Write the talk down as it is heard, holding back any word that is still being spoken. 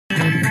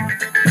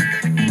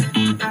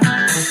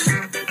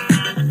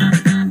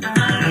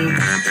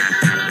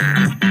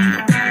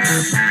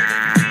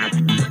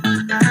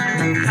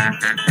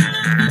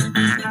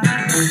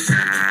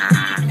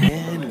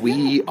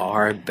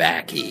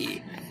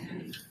Hibachi.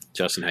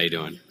 Justin, how you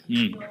doing?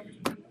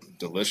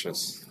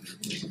 Delicious.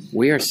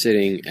 We are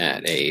sitting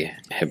at a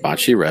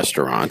hibachi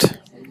restaurant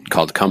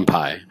called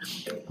Kampai,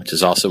 which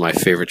is also my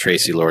favorite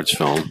Tracy Lords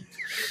film.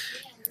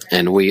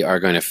 And we are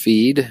going to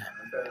feed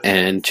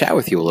and chat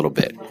with you a little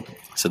bit.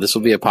 So this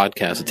will be a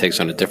podcast that takes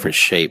on a different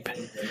shape.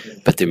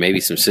 But there may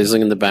be some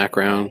sizzling in the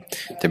background,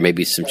 there may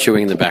be some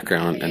chewing in the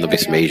background, and there'll be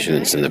some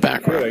Asians in the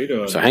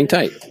background. So hang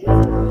tight.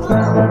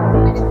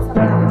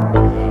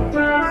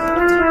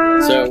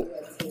 So,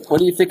 what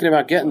are you thinking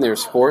about getting there,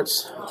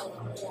 Sports?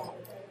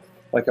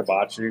 Like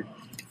hibachi. You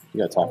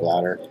gotta talk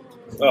louder.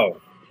 Oh,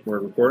 we're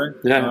recording?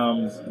 Yeah.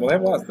 Well, they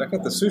have lots. They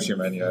got the sushi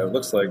menu. It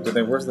looks like.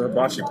 Where's the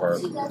hibachi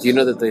part? Do you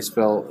know that they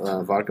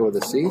spell vodka with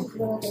a C?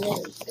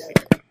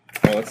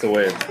 Well, that's the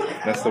way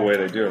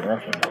they do it in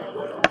Russia.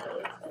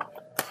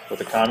 With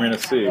the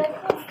communist C.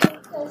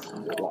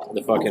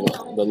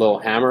 The little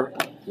hammer.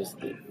 Yes.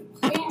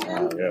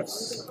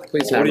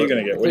 Please, What hammer. are you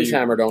gonna get? Please,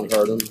 hammer, don't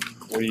hurt him.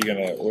 What kind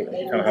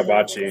of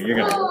hibachi are you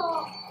gonna get?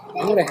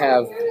 I'm gonna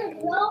have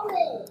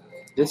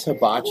this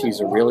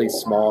hibachi's a really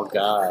small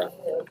guy.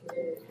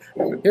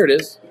 Here it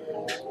is.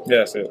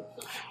 Yes.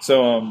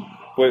 So,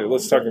 wait.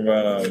 Let's talk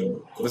about.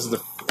 This is the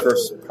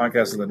first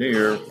podcast of the new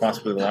year,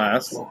 possibly the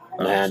last.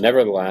 Nah,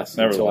 never the last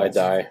until I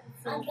die.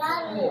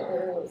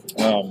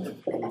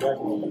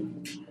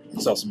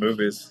 Saw some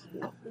movies.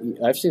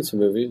 I've seen some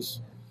movies.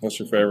 What's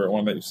your favorite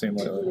one that you've seen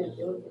lately?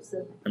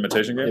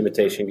 Imitation Game?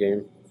 Imitation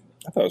Game.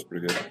 I thought it was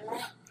pretty good.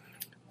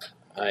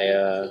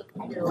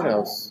 What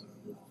else?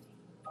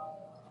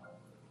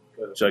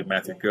 Did you like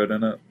Matthew Good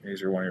in it?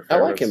 He's one of your I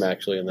favorites. like him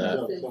actually in that.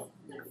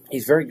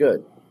 He's very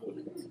good.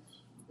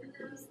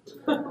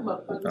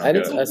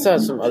 I saw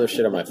some other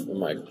shit on my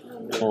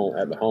home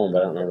at home,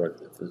 but I don't remember what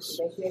it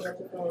was.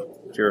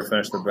 Did you ever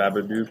finish the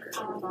Babadook?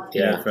 Yeah.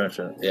 You didn't finish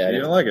it. Yeah, You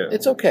didn't like it?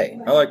 It's okay.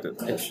 I liked it.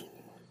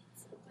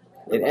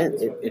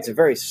 It's a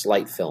very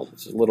slight film.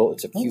 It's a cute I don't little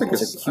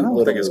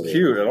think it's movie.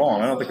 cute at all.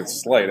 And I don't think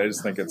it's slight. I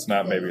just think it's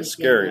not maybe as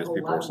scary as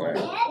people are saying.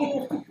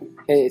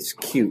 It's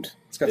cute.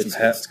 It's got some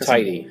heft.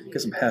 Tidy.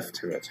 Got some heft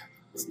to it.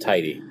 It's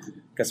tidy.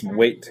 Got some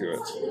weight to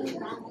it.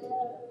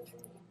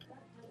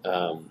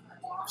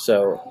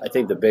 So I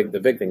think the big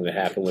thing that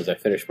happened was I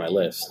finished my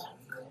list.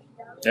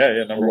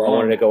 Yeah, number I one.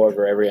 wanted to go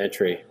over every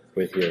entry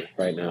with you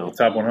right now.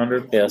 Top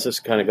 100? Yeah, let's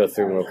just kind of go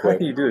through real How quick.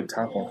 can you do a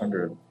top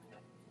 100?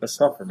 That's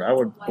tough for me. I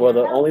would. Well,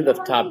 only the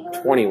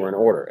top 20 were in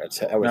order. I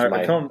told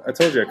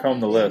you I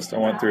combed the list. I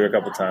went through it a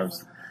couple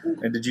times.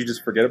 And did you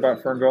just forget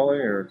about Ferngully,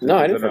 or No,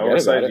 I didn't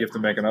forget about it. You have to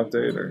make an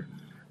update, or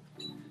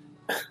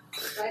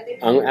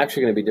I'm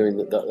actually going to be doing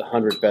the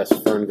 100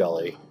 best Fern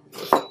Gully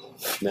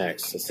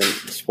next. It's a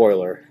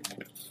spoiler.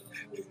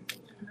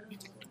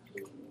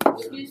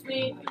 Excuse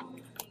me.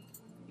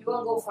 You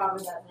won't go far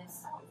with that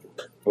mess.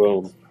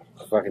 Boom.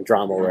 Fucking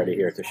drama already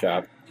here at the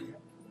shop.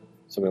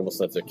 Somebody almost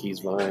left their keys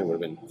behind. It would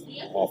have been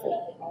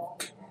awful.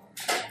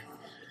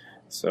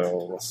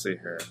 So let's see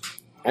here.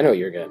 I know what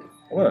you're getting.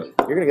 What?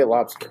 You're going to get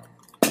lobster.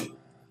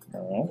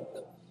 No.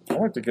 I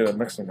like to get a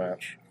mix and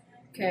match.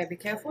 Okay, be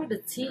careful. The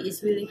tea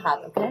is really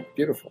hot, okay?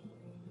 Beautiful.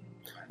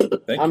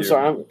 Thank I'm you.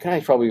 sorry. Can I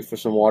trouble you for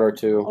some water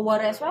too? Or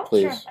water as well?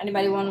 Please. Sure.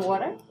 Anybody want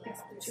water? I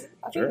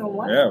think you want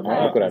water. Yeah, why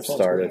not? Look what I've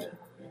started.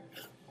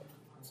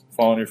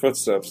 Following your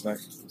footsteps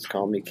next. Just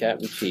call me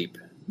Captain Cheap.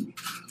 New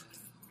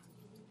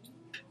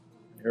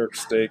York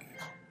steak,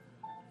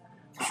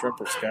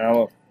 shrimp or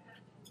scallop.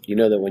 You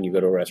know that when you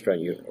go to a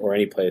restaurant or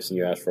any place and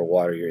you ask for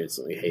water, you're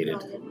instantly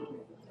hated.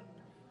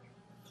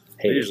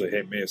 They usually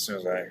hate me as soon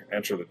as I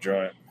enter the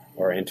joint.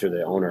 Or enter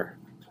the owner.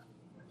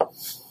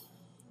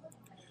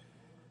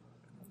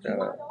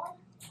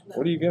 What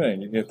are you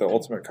getting? You get the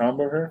ultimate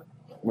combo here?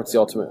 What's the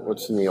ultimate?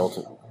 What's in the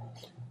ultimate?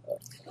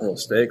 A little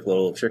steak, a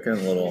little chicken, a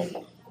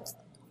little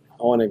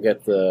I want to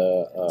get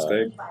the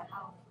steak.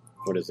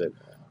 What is it?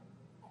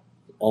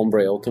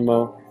 Hombre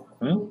Ultimo.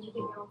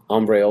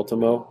 Hombre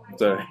Ultimo.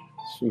 Sorry.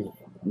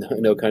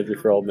 No Country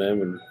for Old Men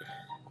when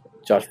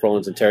Josh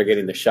Brolin's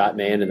interrogating the shot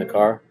man in the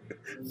car.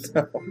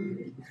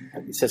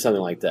 He says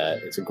something like that.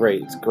 It's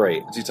great.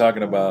 Is he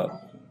talking about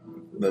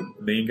the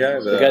mean guy?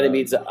 The guy that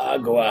meets the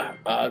agua,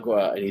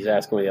 and he's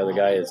asking what the other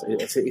guy is.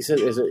 He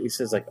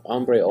says like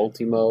hombre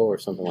ultimo or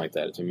something like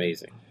that. It's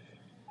amazing.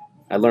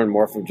 I learned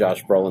more from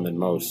Josh Brolin than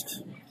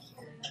most.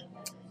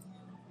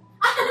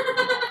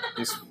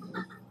 He's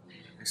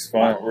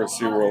fine. We're at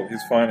SeaWorld.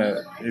 He's fine at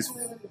he's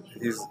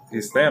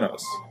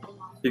Thanos.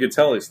 You could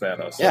tell he's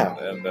Thanos. Yeah.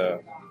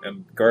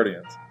 And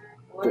Guardians.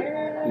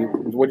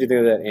 What do you think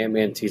of that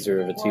Ant-Man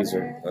teaser of a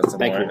teaser? That's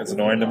Thank annoying. you. It's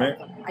annoying to me.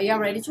 Are y'all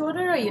ready to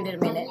order or you need a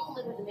minute?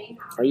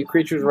 Are you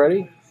creatures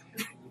ready?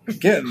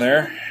 Getting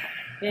there.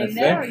 Getting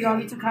there or you want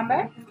me to come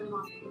back?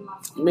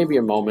 Maybe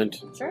a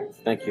moment. Sure.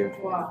 Thank you.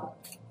 Wow.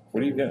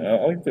 What are you getting?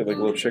 I like the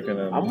little chicken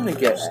and I want to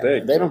get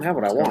steak. They don't have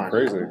what I It's going want.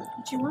 crazy.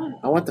 What you want?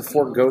 I want the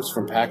 4 ghosts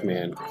from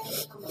Pac-Man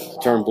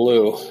turn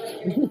blue.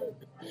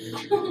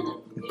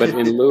 But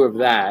in lieu of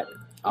that,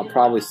 I'll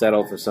probably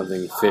settle for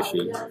something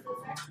fishy.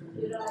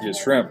 Get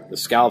shrimp. The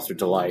scallops are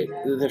delight.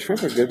 The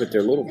shrimp are good, but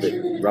they're a little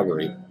bit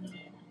rubbery.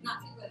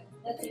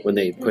 when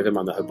they put them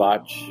on the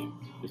hibachi.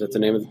 Is that the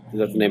name of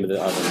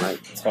the oven, right?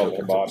 It's called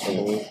hibachi, I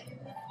believe.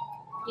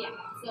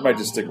 I might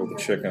just stick with the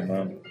chicken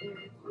then.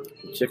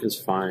 The chicken's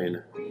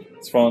fine.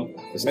 It's fun.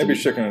 Maybe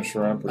chicken and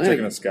shrimp or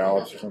chicken and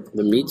scallops or something.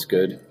 The meat's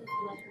good.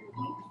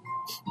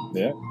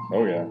 Yeah?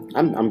 Oh, yeah.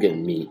 I'm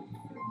getting meat.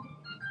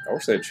 I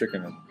wish they had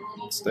chicken and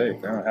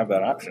steak. They don't have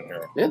that option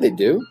here. Yeah, they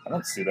do. I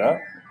don't see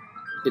that.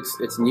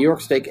 It's New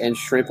York steak and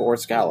shrimp or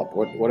scallop.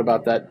 What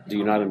about that? Do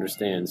you not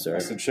understand, sir? I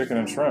said chicken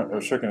and shrimp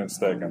or chicken and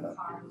steak in it.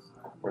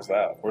 Where's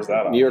that? Where's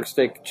that on? New York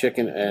steak,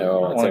 chicken. I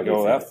don't want to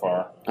go that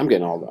far. I'm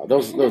getting all that.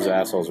 Those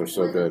assholes are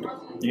so good.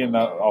 You getting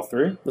all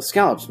three? The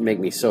scallops make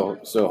me so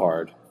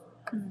hard.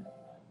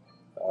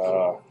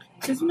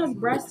 There's enough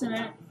breast in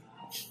it.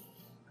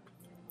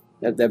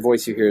 That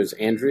voice you hear is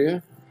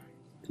Andrea,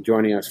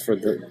 joining us for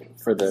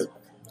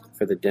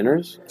the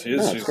dinners. She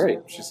is. That's great.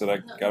 She said I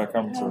gotta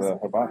come to the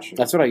hibachi.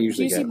 That's what I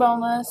usually Juicy get.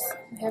 boneless,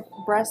 hip,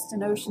 breast,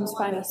 and ocean's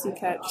finest sea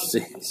catch.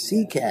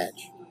 Sea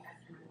catch.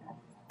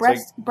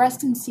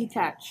 Breast and sea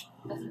catch.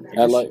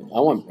 I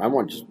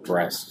want just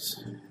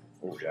breasts.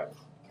 Oh yeah,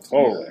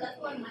 totally.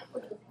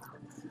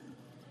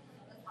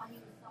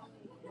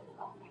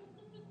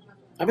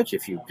 I bet you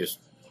if you just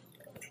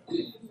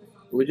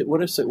would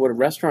a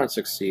restaurant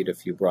succeed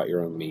if you brought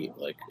your own meat,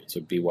 like it's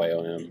a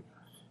BYOM,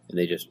 and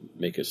they just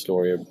make a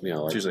story of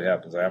It usually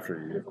happens after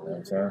you. You know what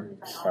I'm saying?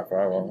 High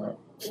five on that.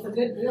 It's a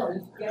good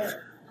deal.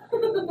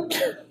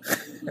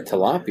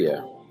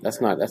 tilapia.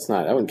 That's not.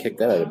 I wouldn't kick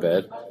that out of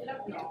bed.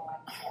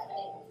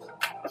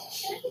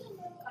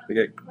 They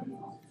get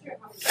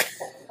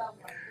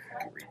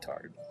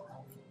retard.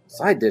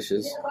 Side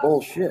dishes,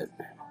 bullshit.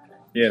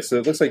 Yeah, so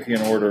it looks like you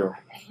can order.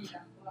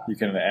 You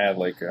can add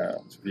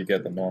if you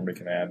get the norm, you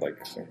can add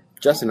some.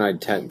 Justin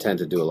and I tend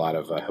to do a lot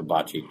of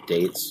hibachi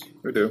dates.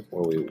 We do.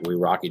 Where we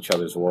rock each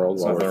other's world.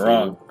 There's nothing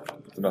wrong.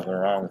 There's nothing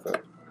wrong with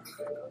it.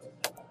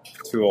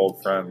 Two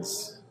old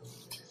friends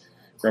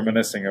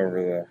reminiscing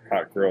over the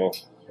hot grill.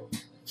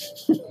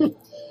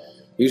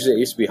 Usually it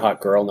used to be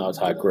hot girl, now it's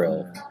hot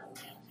grill.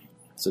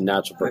 It's a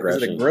natural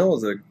progression. Is it a grill?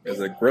 Is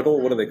it a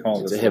griddle? What do they call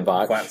it? It's a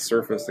hibachi. Flat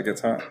surface that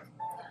gets hot.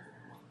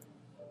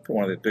 Put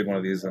one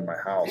of these in my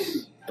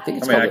house. I think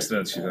it's How many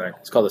accidents you think?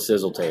 It's called a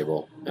sizzle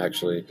table,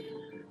 actually.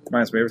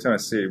 Reminds me every time I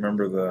see it.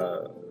 Remember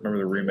the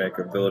remake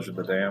of Village of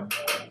the Damned?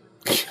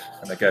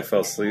 And that guy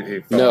fell asleep. He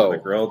fell on the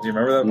grill. Do you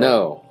remember that?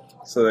 No.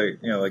 So they,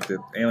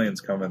 the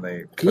aliens come and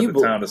they put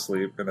the town to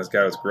sleep, and this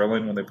guy was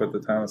grilling when they put the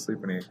town to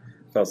sleep, and he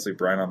fell asleep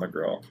right on the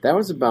grill. That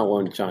was about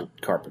when John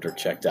Carpenter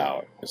checked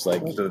out. It's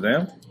like to the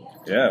Damned?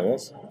 Yeah, it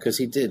was. Because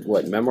he did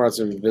Memoirs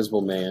of an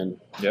Invisible Man.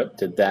 Yep.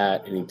 Did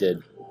that, and he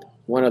did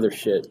one other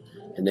shit.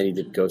 And then he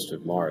did Ghost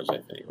of Mars, I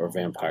think, or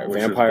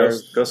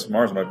Vampires. Ghost of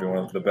Mars might be one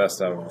of the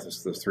best out of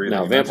the three.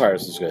 No,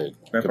 Vampires is good.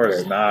 Vampires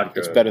is not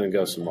good. It's better than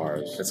Ghost of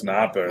Mars. It's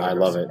not better. I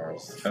love it.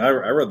 And I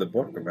read the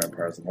book of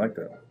Vampires and liked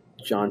it.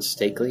 John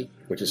Stakely,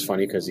 which is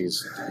funny because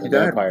he's a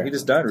vampire. Died. He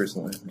just died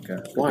recently.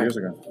 Okay, Why? Years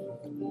ago.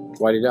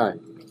 Why did he die?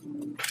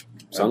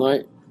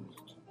 Sunlight.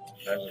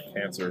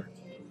 Cancer.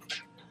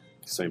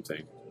 Same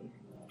thing.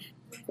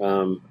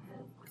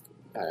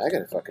 I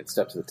gotta fucking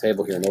step to the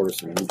table here and order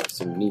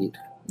some meat.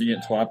 You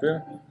get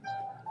tilapia?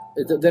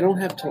 They don't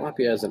have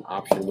tilapia as an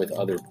option with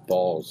other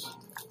balls.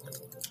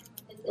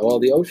 Well,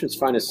 the ocean's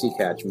finest sea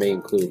catch may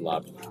include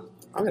lobster.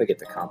 I'm gonna get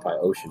the Kampai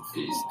Ocean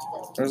Feast.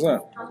 Where's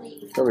that?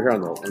 It's over here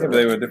on the. Yeah, but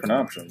they have different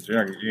options. You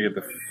get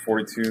the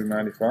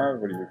 $42.95.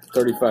 What do you?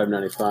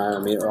 $35.95.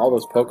 I mean, all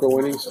those poker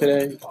winnings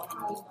today.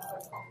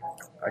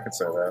 I could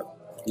say that.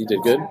 You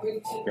did good.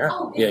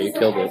 Yeah. Yeah, you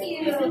killed it.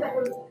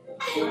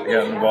 I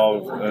got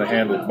involved in a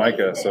hand with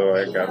Micah, so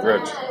I got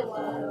rich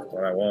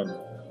when I won.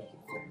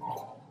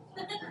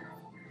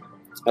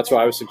 That's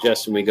why I was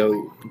suggesting we go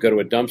to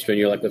a dumpster, and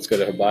you're like, "Let's go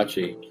to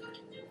Hibachi."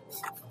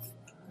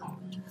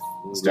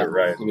 Let's do it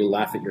right. Let me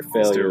laugh at your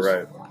failures. Let's do it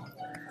right.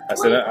 I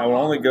said I will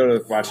only go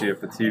to Hibachi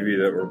if the TV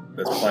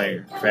that's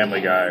playing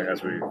Family Guy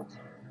as we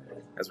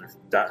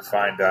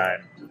fine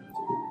dine.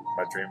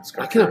 My dreams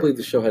come true. I cannot believe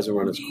the show hasn't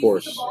run its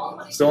course.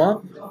 Still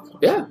on?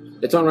 Yeah,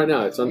 it's on right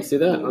now. It's on. See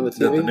that on the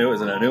TV?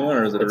 Is it a new one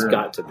or is it? It's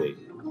got to be.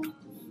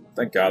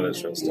 Thank God this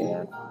show's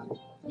still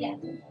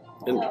on.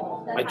 And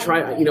I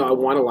try. I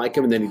want to like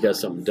him, and then he does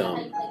something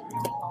dumb.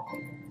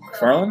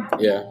 Farland?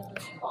 Yeah,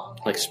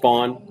 like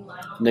Spawn.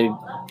 And then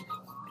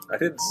I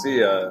didn't see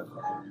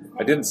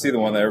the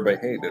one that everybody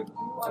hated.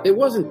 it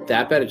wasn't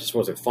that bad. It just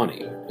wasn't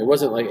funny. It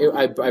wasn't like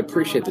I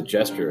appreciate the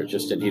gesture. It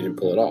just that he didn't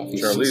pull it off.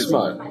 He's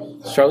smart.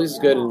 Charlize is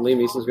good, and Liam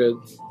Neeson's good.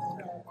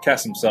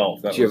 Cast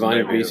himself.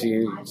 Giovanni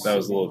Ribisi. That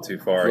was a little too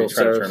far. He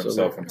tried to turn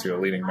himself into a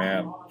leading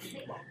man.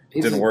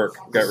 Didn't work.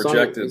 Got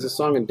rejected. He's a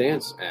song and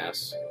dance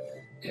ass.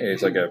 Yeah,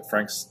 he's like a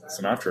Frank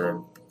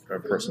Sinatra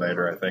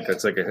impersonator, I think.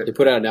 It's like He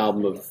put out an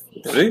album of.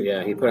 Did he?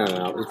 Yeah, he put out an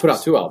album. He put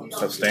out 2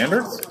 albums. Of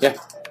standards? Yeah.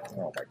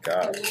 Oh my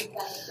God.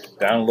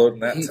 Downloading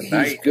that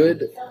tonight. He's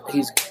good.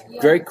 He's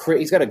very.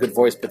 He's got a good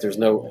voice, but there's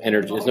no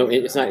energy.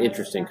 It's not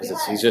interesting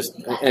because he's just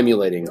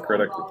emulating.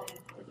 Critically.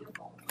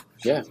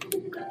 Yeah,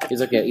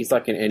 he's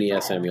like an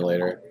NES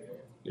emulator.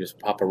 You just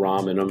pop a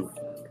ROM in him.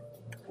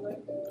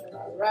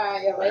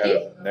 Right, you I had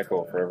ready? a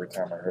nickel for every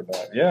time I heard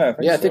that. Yeah, I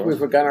think Yeah, I so. think we've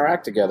gotten our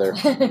act together.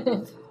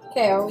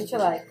 Okay, what would you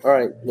like? All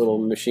right, little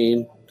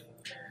machine.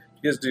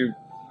 You guys do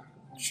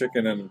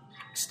chicken and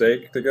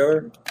steak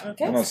together?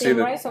 Okay, I don't see steam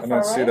that. rice or I don't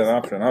fried see rice? that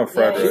option. Oh,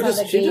 fried Yeah, rice. it's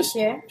on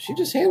the She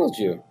just handled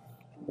you.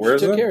 Where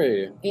is Took it? care of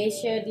you.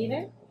 Geisha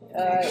dinner.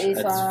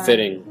 It's That's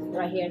fitting.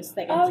 right here in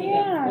second Oh tier.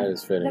 yeah. That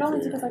is fitting It for only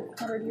you. took us like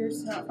 100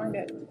 years to not find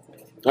it.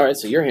 All right,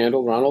 so you're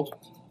handled, Ronald.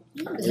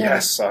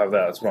 Yes, I have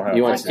that. That's what I have.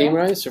 You want Okay. steamed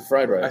rice or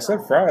fried I rice? said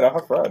fried. I'll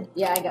have fried.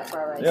 Yeah, I got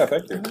fried rice. Yeah,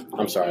 thank you.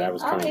 I'm sorry, I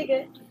was I'll trying. take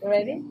it. You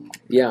ready?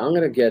 Yeah, I'm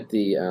gonna get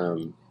the.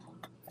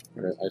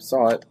 I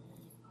saw it.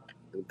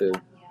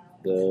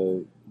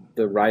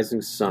 The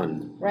rising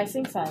sun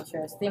Rising sun,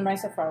 sure. Steam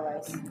rice or fried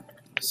rice?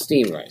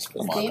 steamed rice.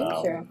 Come on Steam,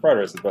 now. sure. Fried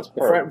rice is the best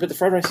part. But the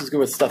fried rice is good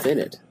with stuff in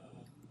it.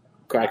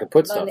 I could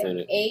put stuff in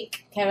it.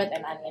 Egg, carrot,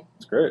 and onion.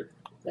 It's great.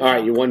 All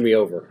right, you won me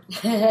over.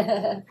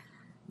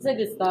 It's a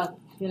good stuff,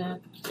 you know.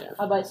 Yeah.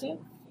 How about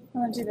you? I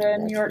want to do the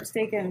New York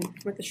steak and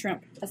with the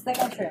shrimp. A steak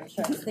and shrimp,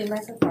 sure. Steam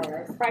rice or fried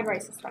rice? Fried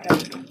rice is fine.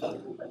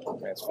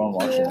 Man, it's fun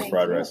watching the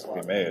fried rice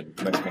be made.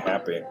 It makes me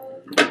happy.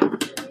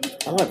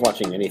 I like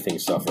watching anything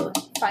suffer.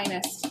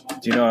 Finest.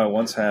 Do you know I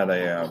once had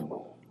a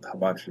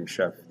hibachi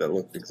chef that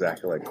looked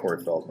exactly like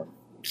Corey Feldman?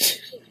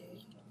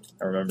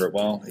 I remember it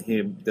well.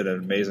 He did an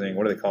amazing.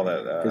 What do they call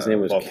that? His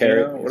name was volcano?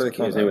 Kerry. What do they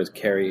call His that? name was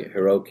Kerry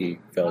Hiroki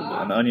Feldman.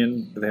 An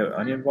onion. Do they have an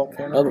onion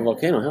volcano? Oh, the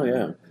volcano! Hell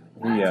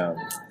yeah!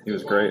 He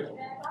was great.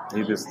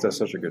 He just does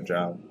such a good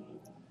job.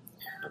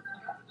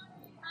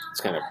 It's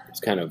kind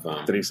of.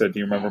 That he said, "Do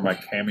you remember my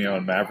cameo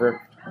in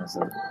Maverick?" I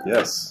said,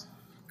 "Yes."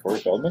 Corey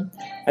Feldman.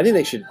 I think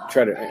they should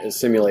try to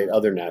simulate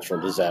other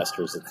natural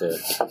disasters at the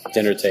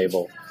dinner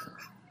table.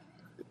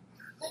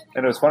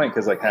 And it was funny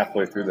because like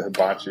halfway through the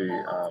hibachi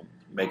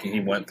making, he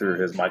went through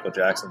his Michael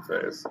Jackson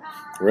phase.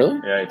 Really?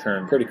 Yeah, he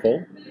turned. Pretty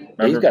cool.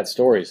 Remember, He's got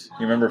stories.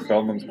 You remember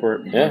Feldman's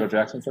Michael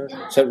Jackson phase?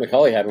 Chet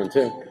McCauley had one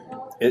too.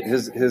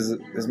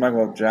 His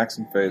Michael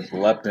Jackson phase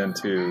leapt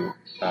into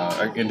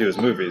his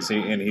movies.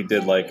 He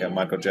did like a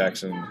Michael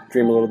Jackson.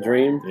 Dream a Little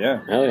Dream.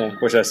 Yeah. Hell yeah.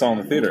 Which I saw in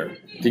the theater.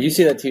 Did you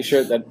see that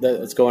T-shirt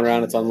that's going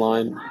around? It's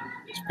online.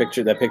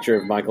 That picture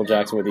of Michael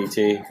Jackson with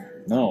E.T.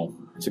 No.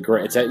 It's a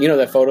great. You know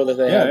that photo that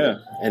they have. Yeah.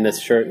 And this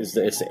shirt it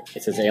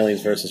says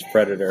Aliens versus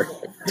Predator.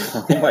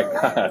 Oh my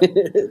god.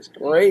 It's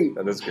great.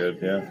 That is good.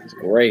 Yeah. It's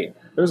great.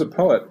 There's a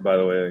poet, by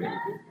the way.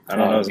 I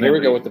don't know his name. Here we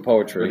go with the But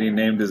poetry. he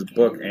named his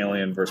book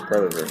Alien vs.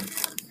 Predator.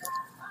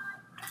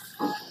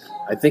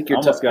 I think you're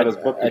Almost got his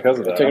book because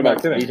of that. I'm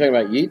not kidding. Are you talking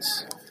about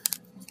Yeats?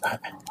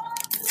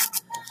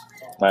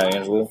 Maya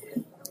Angelou.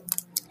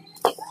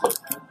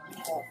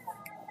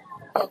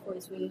 Cocoa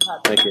is really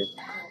hot. Thank you.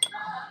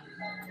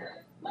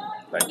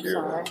 Thank you.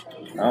 Sorry.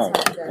 Oh, It's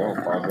not good. don't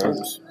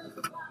apologize.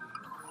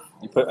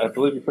 I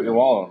believe you put your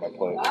wallet on my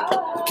plate.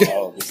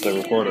 Oh, this is the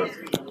recorder.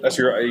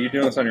 Are you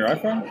doing this on your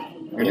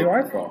iPhone? Your new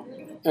iPhone.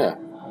 Yeah.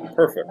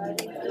 Perfect.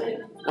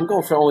 I'm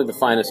going for only the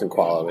finest in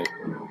quality.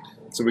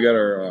 So we got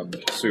our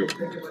soup.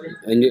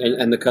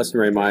 And the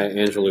customary Maya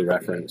Angelou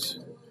reference.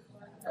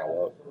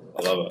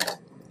 I love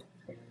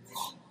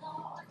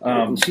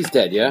it. She's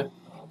dead, yeah?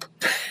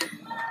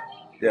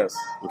 Yes.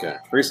 Okay.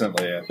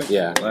 Recently, I think.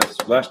 Yeah.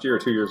 Last year or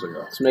 2 years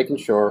ago. Just making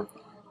sure.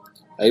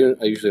 I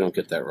usually don't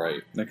get that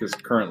right. Nick is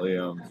currently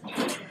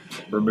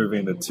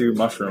removing the 2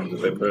 mushrooms that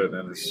they put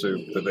in his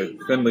soup. That they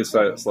thinly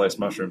sliced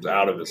mushrooms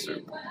out of his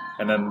soup,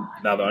 and then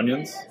now the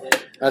onions.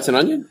 That's an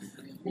onion?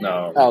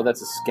 No. Oh,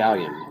 that's a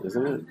scallion,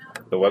 isn't it?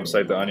 The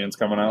website, the onions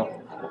coming out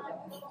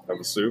of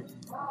the soup.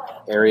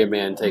 Area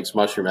man takes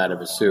mushroom out of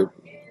his soup.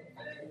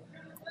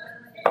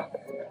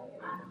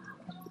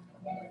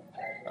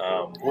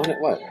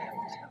 What?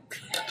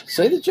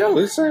 Say the joke.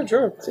 Please say a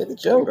joke. Say the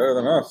joke. Better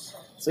than us.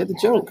 Say the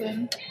joke.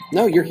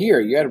 No, you're here.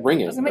 You got to bring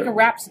I it. was gonna make a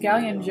rap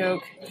scallion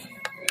joke.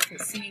 The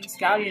singing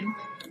scallion.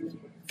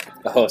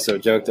 Oh, so a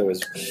joke that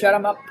was Shut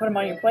them up. Put them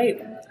on your plate.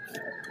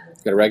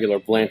 got a regular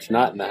Blanche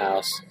Knott in the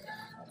house.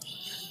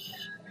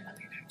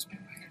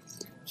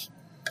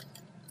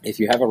 If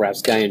you have a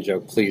rapscallion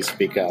joke, please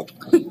speak up.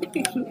 This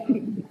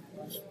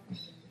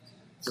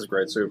is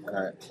great soup.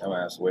 I'm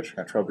gonna ask Witch,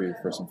 can I trouble you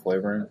for some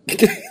flavoring?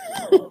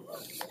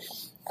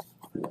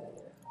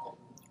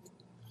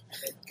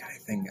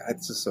 Anything,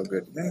 it's just so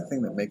good.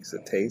 Anything that makes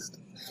it taste.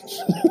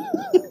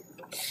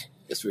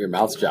 That's what your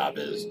mouth's job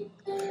is.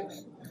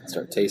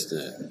 Start tasting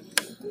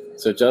it.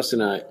 So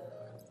Justin and I,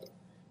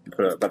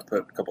 About to put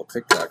a couple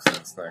Tic Tacs in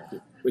this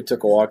thing. we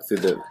took a walk through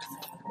the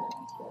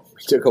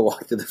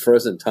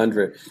frozen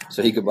tundra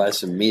so he could buy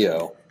some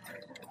Mio.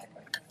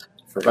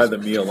 Buy the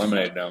Mio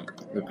lemonade now.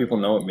 Do people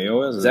know what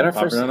Mio is? Is that it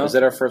popular enough? Is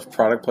that our first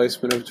product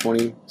placement of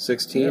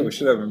 2016? Yeah, we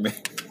should have a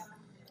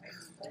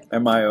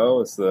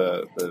MIO. It's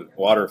the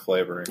water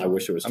flavoring. I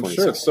wish it was. I'm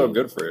sure it's so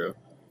good for you.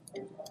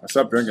 I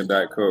stopped drinking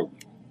Diet Coke,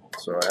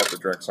 so I have to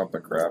drink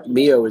something crap.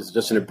 Mio is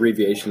just an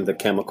abbreviation of the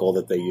chemical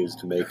that they use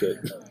to make it.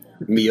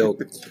 Mio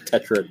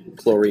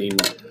tetrachlorine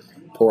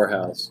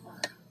poorhouse.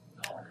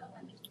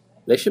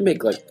 They should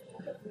make like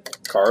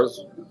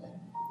Cars?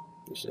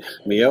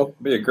 Mio.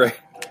 Be a great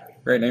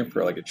name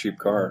for like a cheap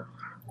car.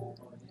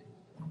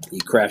 You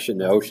crash it in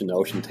the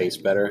ocean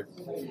tastes better.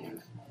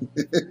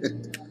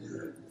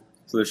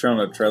 So they're showing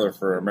a trailer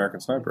for American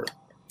Sniper,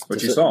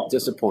 which you saw.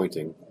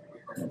 Disappointing.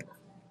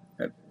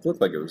 It looked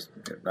like it was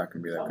not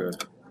going to be that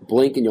good.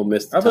 Blink and you'll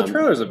miss the The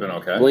trailers have been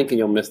okay. Blink and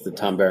you'll miss the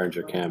Tom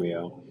Berenger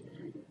cameo.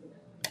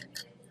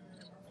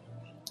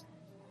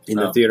 In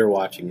the theater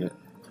watching it.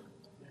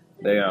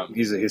 They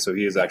he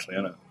is actually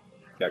in it.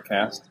 Got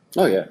cast.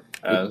 Oh yeah.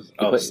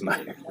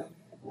 Sniper.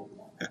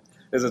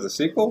 Is it the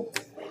sequel?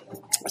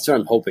 That's what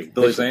I'm hoping.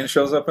 Billy Zane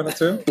shows up in it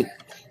too.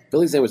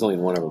 Billy Zane was only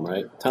in one of them,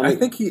 right? I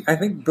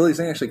think Billy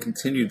Zane actually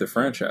continued the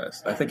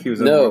franchise. I think he was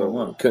in more than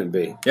one. Couldn't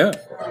be. Yeah.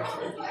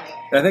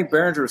 I think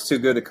Berenger was too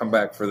good to come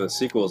back for the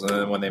sequels, and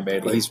then when they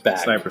made he's back.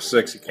 Sniper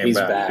 6, he came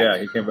back. Yeah,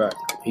 he came back.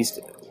 He's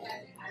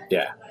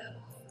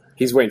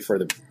waiting for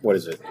the what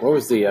is it? What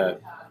was the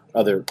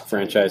other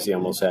franchise he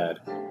almost had?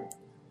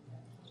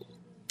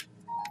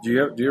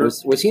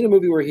 Was he in a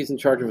movie where he's in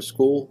charge of a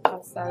school?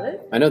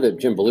 I know that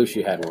Jim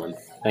Belushi had one.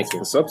 Thank you.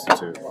 The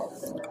Substitute.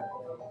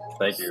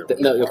 Thank you.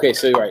 Okay,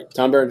 so you're right.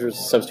 Tom Berenger was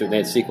the substitute, and they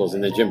had sequels,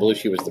 and then Jim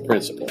Belushi was the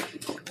principal.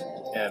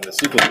 And the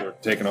sequels were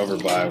taken over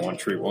by one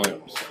Treat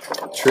Williams.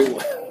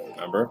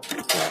 Remember?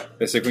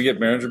 They said, can we get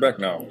Berenger back?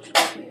 No.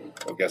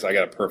 I guess I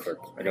got it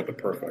perfect. I got the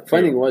perfect.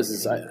 Funny thing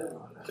was,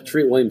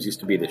 Treat Williams used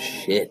to be the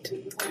shit.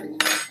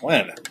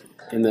 When?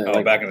 Back in the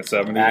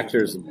 70s?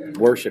 Actors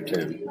worshipped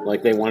him.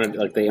 They wanted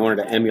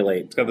to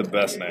emulate. It's got the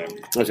best name.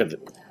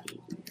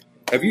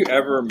 Have you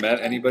ever met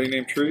anybody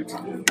named Treat?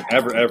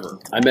 Ever?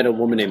 I met a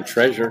woman named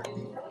Treasure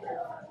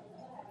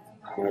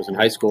when I was in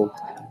high school.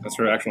 That's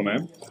her actual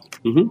name?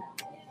 Mm-hmm.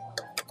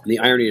 The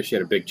irony is she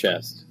had a big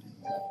chest.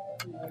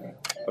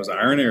 Was it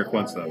irony or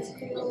coincidence?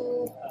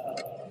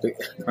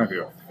 Thank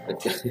you.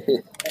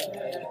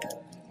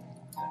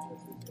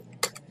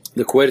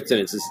 The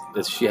coincidence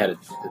is she had a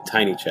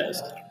tiny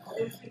chest.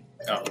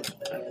 Oh.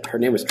 Her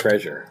name was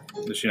Treasure.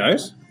 Is she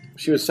nice?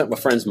 She was my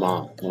friend's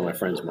mom. One of my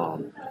friend's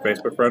mom.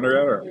 Facebook friend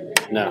or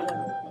yet? No.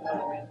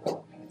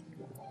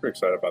 Pretty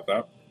excited about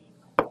that.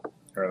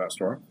 Hearing that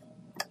story.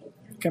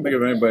 Can't think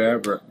of anybody I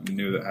ever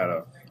knew that had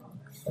a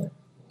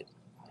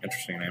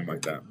interesting name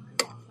like that.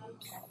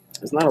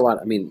 There's not a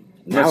lot. I mean,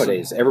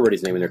 nowadays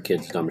everybody's naming their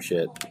kids dumb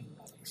shit.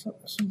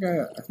 Some guy,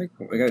 I think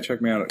the guy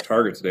checked me out at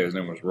Target today. His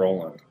name was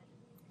Roland.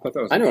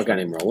 I know a guy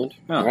named Roland.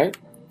 Oh. Right?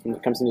 He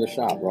comes into the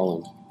shop,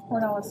 Roland.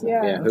 Cornelis,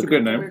 yeah. That's a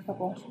good name.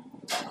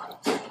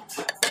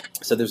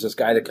 So there's this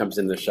guy that comes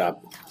in the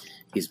shop.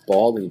 He's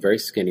bald and very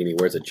skinny, and he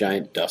wears a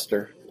giant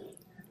duster,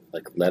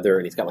 like leather,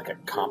 and he's got like a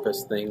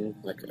compass thing,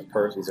 like a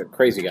purse. He's a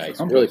crazy guy. He's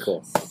really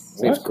cool.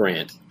 His name's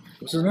Grant.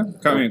 What's his name?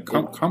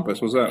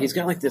 Compass. What's that? He's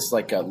got like this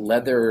like a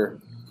leather,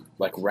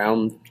 like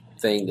round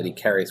thing that he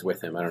carries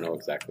with him. I don't know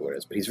exactly what it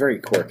is, but he's very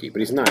quirky. But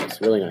he's nice,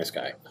 really nice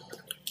guy.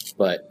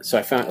 But so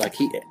I found like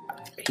I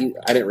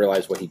didn't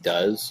realize what he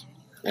does,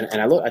 and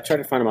I tried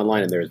to find him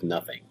online, and there is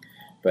nothing.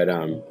 But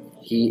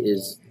he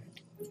is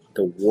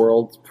the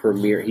world's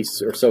premier.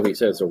 Or so he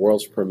says, the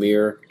world's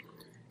premier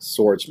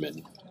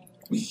swordsman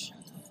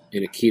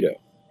in Aikido.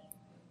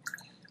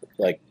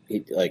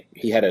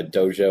 He had a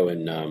dojo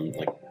and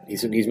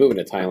he's moving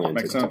to Thailand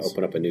to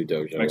open up a new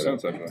dojo. Makes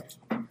sense actually.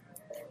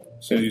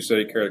 As soon as you said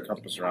he carried a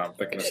compass around, I'm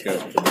thinking this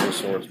guy's a premier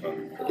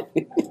swordsman.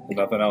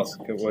 Nothing else.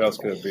 What else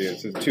could it be?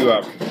 It's two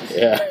options.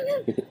 Yeah.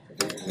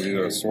 He's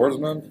either a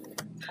swordsman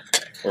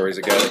or he's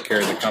a guy that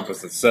carries a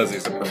compass that says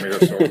he's a premier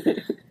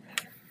swordsman.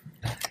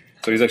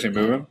 So he's actually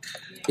moving.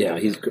 Yeah,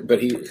 he's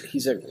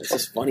it's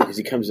just funny because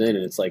he comes in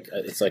and it's like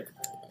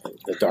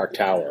the Dark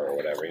Tower or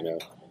whatever, you know.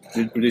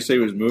 Did he say he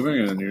was moving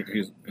and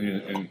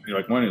you're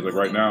like when? He's like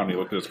right now, and he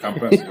looked at his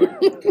compass. He's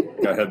like,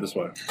 gotta head this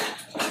way.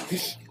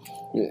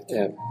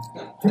 Yeah.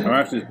 I'm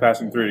actually just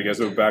passing through. You guys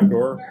have a back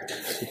door?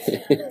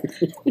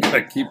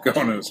 I keep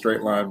going in a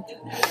straight line.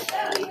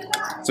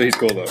 So he's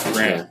cool though.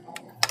 Grant.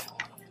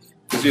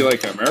 Yeah. Is he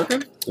like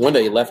American? One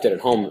day he left it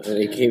at home and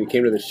he came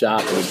to the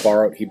shop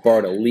and he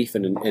borrowed a leaf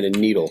and a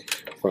needle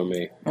from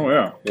me. Oh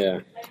yeah.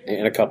 Yeah.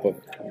 And a cup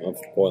of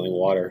boiling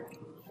water.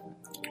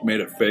 Made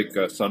a fake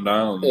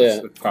sundial and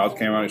the clouds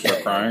came out and he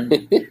started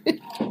crying.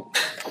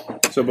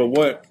 So, but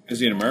what is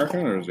he an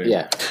American or is he?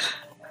 Yeah.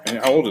 And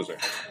how old is he?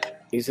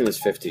 He's in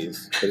his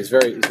 50s, but he's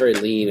very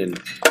lean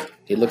and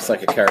he looks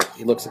like a character.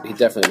 He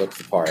definitely looks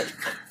the part.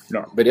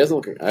 No, but he doesn't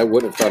look. I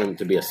wouldn't have thought him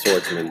to be a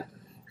swordsman.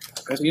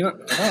 You know,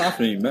 how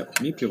often do you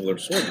meet people that are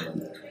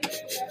swordsmen?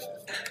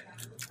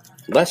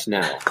 Less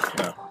now.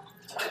 Yeah.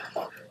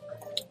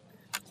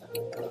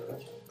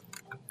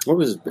 What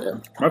was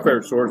my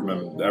favorite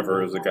swordsman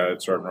ever is the guy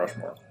that started in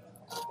Rushmore.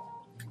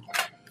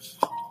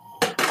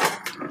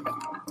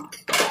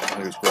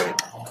 He was great.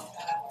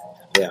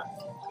 Yeah.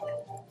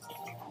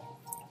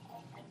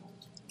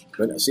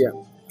 But see, I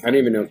didn't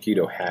even know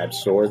Aikido had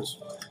swords.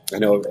 I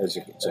know it's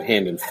a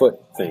hand and foot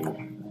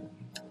thing,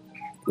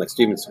 like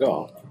Steven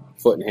Seagal,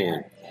 foot and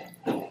hand,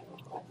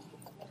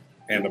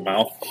 hand and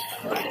mouth.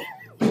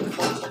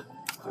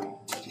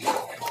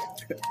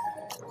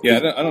 Yeah,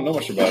 I don't know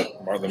much about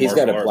the He's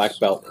got a arts. black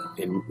belt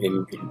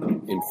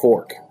in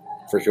fork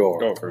For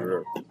sure. Oh, for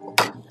sure.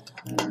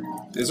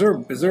 Is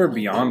there a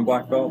beyond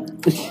black belt?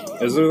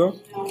 Is there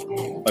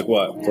though? Like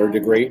what? 3rd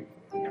degree.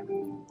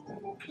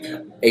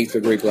 8th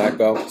degree black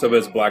belt. So if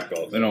it's black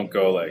belt, they don't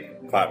go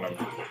like platinum.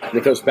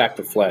 It goes back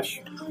to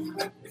flesh.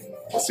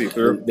 See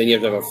through. Then you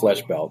have to have a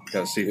flesh belt.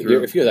 Gotta see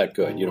through. If you're that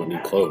good, you don't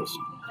need clothes.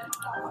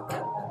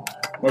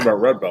 What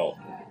about red belt?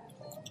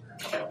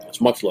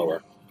 It's much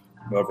lower.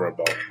 Love red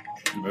belt.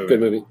 Good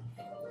movie.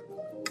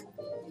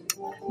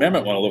 Man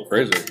might want to look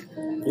crazy.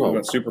 Oh. He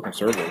went super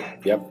conservative.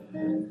 Yep.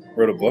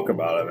 Wrote a book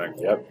about it, I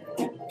think. Yep.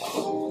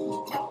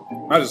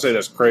 Not to say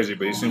that's crazy,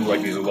 but he seems like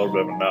he's a little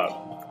bit of a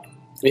nut.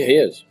 Yeah, he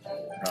is.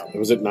 No.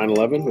 Was it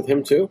 9/11 with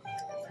him too?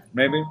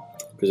 Maybe.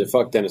 Because it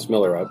fucked Dennis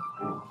Miller up.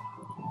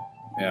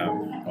 Yeah.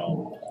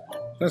 Well,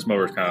 Dennis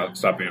Miller's kind of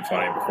stopped being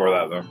funny before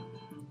that, though.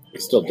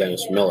 He's still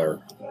Dennis Miller.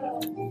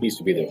 He used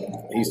to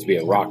be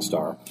a rock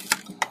star.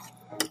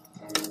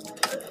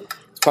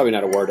 It's probably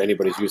not a word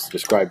anybody's used to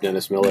describe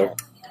Dennis Miller.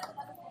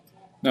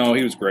 No,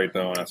 he was great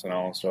though on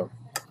SNL and stuff.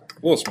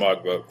 A little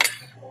smug, but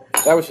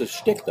That was his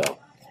shtick, though.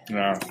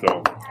 yeah.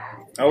 So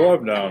I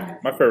loved.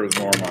 My favorite was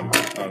Norm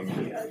on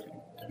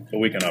the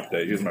Weekend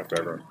Update. He was my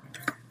favorite.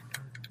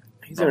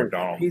 He's Norm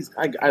Macdonald.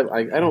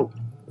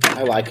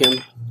 I like him,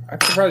 I'm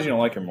surprised you don't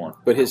like him more.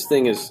 but his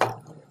thing is,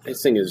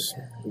 he's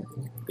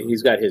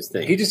got his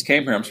thing. He just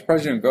came here. I'm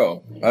surprised you didn't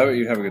go. I bet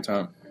you'd have a good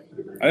time.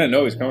 I didn't know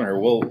he was coming here.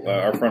 Will,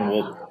 our friend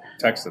Will,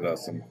 texted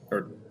us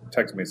or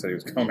texted me and said he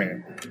was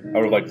coming. I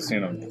would have liked to see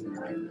him.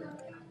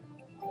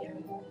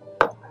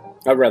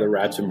 I'd rather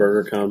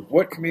Ratzenberger come.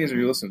 What comedians have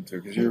you listened to?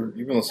 Because you've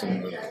been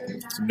listening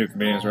to some new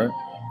comedians, right?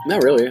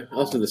 Not really. I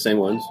listen to the same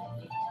ones.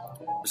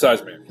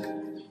 Besides me.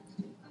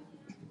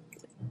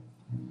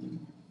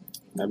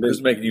 I've been,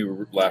 Who's making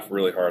you laugh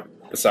really hard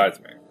besides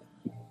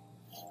me?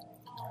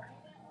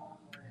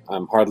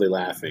 I'm hardly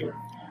laughing.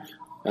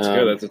 That's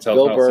good. That's a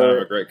Bill telltale sign of Burr,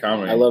 a great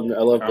comedy. I love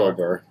Bill comic.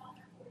 Burr.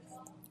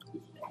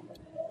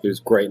 He was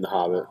great in The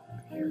Hobbit.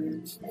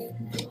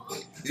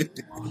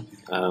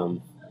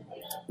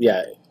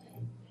 Yeah.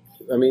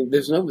 I mean,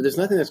 there's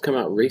nothing that's come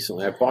out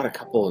recently. I bought a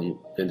couple and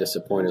been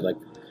disappointed. Like,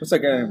 What's that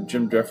guy named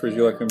Jim Jeffries?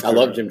 You like him too? I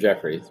love Jim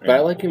Jeffries, but I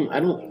like him.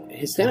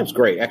 His stand-up's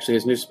great. Actually,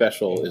 his new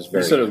special is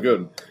very. You said it was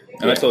good.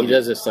 And Yeah, I told he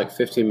does this like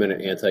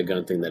 15-minute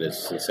anti-gun thing that is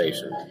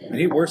sensational.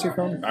 And where's he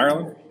from?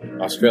 Ireland?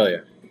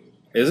 Australia.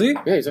 Is he?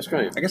 Yeah, he's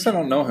Australian. I guess I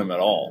don't know him at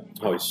all.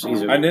 Oh, he's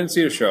I didn't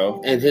see the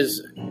show. and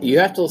you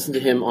have to listen to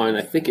him on.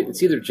 I think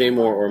it's either Jay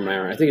Moore or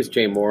Myron. I think it's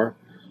Jay Moore.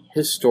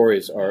 His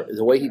stories are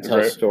the way he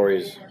tells Right.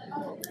 stories.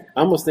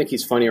 I almost think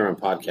he's funnier on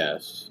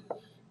podcasts,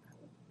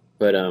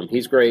 but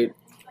he's great,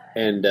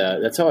 and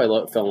that's how I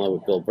fell in love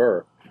with Bill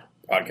Burr.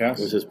 Podcast?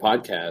 Was his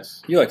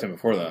podcast. You liked him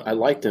before that. I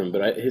liked him,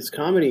 but his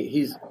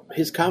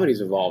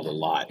comedy's evolved a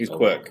lot. He's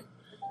quick.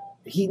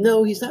 He's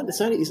not. He's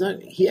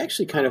not. He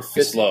actually kind of He's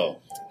fits. slow.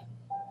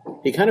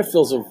 He kind of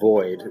fills a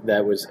void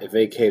that was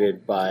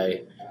vacated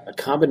by a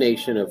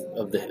combination of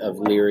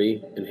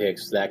Leary and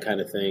Hicks, that kind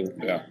of thing,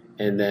 Yeah.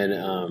 and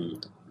then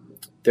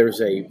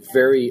there's a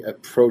very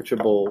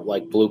approachable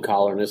like blue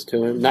collarness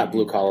to him. Not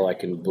blue collar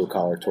like in Blue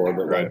Collar Tour,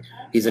 but Right. like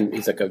he's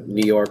like a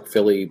New York,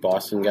 Philly,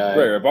 Boston guy.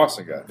 Right,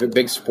 Boston guy.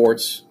 Big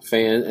sports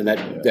fan, and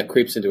that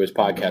creeps into his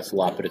podcast a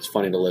lot. But it's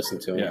funny to listen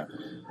to him. Yeah.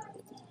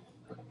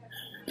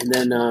 And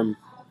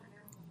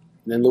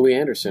then Louis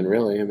Anderson,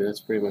 really. I mean, that's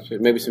pretty much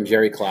it. Maybe some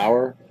Jerry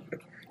Clower.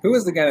 Who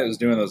was the guy that was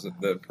doing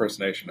the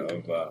impersonation of?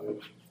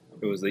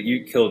 It was that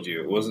you killed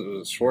you. Was it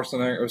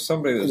Schwarzenegger? It was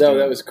somebody that was No, doing,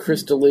 that was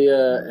Chris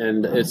D'Elia,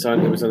 and it was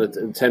on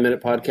the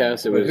 10-minute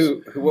podcast. It But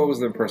was what was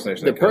the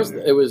impersonation? the that killed person.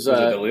 you? It was it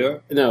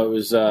D'Elia? no, it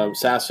was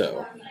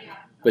Sasso.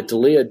 But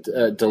D'Elia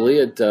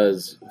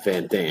does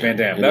Van Damme. Van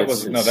Damme. and That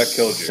it's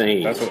killed you.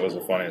 insane. That's what was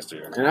the funniest to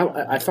you. And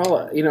I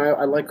follow.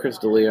 I like Chris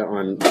D'Elia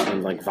on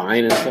like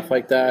Vine and stuff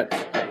like that.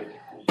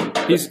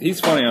 He's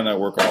funny on that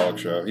Workaholic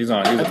show. He's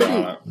on. He's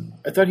on it.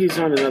 I thought he's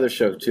on another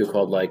show too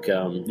called like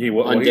Well,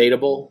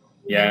 Undateable.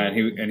 Yeah,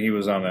 and he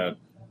was on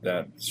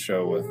that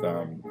show with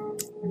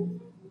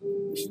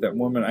that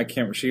woman. I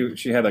can't.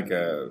 She had like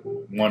a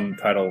one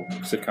title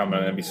sitcom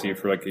on NBC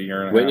for like a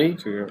year and a Whitney? half,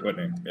 2 years.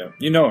 Whitney, yeah,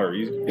 you know her.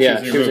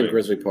 Yeah, she was in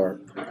Grizzly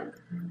Park.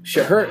 He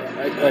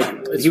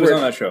was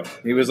on that show.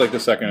 He was like the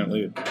second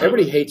lead.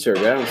 Everybody hates her.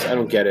 But I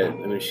don't get it.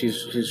 I mean,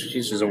 she's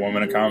She's a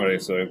woman in comedy,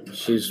 so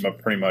she's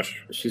pretty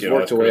much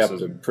worked her way up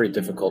criticism. a pretty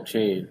difficult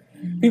chain.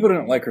 People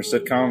didn't like her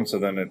sitcom, so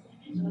then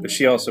but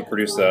she also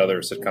produced that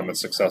other sitcom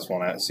that's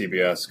successful at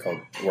CBS called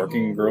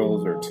Working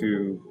Girls or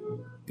Two.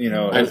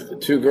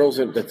 Two girls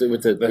with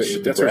the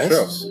that's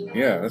breasts. her show.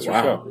 Yeah, that's her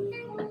Wow.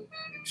 show.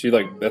 She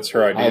that's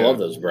her idea. I love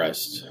those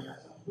breasts.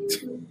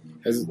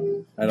 I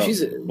don't.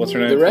 She's What's her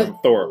name? the rest- From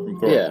Thor. From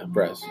Thor. Yeah,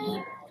 breasts.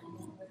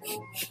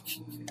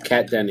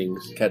 Kat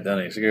Dennings. Kat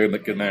Dennings.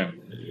 Good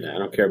name. Yeah, I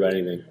don't care about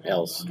anything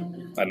else.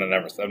 I've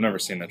never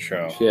seen that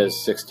show. She has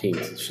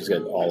 16. She's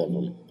got all of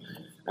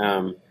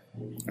them.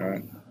 All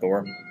right,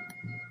 Thor.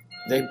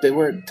 They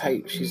wear it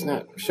tight. She's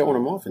not showing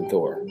them off in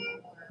Thor.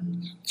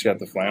 She got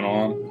the flannel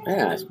on.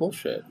 Yeah, it's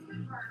bullshit.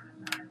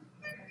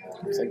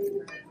 It's like,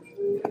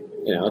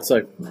 it's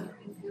like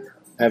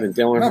having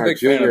Dale I'm not a Earnhardt big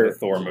fan of the Jr.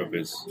 Thor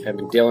movies.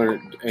 having Dale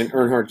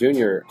Earnhardt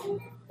Jr.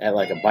 at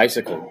like a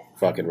bicycle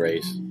fucking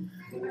race.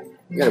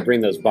 You got to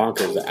bring those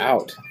bonkers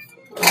out.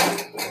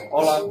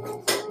 Hola.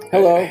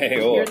 Hello. Hey,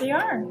 Here hold they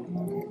are.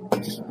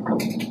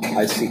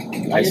 I see.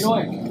 How you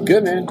doing?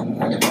 Good, man.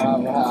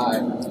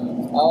 Alright.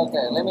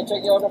 Okay, let me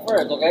check your order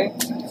first, okay?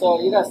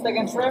 So you got steak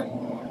and shrimp?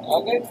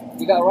 Okay.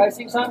 You got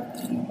rising sun?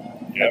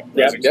 Yep.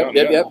 Yep.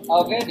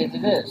 Okay, this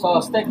is it.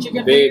 So steak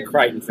chicken Big for you?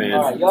 Crichton fan.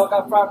 Alright, y'all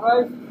got fried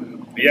rice?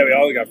 Yeah, we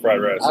all got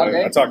fried rice.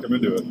 Okay. I talked him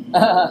into it.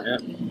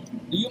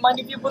 Do you mind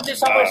if you put this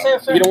somewhere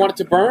safe, sir? You don't want it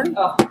to burn?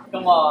 Oh,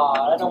 come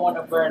on. I don't want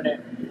to burn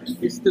it.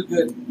 It's too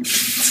good.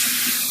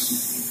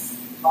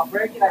 If I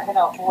break it, I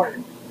cannot afford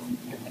it.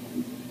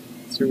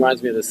 This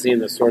reminds me of the scene in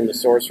The Sword and the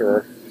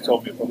Sorcerer. He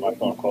told me to put my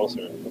phone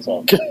closer. That's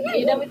all. Are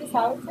you done with the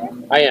salad, sir?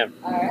 I am.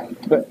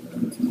 Alright. But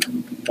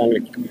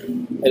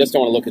I just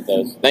don't want to look at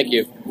those. Thank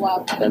you.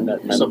 Wow.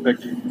 You're so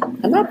picky.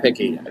 I'm not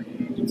picky.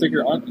 You take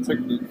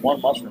one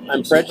mushroom.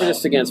 I'm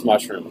prejudiced against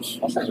mushrooms.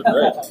 Mushrooms are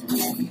great.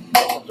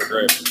 Mushrooms are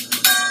great.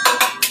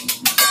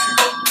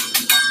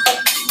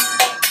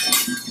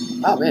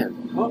 Oh, man.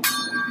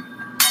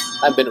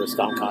 I've been to a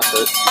Stomp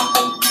concert.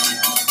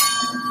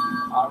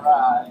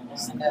 Alright,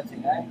 this is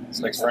nothing, right?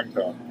 It's like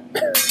ringtone.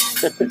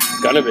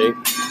 Gonna be.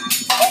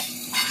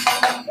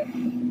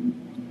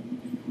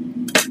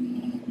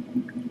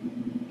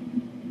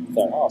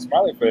 Oh,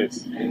 smiley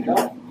face. There you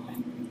go.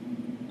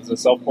 Is it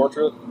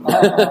self-portrait?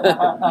 Not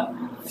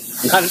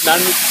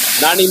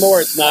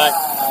anymore. It's not.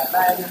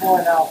 Not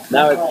anymore now.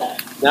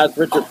 Now it's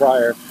Richard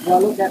Pryor.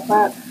 Well, look at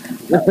that.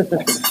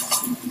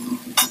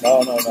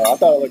 No. I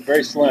thought it looked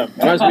very slim.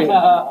 Reminds me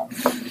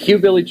Hugh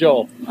Billy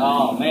Joel.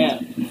 Oh,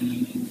 man.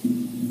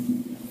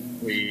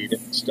 We'd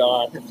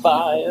start the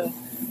fire.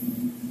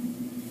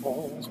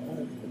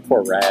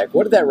 Poor Rag.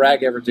 What did that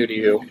Rag ever do to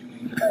you?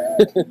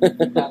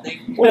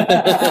 Nothing.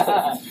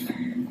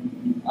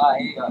 Ah,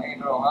 here you go. Hey,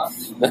 girl, huh?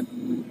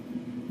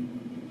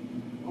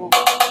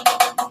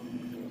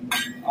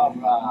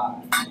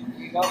 Alright.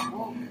 Here you go.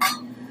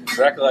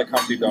 Exactly like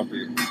Humpty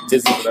Dumpty.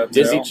 Dizzy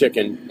tail?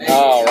 chicken.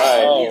 Oh,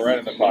 right. Oh, right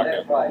in the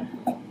pocket. Right.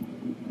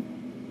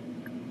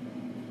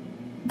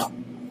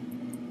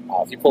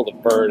 Oh, if you pulled a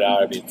bird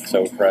out, I'd be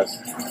so impressed.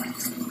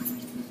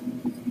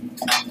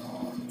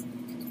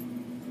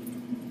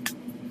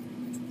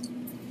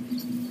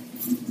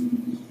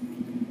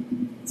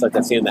 It's like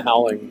that scene in The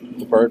Howling,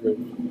 the bird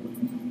movie.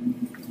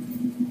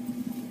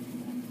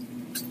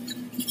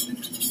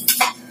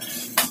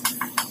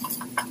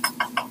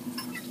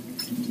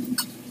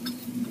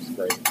 It's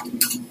great.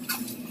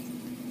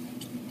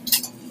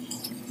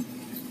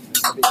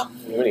 You know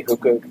how many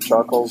hookah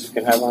charcoals you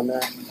can have on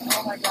there?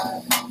 Oh my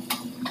god.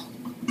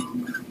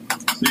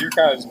 So you're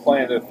kind of just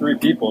playing to 3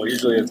 people.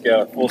 Usually it's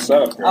got a full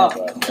setup here. Oh.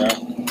 But, yeah.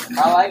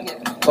 I like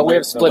it. But we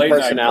have The split late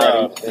night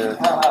personality. Yeah.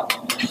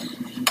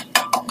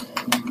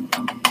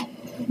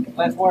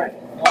 Let's work.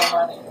 More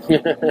money.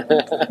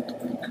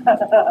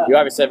 You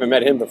obviously haven't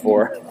met him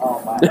before.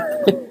 Oh, my.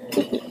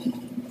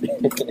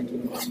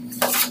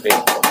 Big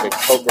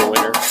poker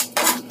winner.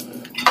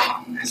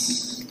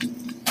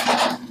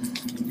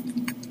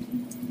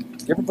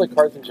 You ever play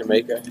cards in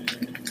Jamaica?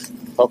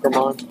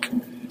 Pokemon?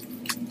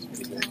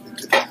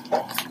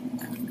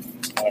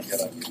 I don't get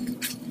it.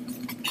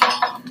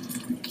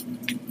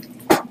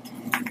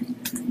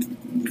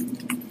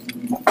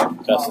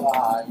 Justin.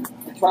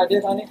 You tried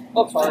this, honey?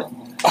 Oh, sorry.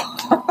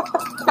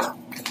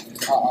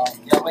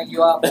 I'll wake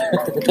you up.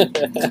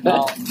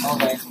 Oh,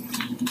 okay.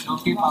 Don't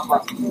keep my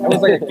butt. That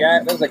was like a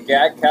gag. That was a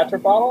gag catcher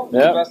bottle.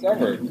 Yep. Best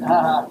ever.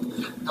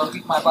 Don't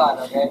keep my butt,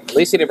 okay? At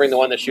least he didn't bring the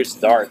one that shoots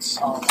darts.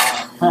 Oh,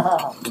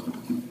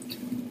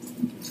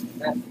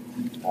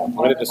 I'm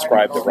going to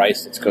describe the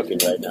rice that's cooking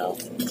right now.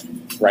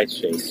 Rice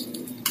shakes.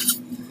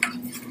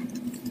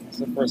 It's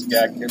the first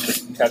gag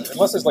catcher.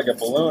 Unless there's like a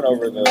balloon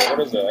over the. What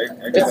is it?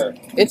 I get it.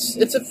 It's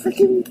a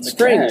freaking It's a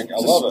string. gag. I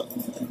love it.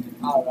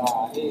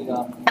 Alright, here you go.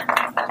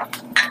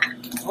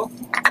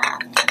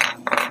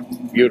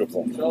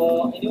 Beautiful.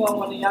 So, anyone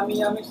want the yummy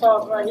yummy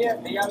sauce right here?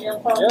 The yummy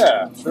yummy sauce?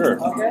 Yeah, sure.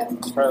 Okay.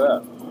 Let's try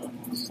that.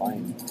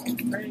 Fine.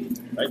 Great.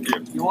 Thank you.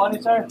 You want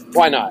it, sir?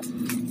 Why not?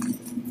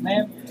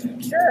 Ma'am?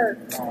 Sure.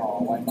 Oh,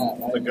 why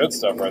not? The good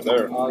stuff right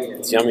there. Oh, yeah.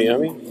 It's yummy,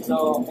 yummy.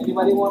 So,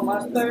 anybody want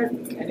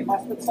mustard? Any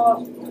mustard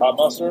sauce? Hot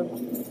mustard?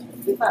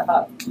 It's not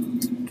hot.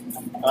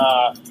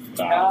 Nah.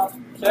 No,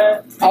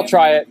 sir? I'll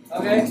try it.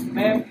 Okay,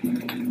 ma'am?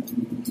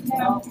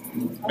 No?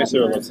 Let me see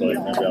what it looks like.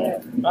 Maybe I'll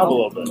have a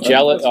little bit.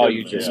 Jealous? That's Oh, good.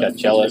 you just Yeah, got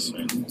jealous.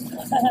 that's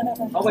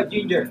good. How about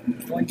ginger?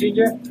 You want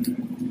ginger?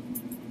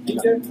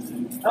 Ginger?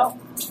 No?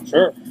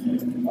 Sure.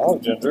 Oh,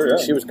 ginger, yeah.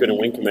 She was good in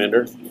Wing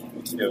Commander.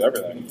 She did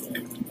everything.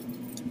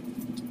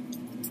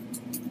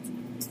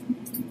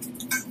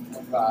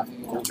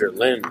 Ginger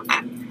Lynn.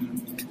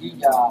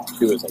 Ginger.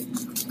 She was like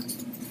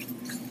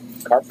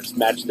carpets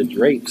match the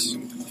drapes.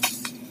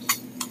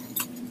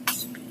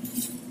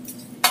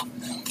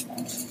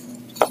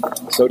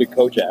 So did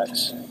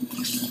Kojak's.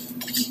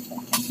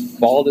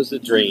 Bald as a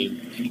dream.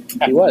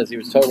 He was. He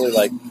was totally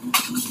like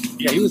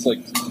Yeah, he was like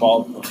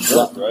bald from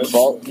birth, right?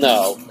 bald.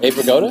 No, Abe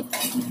Vigoda.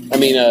 I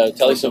mean,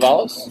 Telly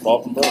Savalas.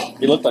 Bald from birth.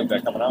 He looked like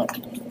that coming out.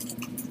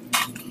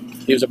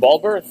 He was a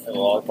bald birth. Had a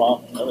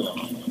lollipop,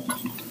 everything.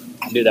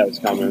 I knew that was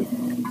coming.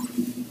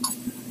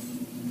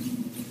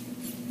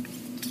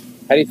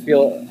 How do you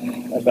feel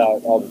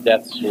about all the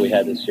deaths we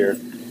had this year?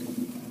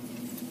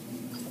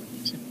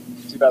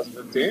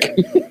 2015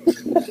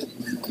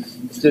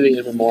 To the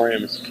in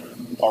memoriams.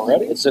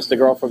 already. It's just the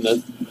girl from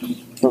Gilligan's,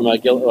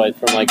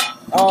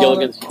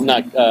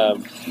 not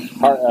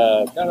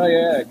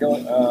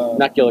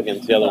not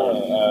Gilligan's, the other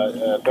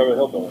one. Beverly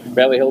Hillbillies.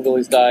 Beverly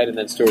Hillbillies died, and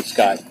then Stuart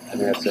Scott,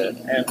 and that's it.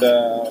 And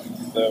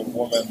the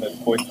woman that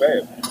voiced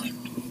Babe.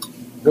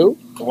 Who?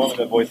 The woman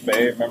that voiced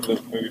Babe. Remember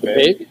the movie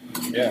Babe? Babe?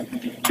 Yeah.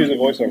 She was a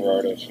voiceover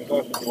artist. She was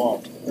what you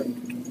want.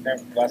 Her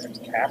last name's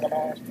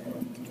Kavanaugh.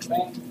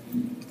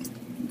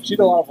 She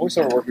did a lot of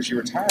voiceover work, but she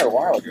retired a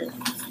while ago.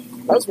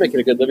 I was making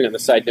a good living on the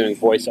side doing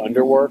voice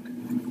under work.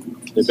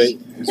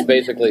 It's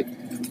basically,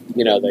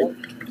 they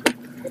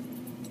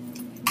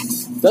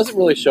doesn't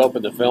really show up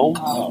in the film.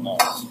 I don't know.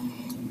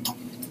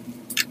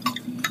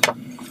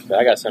 But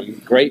I got some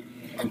great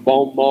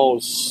bon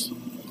mots.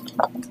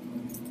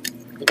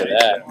 Look at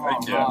that.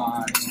 Thank you.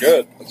 It's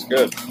good. It's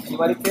good.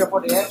 Anybody care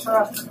for the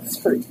extra? It's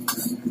pretty.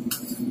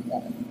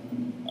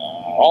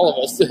 All of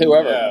us,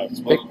 whoever. Yeah,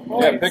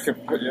 pick it.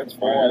 Yeah, it's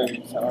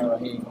fine.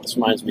 This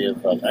reminds me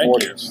of the Thank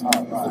 40s,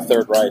 the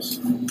Third Reich.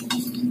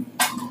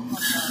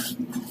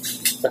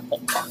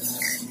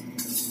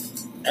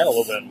 And a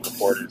little bit in the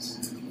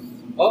 40s.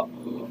 Oh,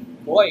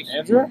 boy.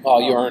 Andrew? Oh,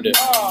 you earned it.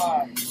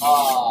 I'm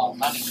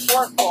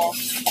circle.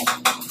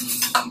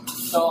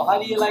 So, how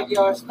do you like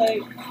your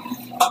steak?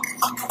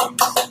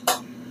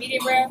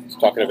 Medium rare.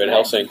 Talking about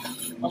Helsing.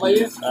 How about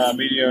you?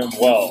 Medium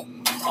well.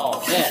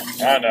 Oh, man.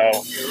 I know.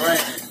 You're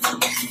right.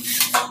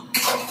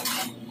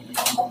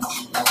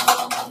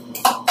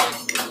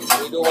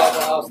 We do have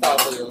a house style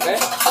for you, okay?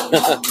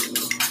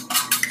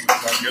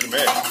 Sounds good to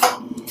me.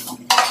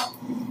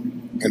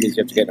 That means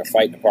you have to get in a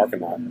fight in the parking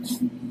lot.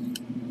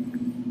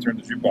 Turn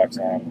the jukebox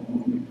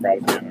on. Proud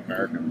of being an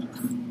American.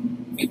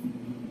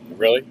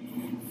 Really?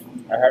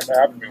 That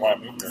happened to me when I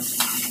moved here.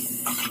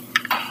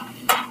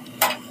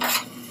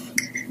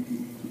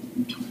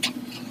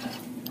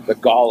 The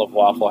gall of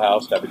Waffle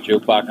House to have a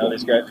jukebox. Now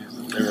these guys,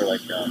 they were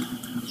like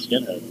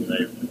skinheads, and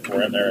they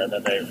were in there, and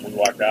then we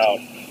walked out.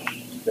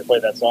 They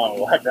played that song,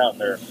 we walked out,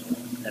 and their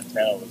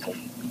antenna was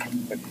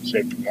like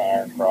shaped in an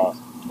iron cross.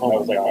 Oh, that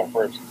was like my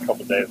first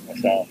couple of days in the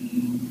South.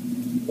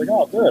 Like,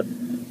 oh, good.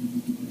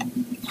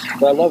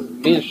 But I love,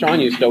 me and Sean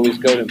used to always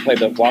go and play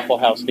the Waffle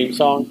House theme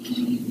song. I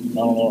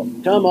don't know.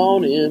 Come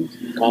on in,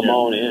 come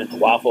on in,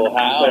 Waffle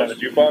Play on House.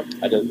 the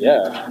jukebox? I did,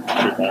 yeah.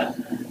 Pretty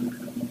fun.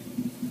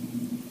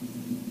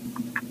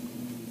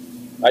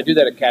 I do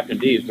that at Captain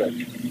D's, but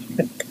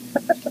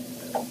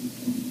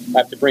I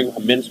have to bring a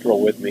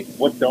minstrel with me.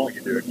 What don't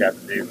you do at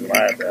Captain D's when I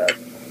have that?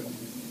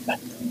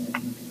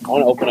 I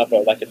want to open up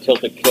a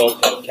tilted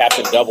kilt at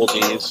Captain Double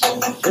D's.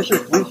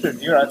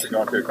 You and I should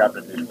go into a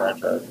Captain D's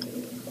franchise.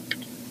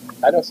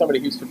 I know somebody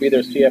who used to be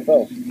their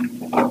CFO.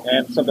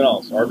 And something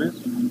else. Arby's?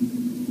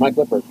 Mike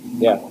Lippert.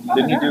 Yeah.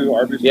 Didn't he do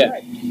Arby's? Yeah.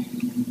 And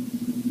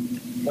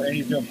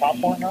he's doing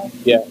popcorn now?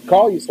 Yeah.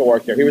 Carl used to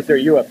work there. He was their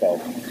UFO.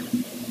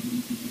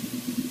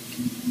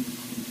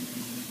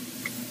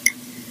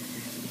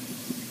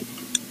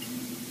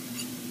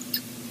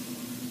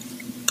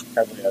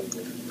 Heavily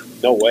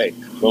edited. No way.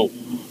 Boom.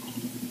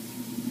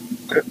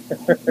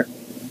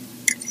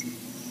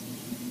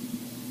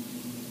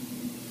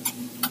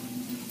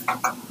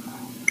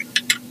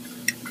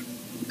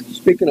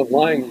 Speaking of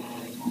lying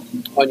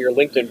on your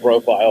LinkedIn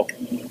profile,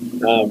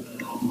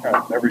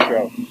 Every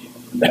show.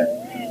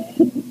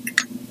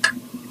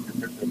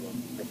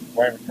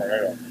 Flaming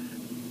tornado.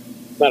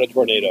 it's not a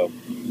tornado,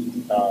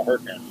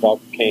 Hurricane.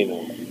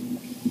 volcano.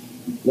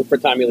 Look for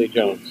Tommy Lee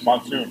Jones.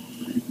 Monsoon.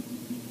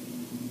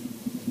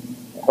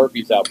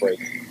 Herpes outbreak.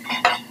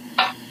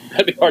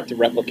 That'd be hard to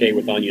replicate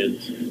with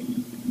onions.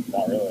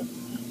 Not really.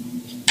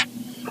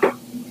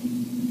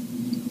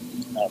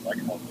 Not like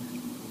it.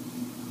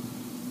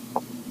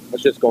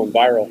 It's just going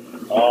viral.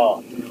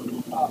 Oh.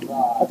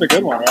 That's a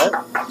good one, right?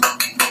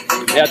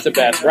 That's the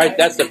best, right?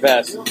 That's the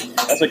best.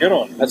 That's a good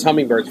one. That's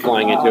hummingbirds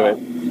flying into it.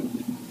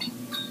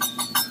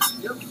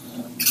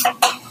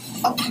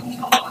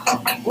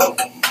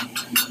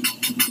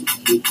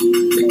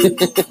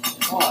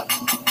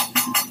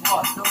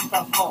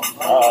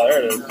 Oh,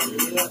 there it is.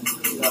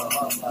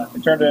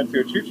 It turned it into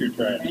a choo-choo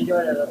train. Enjoy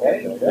it,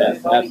 okay? Yeah,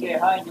 Sorry, get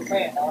high in your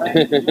pants,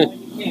 alright? Do what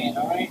you can,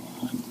 alright?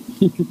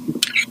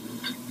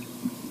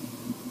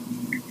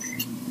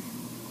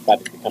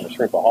 About to become a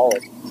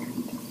shrimpaholic.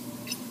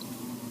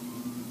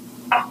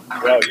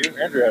 Well, you and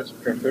Andrew had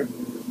some shrimp too.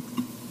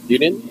 You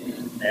didn't?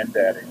 And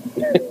Daddy.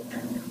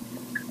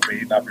 Be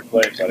eating off your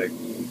plate, buddy.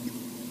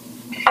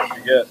 That's what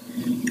you get.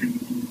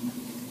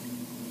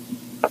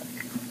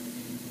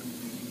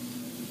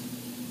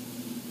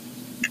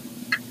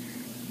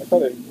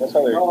 That's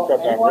how they cut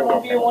down Anyone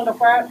of you want the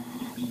fat?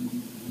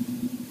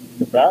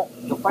 The fat?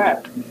 The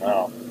fat.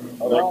 No.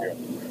 Oh, thank you.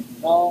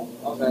 No?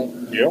 Okay.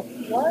 You?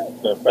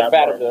 What? The The fat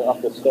fat part.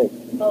 of the steak.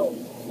 No.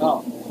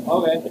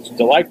 Okay. It's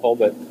delightful,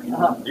 but You can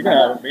have it. You can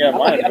have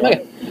mine. if you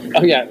want.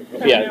 oh yeah,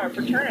 yeah.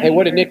 Hey,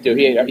 what did Nick do?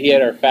 He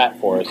ate our fat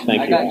for us.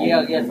 Thank I you. got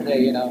yelled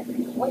yesterday, you know.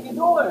 What you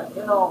doing?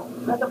 You know,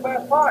 that's the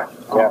best part. Yeah.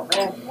 Oh,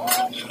 man.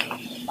 What?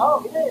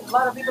 Oh, it is. A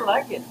lot of people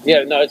like it.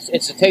 Yeah, no,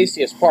 it's the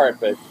tastiest part,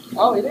 but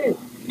Oh, it is.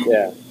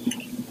 yeah.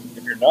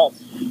 If you're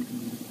nuts,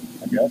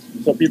 I guess.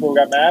 So people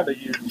got mad that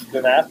you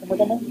didn't ask them or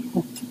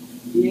something?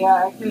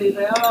 Yeah, actually,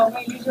 they man,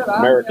 you should ask.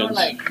 Americans. You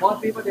know, like,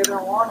 most people, they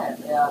don't want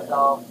it. Yeah,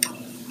 so.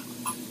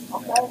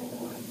 Okay.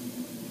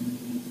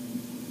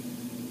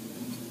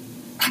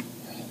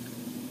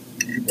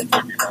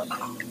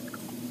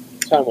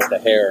 Time with the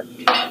hair.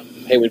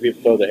 Hey, when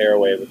people throw the hair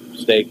away with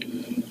steak.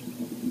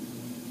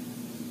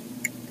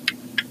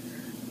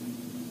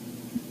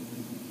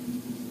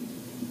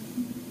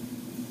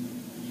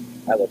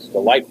 That looks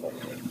delightful.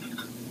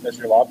 That's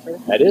your lobster?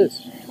 That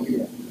is.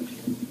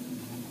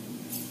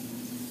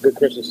 Good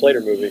Christian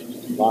Slater movie.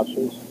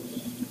 Lobsters.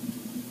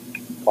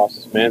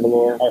 Costas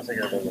Mandalore. I was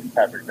thinking of the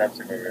Patrick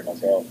Dempsey movie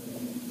myself.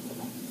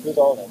 Who's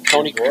all of them?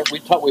 Tony,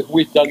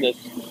 we've done this.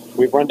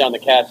 We've run down the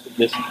cast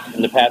this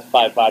in the past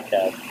 5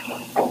 podcasts.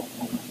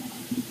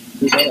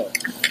 Who's on it?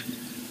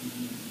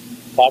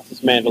 Costas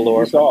Who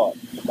Mandalore. saw it?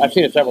 I've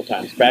seen it several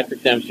times.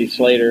 Patrick Dempsey,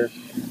 Slater,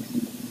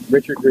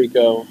 Richard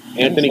Grieco,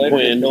 Anthony Slater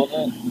Quinn. killed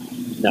it?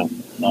 No.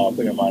 No, I'm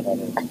thinking mine. We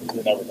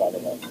never talk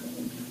about it.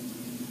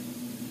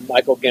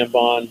 Michael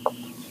Gambon,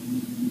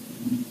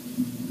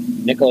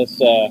 Nicholas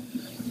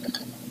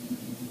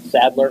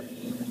Sadler.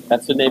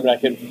 That's the name that I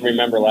couldn't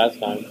remember last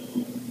time. You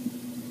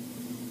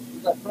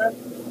got shrimp?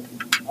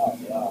 Oh,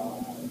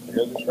 wow.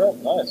 Here's the shrimp.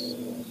 Nice.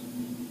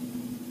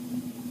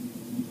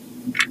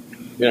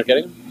 You're not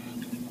getting them?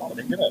 I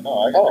didn't get it. No,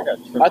 I Oh, got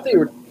shrimp. I thought you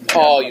were.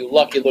 Oh, you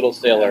lucky little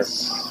sailor.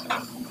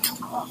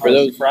 For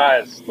those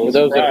fries. For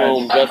those at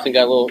home, Justin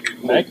got a little.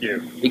 Thank you.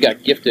 He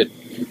got gifted.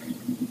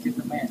 He's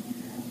the man.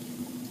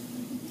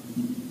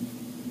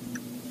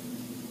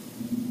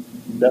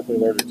 I'm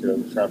definitely allergic to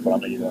the shrimp, but I'm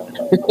going to eat it.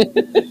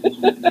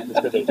 It's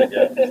good as it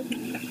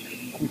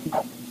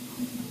gets.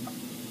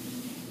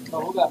 So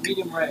who got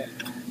medium rare?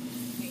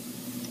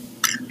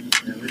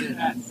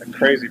 A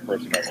crazy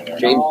person over there.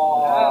 James.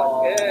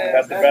 Oh, yeah.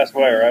 That's the best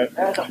way, right?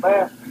 That's the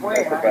best way,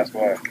 That's the huh? best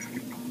way.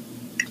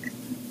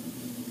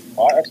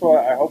 Well, that's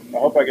why I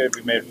hope I get to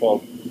be made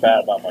feel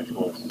bad about my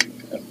choice.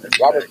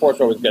 Robert Force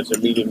always gets a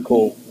medium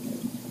cool.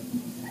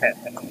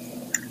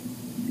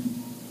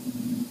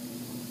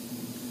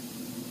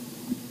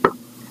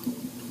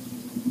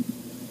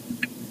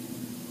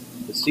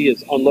 The sea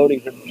is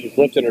unloading her. She's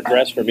lifting her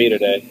dress for me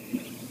today.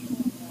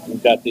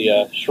 We've got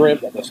the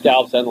shrimp, the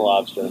scallops, and the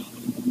lobster.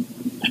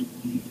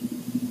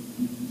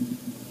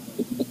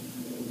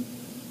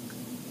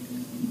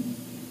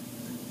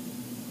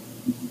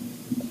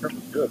 Shrimp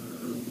is good.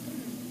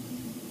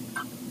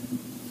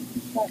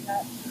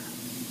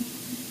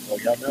 Oh,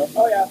 yum yum?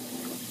 Oh, yeah.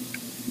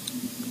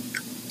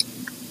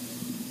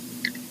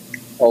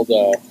 Old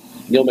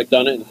Neil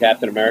McDonough and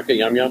Captain America,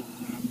 Yum Yum.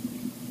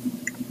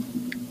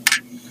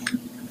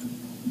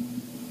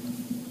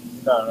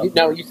 No.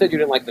 No, you said you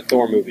didn't like the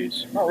Thor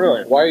movies. Not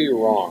really. Why are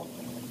you wrong?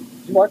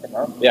 You like them,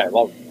 huh? Yeah, I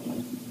love them.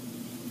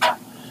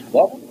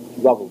 Love them?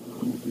 Love them.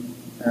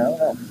 Yeah, I don't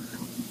know.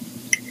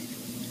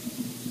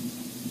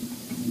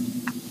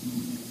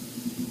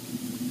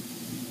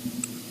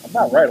 I'm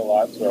not right a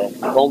lot, so.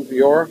 Home for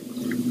your? He's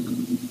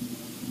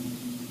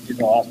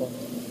the last one.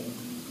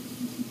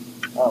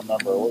 I don't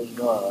remember. What was he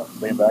doing?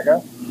 Lean back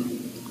out?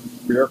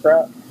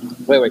 Bureaucrat?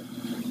 Wait.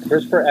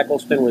 Christopher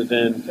Eccleston was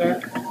in.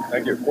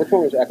 Thank you. Which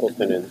one was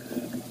Eccleston in?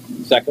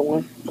 Second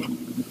one?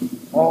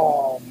 I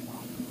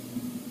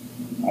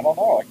don't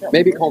know. I can't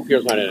Maybe remember. Colm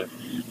Fear's not in it.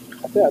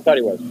 I thought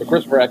he was. But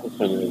Christopher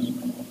Eccleston is.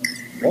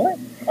 Really?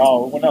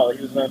 Oh, well, no.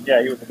 He was the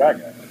bad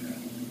guy.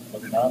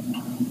 Was he not?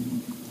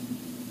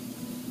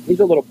 He's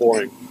a little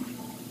boring. I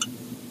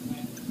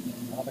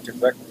don't think it's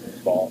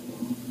Eccleston's fault.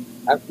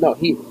 No,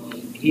 he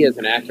is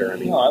an actor. I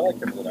mean, No, I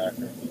like him as an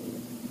actor.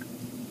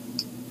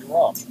 You're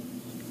wrong.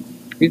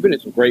 he's been in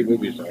some great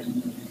movies though.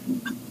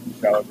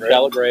 Shallow Grave?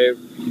 Shallow Grave,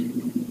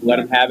 Let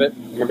Him Have It.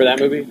 Remember that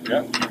movie?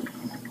 Yeah.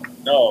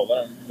 No,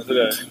 is it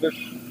an English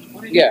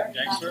Yeah.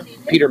 gangster?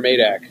 Peter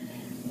Madak.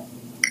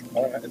 I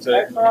don't know. It's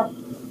a.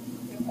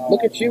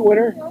 Look at you,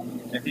 winner.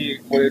 If he,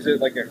 what is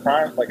it, like a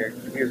crime?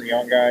 He was a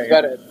young guy. He's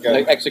got a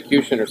like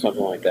execution or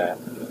something like that. I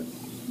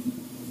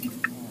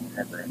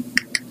don't remember.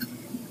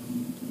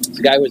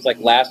 The guy was like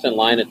last in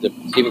line at the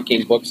Stephen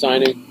King book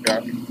signing.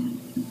 Yeah.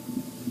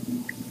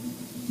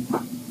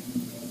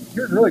 He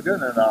was really good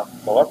in The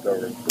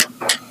Leftovers.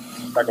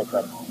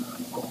 Eccleston.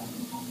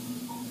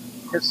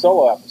 His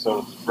solo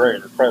episode was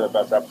great. It's probably the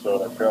best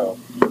episode of that show.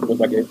 It was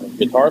like a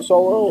guitar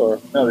solo, or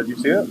No, did you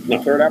see it? No.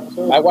 The third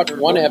episode? I watched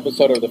one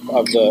episode of You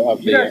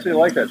the actually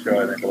like that show,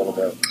 I think, a little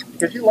bit.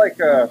 Because you like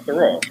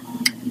Thoreau.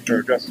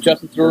 Or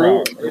Justin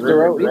Theroux.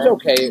 Thoreau. He's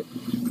okay.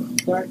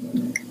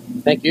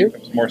 Thank you.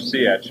 It's more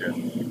sea at you.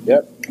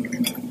 Yep.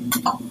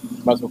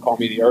 Might as well call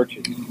me the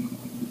urchin.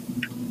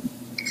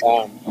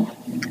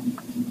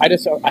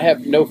 I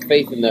have no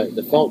faith in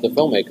the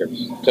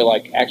filmmakers to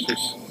like actually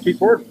Keith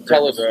Ford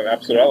tell us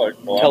episode I like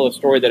a lot. tell a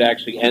story that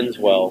actually ends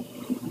well.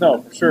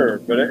 No, for sure,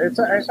 but it's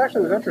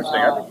actually was interesting.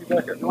 I think you'd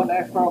like it. You want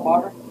extra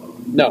water?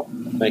 No,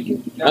 thank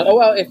you. Oh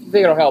well, if you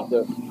think it'll help,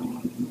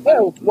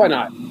 well, why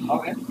not?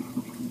 Okay.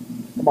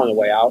 I'm on the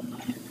way out.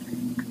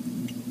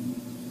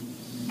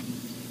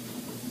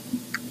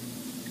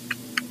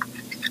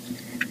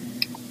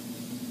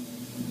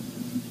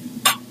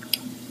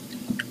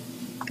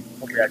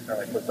 Hope he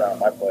accidentally puts that on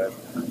my plate,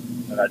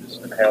 and I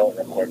just inhale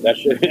it real quick. That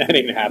didn't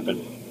even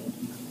happen.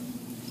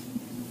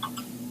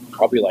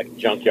 I'll be like a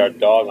junkyard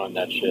dog on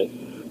that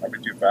shit.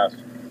 That'd be too fast.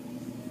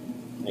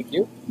 Thank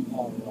you.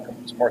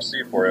 It's more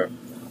C for you.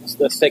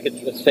 Let's take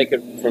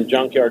it from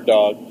junkyard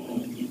dog,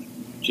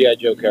 G.I.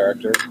 Joe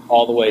character,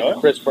 all the way to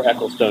Christopher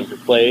Eccleston, who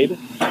played.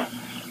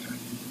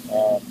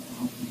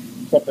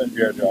 Something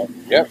G.I. Joe.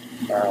 Yep.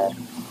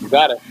 You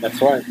got it.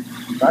 That's right.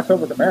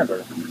 October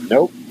Commander.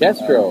 Nope.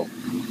 Destro.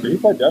 Did he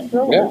play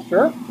Destro? Yeah. Are you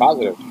sure?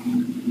 Positive.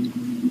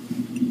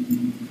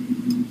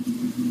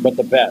 But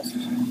the best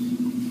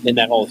in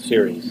that whole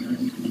series.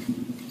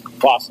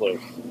 Bossler.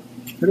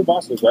 Who did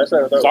Boss lose? I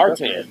said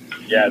Zartan.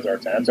 Yeah,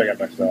 Zartan. That's why I got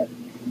mixed up.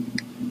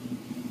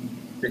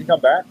 Did he come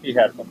back? He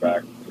had to come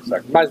back.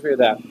 Reminds me of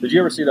that. Did you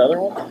ever see the other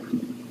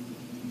one?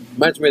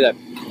 Reminds me of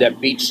that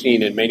beach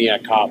scene in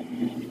Maniac Cop.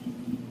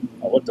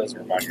 Oh, what does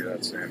remind you of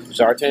that scene?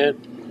 Zartan?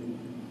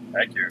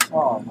 Thank you.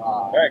 Oh,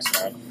 wow.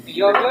 Thanks, man.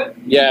 You all good?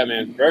 Yeah,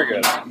 man. Very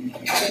good.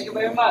 Thank you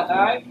very much,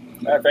 alright?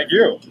 Thank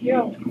you.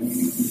 Yeah. We'll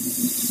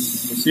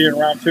see you in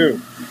round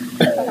 2.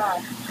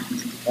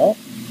 Oh?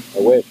 I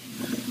wish.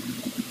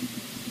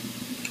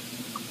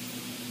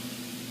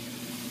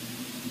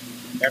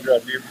 Andrew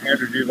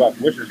Dubach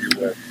wishes you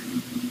would.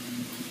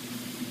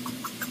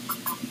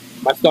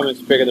 My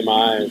stomach's bigger than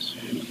my eyes.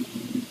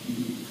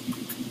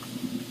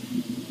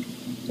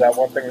 Is that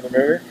one thing with the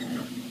movie?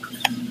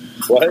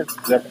 What? Is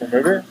that from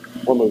the movie?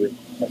 What movie?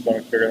 My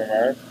stomach's bigger than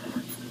mine.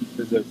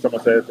 Does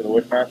someone say it to the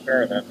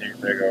Wishmaster, and then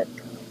they go,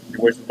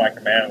 "Your wish is my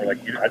command." And we're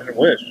like, "I didn't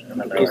wish."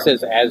 And then He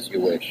says, "As you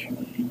wish."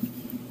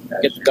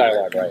 Get the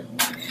dialogue right.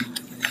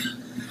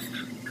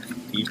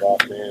 Keep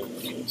off,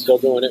 man. Still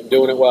doing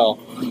it well.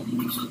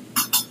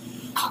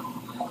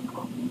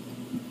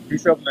 You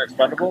showed up in the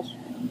Expendables?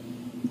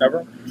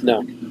 Never?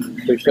 No.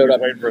 They showed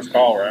up Waiting for his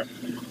call, right?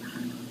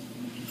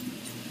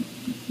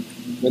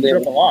 when they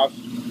Showed up and lost.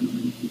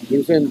 he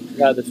was in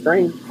The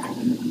Strain.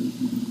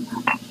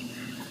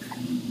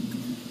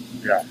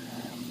 Yeah.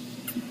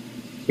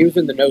 He was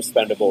in the No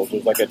Spendables.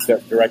 It was like a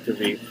Director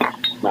V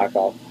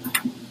knockoff.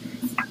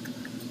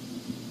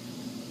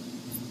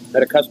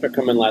 Had a customer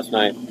come in last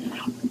night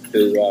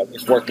who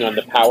is working on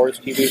the Powers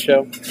TV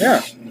show.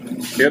 Yeah.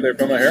 Yeah, they're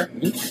filming here?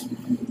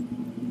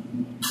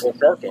 Well,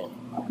 Shark Film.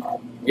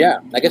 Yeah,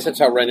 I guess that's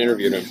how Ren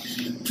interviewed him.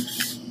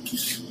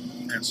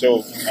 And so,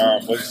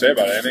 what did you say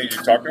about it? Anything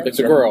you talked to him? It's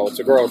a girl.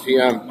 She,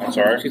 I'm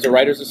sorry? she's a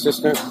writer's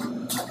assistant.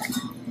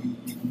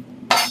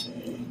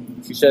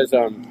 She says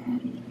they're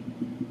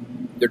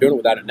doing it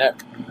without a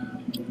net.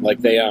 Like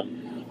they're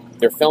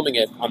filming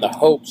it on the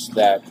hopes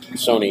that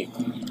Sony,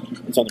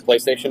 it's on the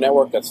PlayStation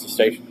Network, that's the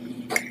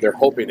station. They're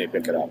hoping they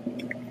pick it up.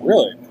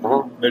 Really?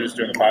 Uh-huh. They're just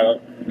doing the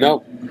pilot?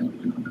 No.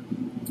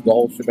 The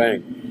whole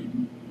shebang.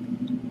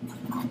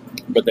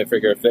 But they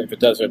figure if it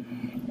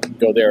doesn't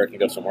go there, it can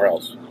go somewhere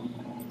else.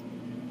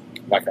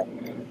 Like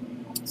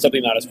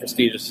something not as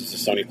prestigious as the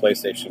Sony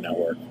PlayStation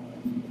Network.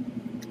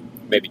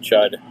 Maybe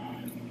CHUD.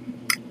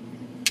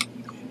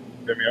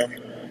 Vimeo?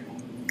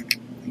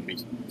 Maybe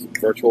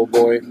Virtual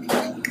Boy.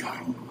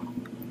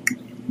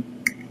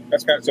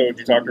 That's kind of, so did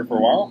you talk to her for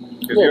a while?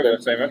 Because you have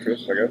the same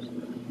interests, I guess.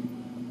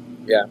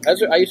 Yeah,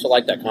 I used to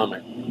like that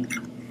comic.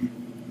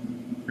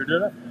 Who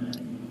did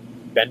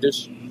it?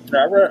 Bendis. Yeah,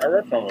 I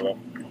read some of them.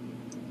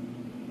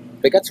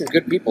 They got some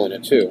good people in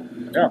it, too.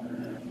 Yeah.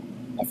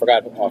 I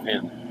forgot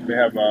offhand. They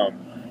have Girl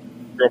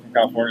from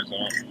California's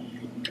in it.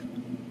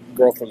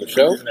 Girl from the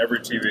show? She's in every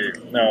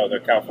TV. No, the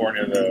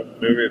California, the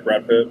movie with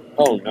Brad Pitt.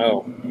 Oh,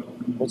 no.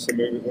 What's the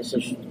movie? What's the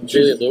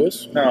Juliette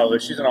Lewis? No,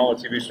 she's in all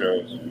the TV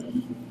shows.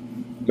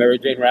 Mary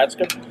Jane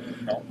Ratska?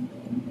 No.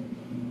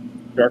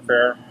 Dark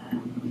Fair.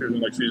 She was in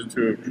like season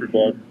 2 of True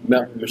Blood.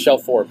 Michelle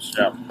Forbes.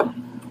 Yeah.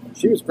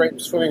 She was great in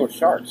Swimming with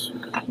Sharks.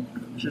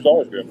 She's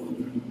always good.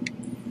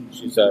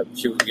 She's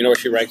you know where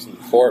she ranks in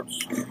Forbes?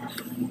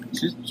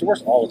 She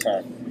works all the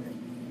time.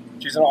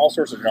 She's in all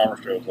sorts of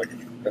genre shows. Like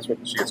that's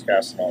what she gets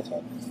cast in all the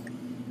time.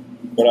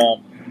 But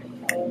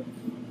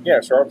yeah,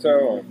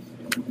 Sharpto and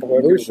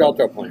who's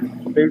Sharpto playing?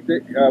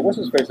 What's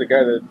his face? The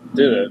guy that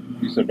did it.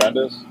 He said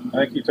Bendis.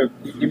 I think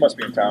he must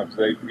be in town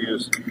because he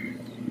just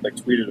like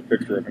tweeted a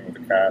picture of him with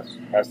the cast.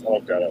 I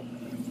looked that up.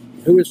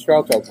 Who is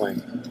Sharpto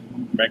playing?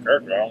 Main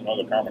character. I don't know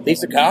the comic.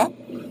 He's a cop.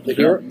 The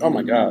hero. Oh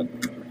my god.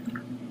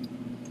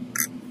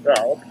 Yeah,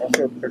 I'll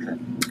show the picture.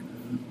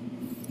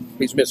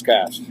 He's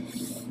miscast.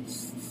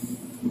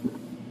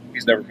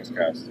 He's never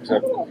miscast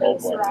except Oh,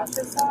 old boy.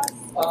 sriracha sauce.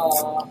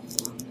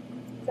 Is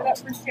that up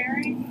for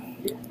sharing?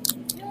 There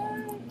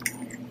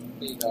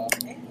you go.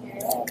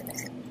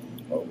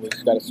 Oh,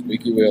 it's got a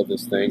squeaky wheel,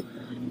 this thing.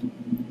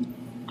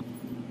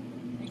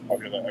 I'll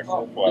get that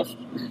extra plus.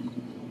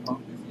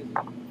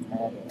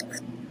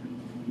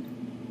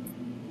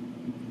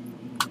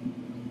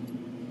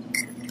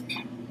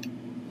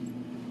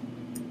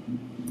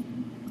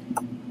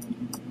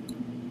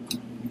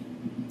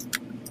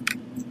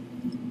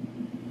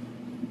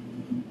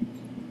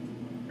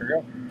 There you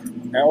go.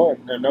 Now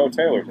what? There are no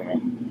tailors in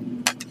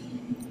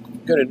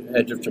it. Good at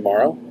Edge of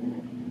Tomorrow.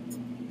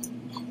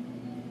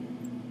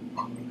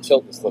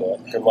 Tilt this little.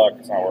 Good luck.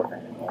 It's not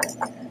working.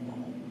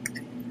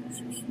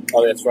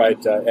 Oh, that's right.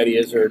 Eddie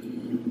Izzard.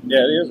 Yeah,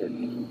 it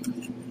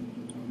is.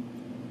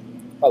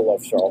 I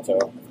love Charlton.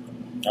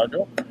 I'll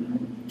go.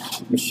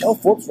 Michelle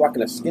Forbes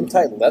rocking a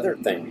skin-tight leather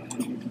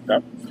thing.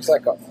 Yep. It's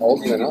like a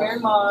older than Very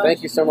us. much.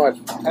 Thank you so much.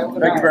 Thank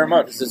you very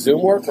much. Does the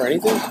Zoom work or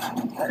anything?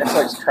 It's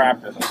like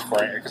trapped in the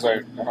spring because I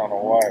don't know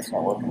why it's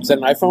not working. Is that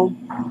an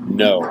iPhone?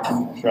 No.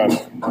 Shut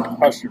up.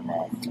 Hush your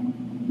mouth.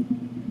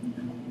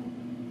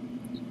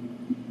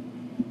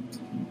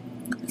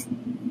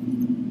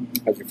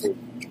 How's your food?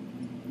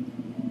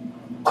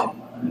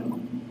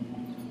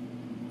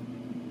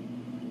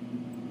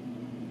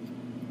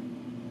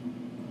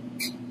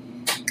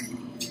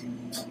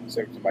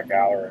 Save it to my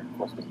gallery. Of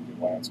course, we can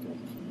do landscapes.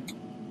 I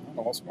don't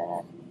know what's going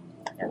on.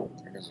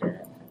 I guess Can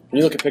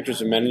you look at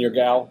pictures of men in your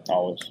gal?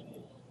 always.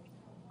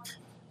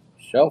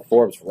 Michelle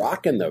Forbes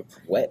rocking the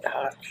wet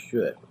hot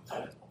shit.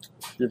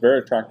 You're a very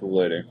attractive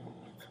lady.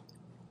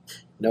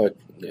 No,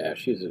 yeah,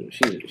 she's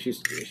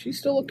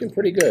still looking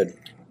pretty good.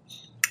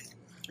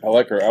 I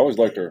like her. I always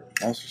liked her.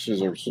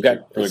 She's a really You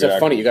got, good it's so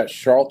funny. actress. You got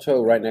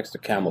Charlton right next to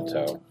Camel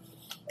Toe.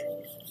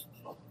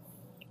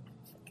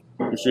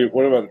 You see,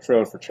 what about the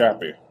trailer for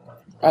Chappie?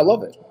 I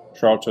love it.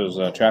 Charlton's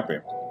Chappie.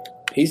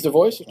 He's the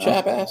voice of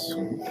Chap Ass.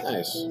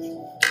 Nice.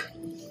 You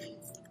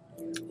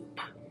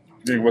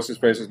think what's his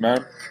face's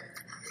man?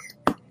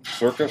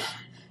 Circus?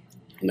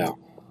 No,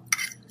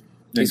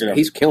 Think he's, of-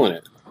 he's killing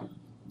it.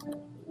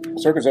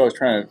 Circus always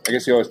trying to. I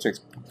guess he always takes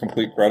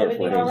complete credit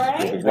for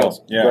his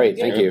roles. Yeah, Great,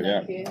 thank you.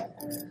 Yeah.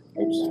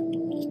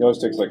 Oops. He always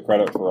takes like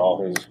credit for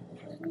all his.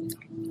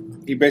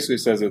 He basically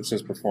says it's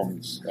his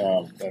performance,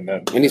 and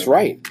then. And he's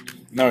right.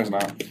 No, he's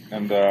not.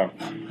 And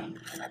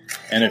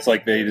it's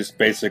like they just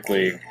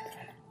basically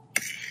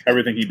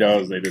everything he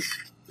does. They just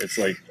it's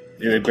like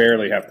they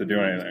barely have to do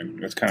anything.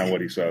 That's kind of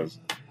what he says.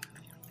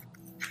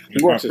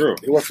 It's not true.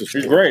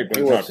 He's great, but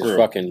he it's works not his true.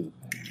 fucking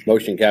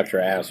motion capture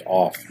ass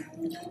off.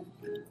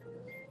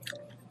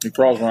 He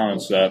crawls around on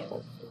set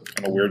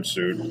in a weird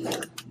suit.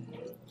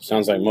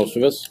 Sounds like most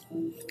of us.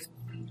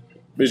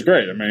 But he's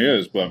great. I mean, he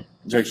is, but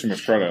he takes too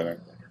much credit, I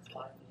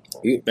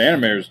think. The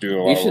animators do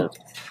a lot of work.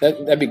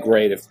 That'd be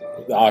great if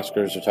the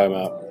Oscars are talking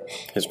about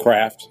his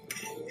craft.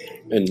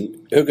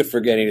 And who could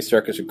forget Andy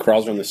Serkis who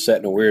crawls around the set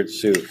in a weird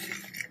suit?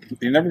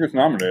 He never gets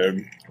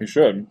nominated. He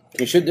should.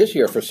 He should this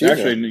year for season.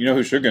 Actually, you know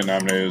who should get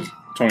nominated is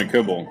Tony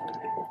Kibble.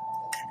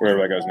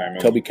 Whatever that guy's name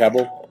is. Toby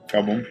Kebbell?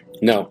 Kibble.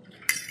 No.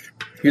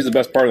 He's the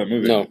best part of the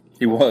movie. No.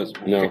 He was.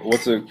 No.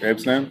 What's the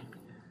Abe's name?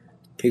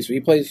 He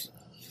plays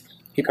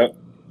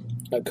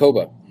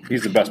Koba.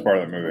 He's the best part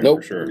of the movie, Nope.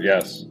 for sure.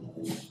 Yes.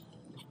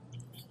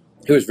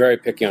 He was very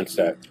picky on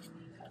set.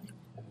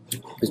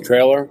 His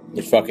trailer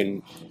was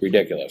fucking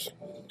ridiculous.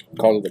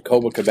 Called it the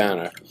Koba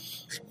Cabana.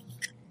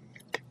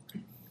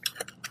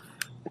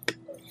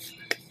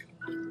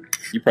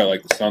 You probably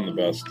like the son the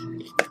best.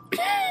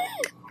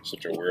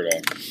 Such a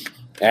weirdo.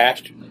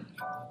 Ash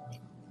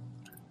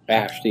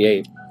the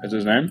Ape. Is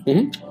his name?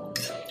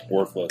 Mm-hmm.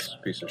 Worthless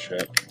piece of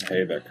shit. I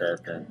hate that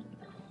character.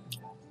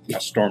 I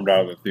stormed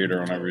out of the theater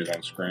whenever he's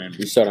on screen.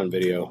 You saw it on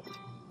video.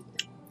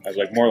 I was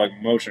like more like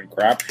motion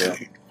capture.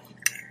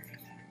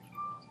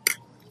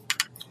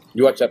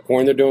 You watch that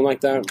porn they're doing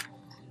like that?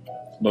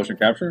 Motion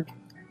capture?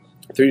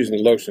 They're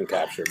using motion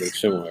capture, but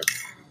it's similar.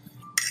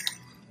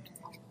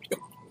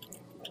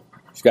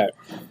 He's got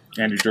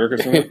Andy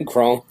Serkis in it?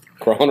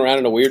 crawling around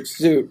in a weird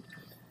suit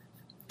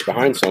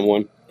behind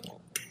someone.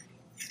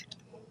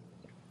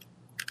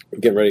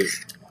 Getting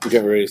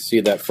ready to see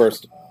that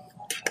first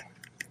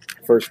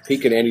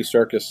peek at Andy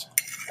Serkis.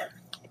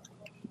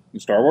 In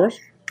Star Wars?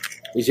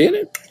 You seeing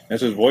it?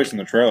 That's his voice in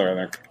the trailer, I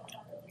think.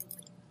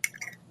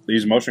 They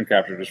use motion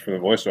capture just for the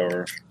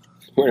voiceover.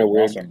 We're in a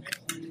weird. Awesome.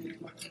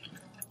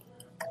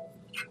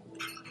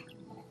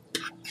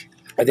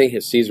 I think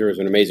his Caesar is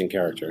an amazing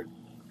character.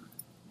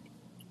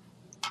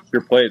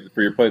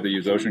 For your plate, they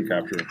use ocean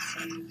capture.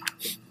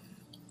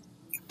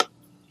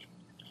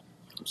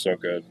 So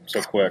good.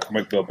 So quick. I'm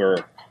like Bill Burr.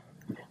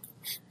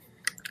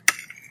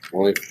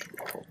 Only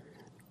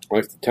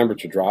if the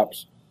temperature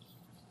drops.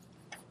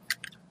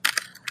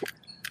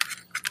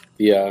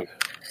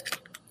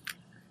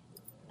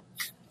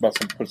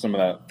 Put some of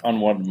that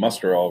unwanted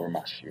mustard all over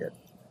my shit.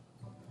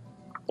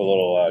 Put a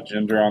little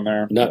ginger on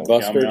there. Nut Little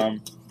bustard.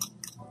 Yum.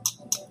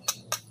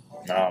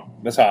 No,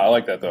 that's how I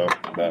like that though.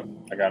 But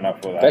I got enough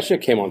of that. That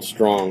shit came on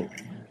strong.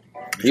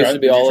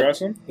 Did you try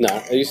some? No,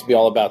 it used to be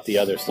all about the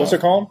other stuff. What's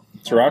it called?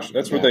 Sriracha.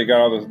 That's what they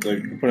got.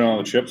 They put in all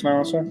the chips now.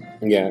 Also.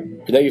 Yeah,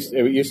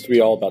 it used to be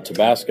all about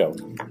Tabasco.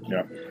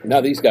 Yeah. Now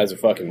these guys are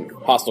fucking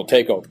hostile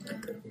takeover.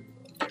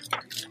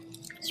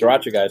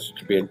 Sriracha guys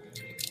should be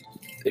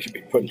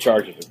put in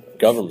charge of the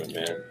government,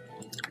 man.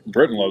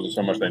 Britain loves it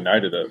so much they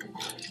knighted it.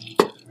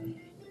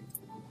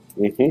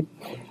 Mm-hmm.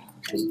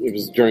 It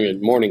was during a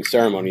morning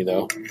ceremony,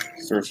 though.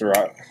 Sir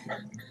Sriracha.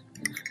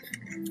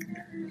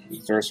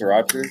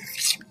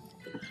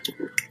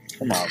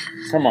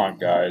 Come on,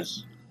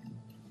 guys.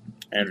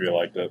 Andrea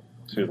liked it.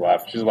 She's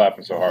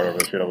laughing so hard over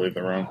it she had to leave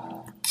the room.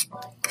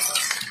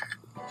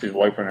 She's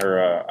wiping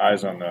her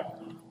eyes on the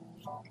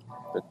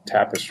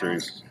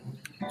tapestries.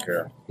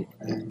 Here,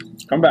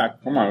 come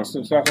back. Come on. It's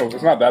not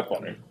that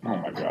funny. Oh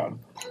my god.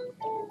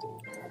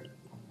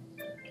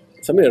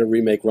 Somebody had to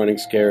remake Running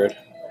Scared.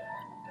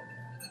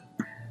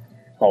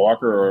 Paul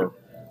Walker or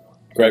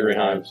Gregory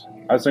Hines.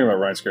 I was thinking about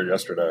Running Scared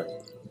yesterday.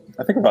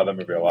 I think about that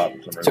movie a lot for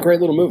some reason. It's a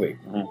great little movie.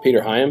 Mhm.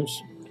 Peter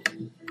Hyams.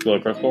 Billy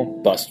Crystal.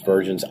 Bust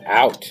virgins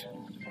out.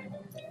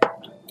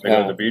 They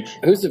go to the beach.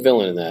 Who's the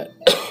villain in that,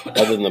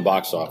 other than the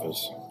box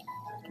office?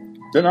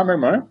 Did not make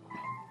money.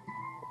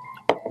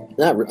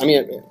 I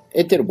mean,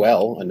 it did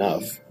well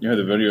enough. You know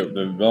the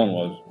villain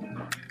was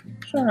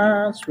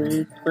Shine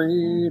Sweet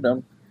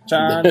Freedom.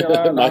 Shine your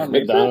light Mike on me.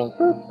 McDonald.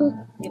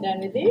 You done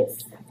with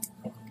this?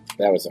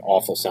 That was an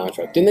awful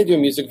soundtrack. Didn't they do a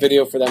music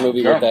video for that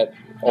movie Sure. with that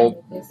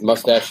old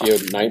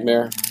mustachioed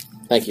nightmare?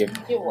 Thank you.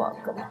 You're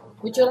welcome.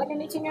 Would you like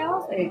anything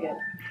else? Are you good?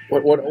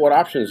 What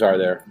options are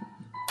there?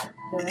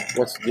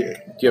 Do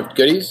you have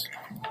goodies?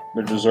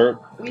 The dessert.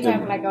 We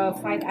have like a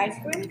fried ice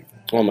cream.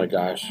 Oh my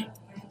gosh.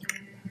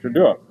 Should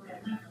do it.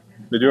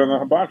 They do it on the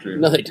hibachi.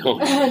 No, they don't.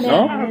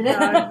 No?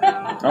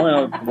 I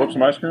mean, whip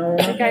some ice cream over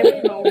there. Okay,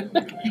 we know.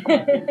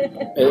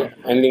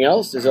 Anything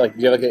else? Is it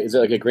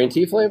like a green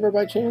tea flavor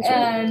by chance?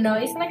 No,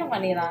 it's like a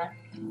vanilla.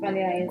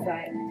 Vanilla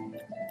inside.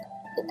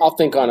 I'll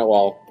think on it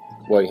while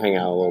we hang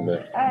out a little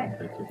bit. Alright.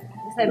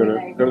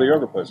 Go to the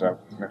yoga place out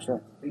next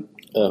door. I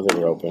don't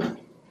think we're open.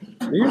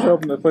 They usually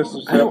open the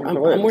places. I'm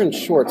wearing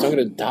shorts. I'm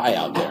gonna die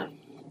out there.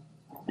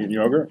 Eating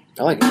yogurt?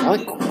 I like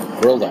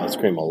grilled ice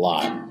cream a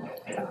lot.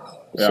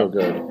 It's so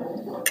good.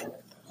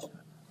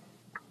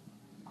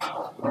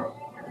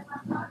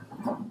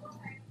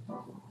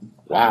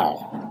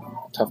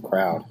 Wow. Tough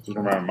crowd. Just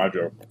remember my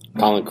joke.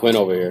 Colin Quinn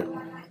over here.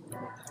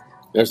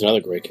 There's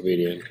another great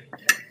comedian.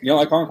 You don't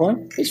like Colin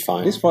Quinn? He's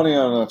fine. He's funny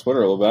on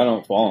Twitter a little bit. I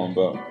don't follow him,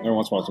 but every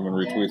once in a while someone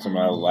retweets him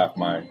and I laugh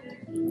my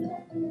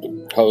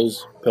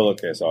Hose.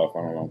 pillowcase off.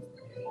 I don't know.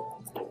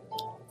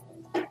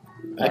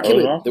 I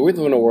can't believe we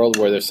live in a world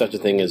where there's such a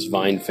thing as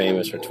Vine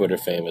famous or Twitter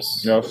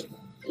famous. Yes.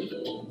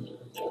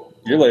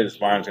 Your latest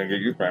Vine's going to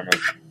get you famous.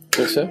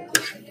 Think so?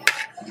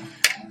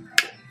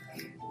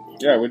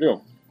 Yeah, we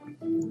do.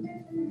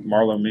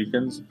 Marla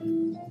Meekins.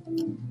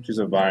 She's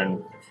a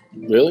Vine.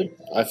 Really?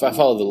 I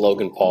follow the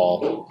Logan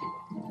Paul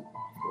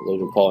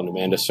and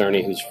Amanda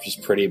Cerny, who's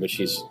just pretty, but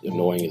she's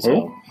annoying as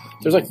hell.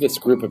 There's like this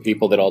group of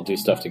people that all do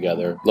stuff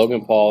together.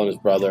 Logan Paul and his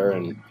brother,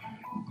 and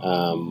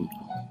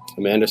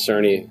Amanda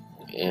Cerny,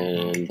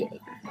 and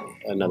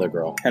another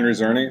girl. Henry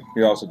Zerny,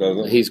 he also does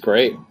it. He's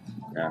great.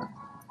 Yeah.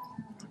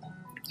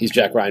 He's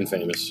Jack Ryan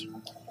famous.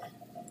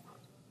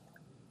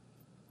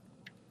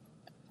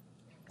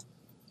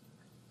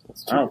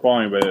 I don't follow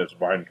anybody that's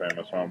Biden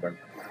famous, I don't think.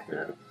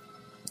 Yeah.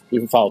 You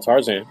can follow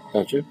Tarzan,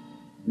 don't you?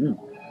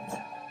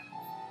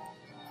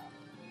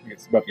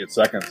 It's about to get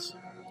seconds.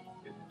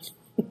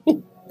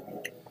 Would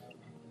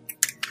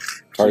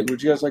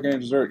you guys like any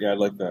dessert? Yeah, I'd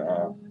like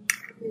the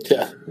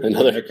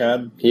another. Nick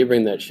had. Can you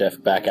bring that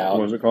chef back out?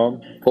 What was it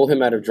called? Pull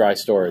him out of dry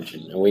storage,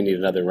 and we need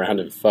another round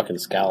of fucking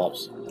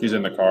scallops. He's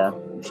in the car.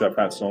 Chef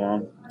hat's still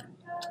on.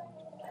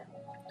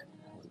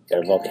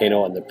 Got a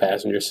volcano on the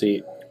passenger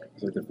seat.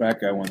 It's like the fat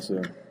guy wants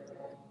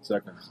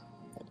seconds.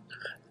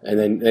 And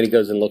then he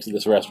goes and looks at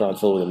this restaurant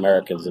filled with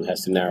Americans and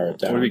has to narrow it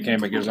down. What if he came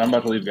back? He goes, I'm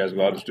about to leave, guys,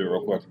 but I'll just do it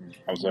real quick.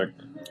 I was like,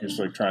 just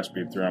like trying to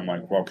speed through. I'm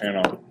like,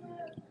 volcano.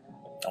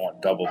 I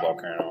want double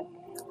volcano.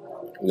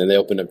 And then they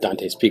opened up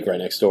Dante's Peak right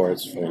next door.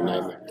 It's fucking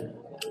nightmare.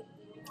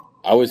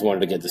 I always wanted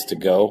to get this to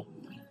go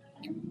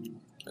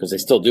because they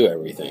still do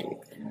everything.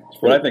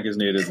 What I think is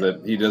neat is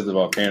that he does the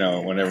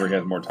volcano whenever he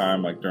has more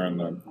time, like during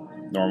the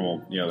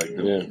normal, like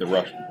the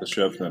rush, the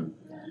shift, and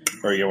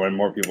or when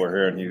more people are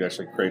here, and he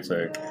actually creates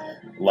a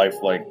life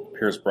like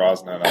Pierce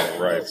Brosnan out of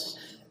rice.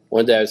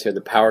 One day I was here,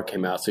 the power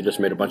came out, so he just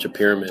made a bunch of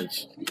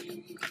pyramids.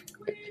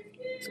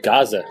 It's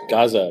Gaza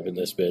up in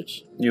this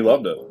bitch. You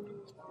loved it.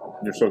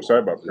 You're so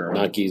excited about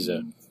pyramids. Not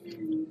Giza.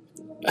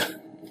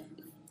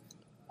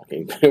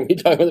 Okay, can we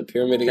talk about the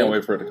pyramid again? Can't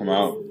wait for it to come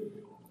out.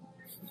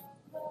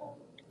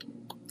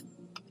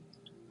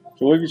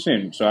 So what have you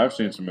seen? So I've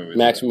seen some movies.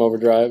 Maximum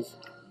Overdrive,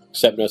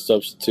 Except No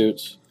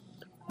Substitutes.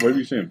 What have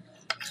you seen?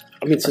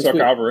 I mean, I saw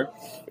Calvary.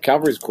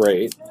 Calvary's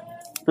great.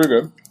 Pretty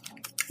good.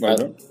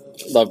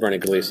 Love Brendan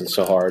Gleeson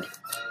so hard.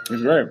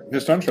 He's great.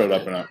 His son showed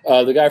up in it.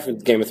 The guy from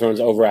Game of Thrones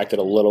overacted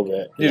a little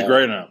bit. He's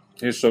great in it.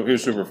 He was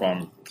super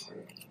fun.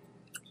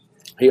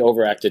 He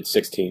overacted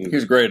 16. He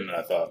was great in it,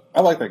 I thought.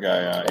 I like that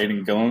guy,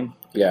 Aidan Gillen.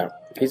 Yeah,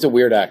 he's a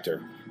weird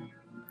actor.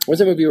 What's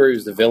that movie where he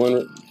was the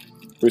villain?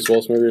 Bruce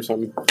Willis movie or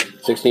something?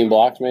 16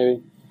 Blocks,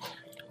 maybe?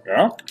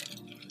 Yeah?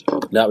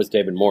 That was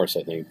David Morse,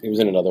 I think. He was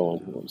in another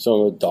one. Some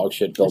of the dog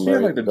shit. Bill Was he Murray.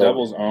 in, like, The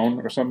Devil's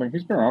Own or something?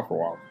 He's been around for a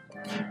while.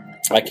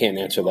 I can't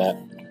answer that.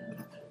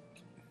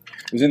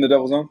 Was he in The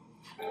Devil's Own?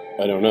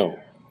 I don't know.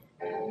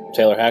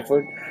 Taylor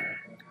Hackford?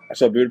 I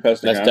saw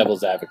Budapest again. That's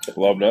Devil's Advocate.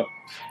 Loved it.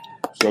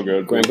 So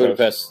good. Grand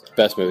Budapest,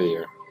 best movie of the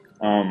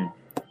year.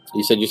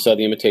 You said you saw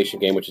The Imitation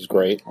Game, which is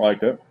great. I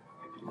liked it.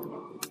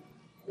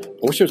 I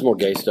wish there was more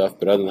gay stuff,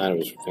 but other than that, it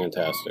was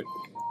fantastic.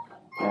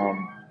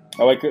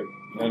 I like it,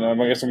 and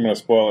I guess I'm going to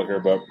spoil it here,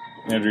 but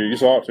Andrew, you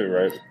saw it too,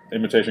 right?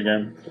 Imitation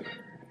Game.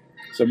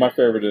 So my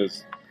favorite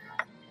is,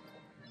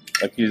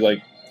 like, he's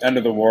like end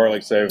of the war,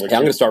 like saved. Like, Yeah,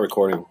 I'm going to start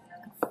recording.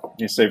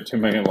 He saved 2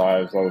 million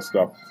lives, all this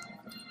stuff,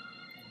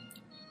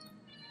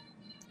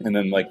 and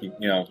then like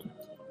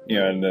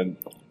and then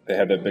they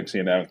had that big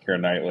scene down with Keira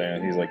Knightley,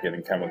 and he's like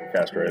getting chemically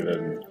castrated,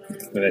 and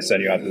then they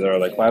send you out to there,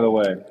 like, by the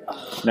way,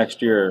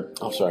 next year.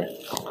 Oh, sorry.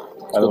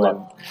 By the way,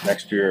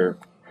 next year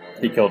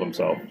he killed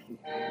himself.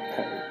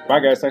 Bye,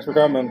 guys. Thanks for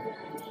coming.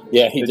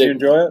 Yeah, he did. Did you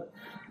enjoy it?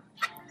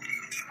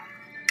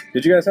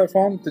 Did you guys have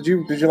fun? Did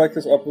you like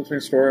this uplifting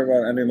story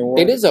about ending the war?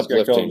 It is This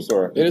guy killed uplifting.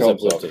 himself. It is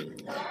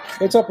uplifting.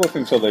 It's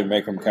uplifting, so they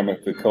make him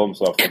chemically kill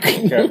himself,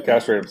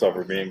 castrate himself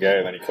for being gay,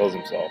 and then he kills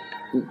himself.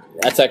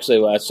 That's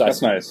actually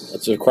that's nice.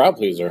 That's a crowd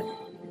pleaser.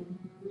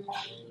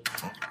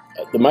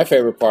 My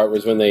favorite part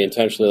was when they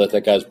intentionally let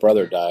that guy's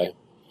brother die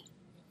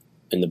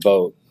in the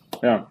boat.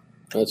 Yeah,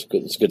 that's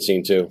good. It's a good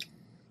scene too.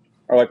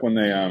 I like when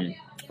they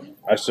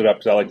I stood up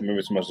because I like the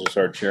movie so much. I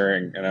started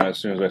cheering, and as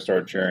soon as I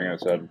started cheering, I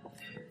said,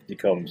 "He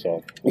killed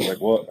himself." I was like,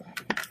 "What?"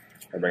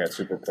 Everybody got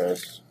super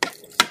pissed.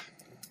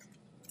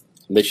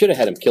 They should have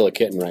had him kill a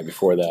kitten right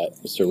before that,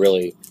 just to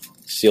really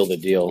seal the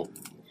deal.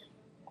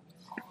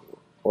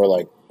 Or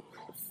like,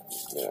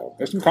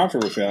 there's some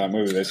controversy on that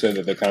movie. They said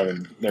that they're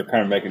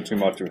kind of making too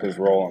much of his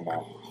role in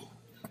that.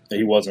 That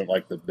he wasn't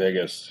like the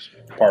biggest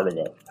part of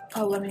it.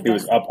 Oh, let me He guess.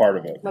 was a part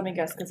of it. Let me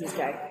guess, because he's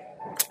gay.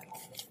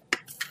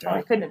 Yeah. Oh,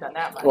 he couldn't have done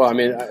that much. well, I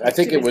mean, I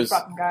think it was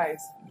fucking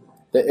guys.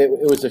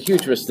 it was a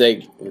huge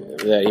mistake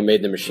that he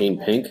made the machine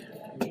pink.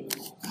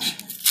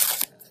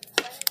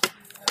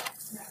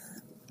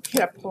 You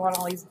gotta pull on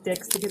all these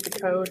dicks to get the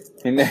code.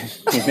 He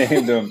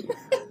named him.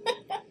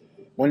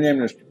 What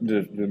named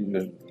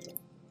the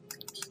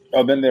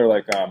oh, then they were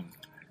like,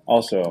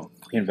 also,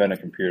 he invented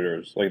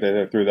computers. Like,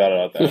 they threw that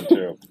out there,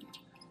 too.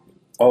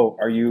 Oh,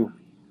 are you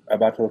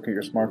about to look at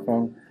your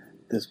smartphone?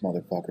 This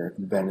motherfucker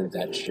invented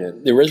that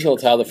shit. The original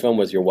title of the film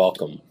was "You're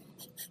Welcome."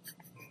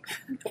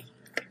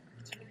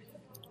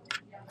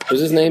 What was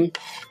his name?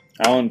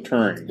 Alan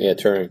Turing. Yeah,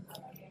 Turing.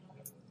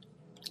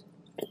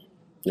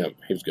 Yep,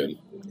 he was good.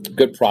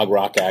 Good prog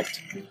rock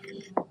act.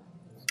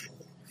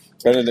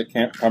 Benedict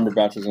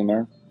Cumberbatch is in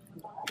there,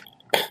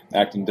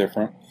 acting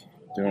different,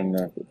 doing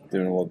a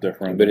little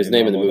different. But his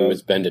name in the movie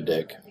was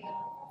Benedict.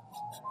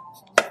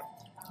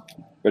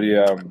 But he,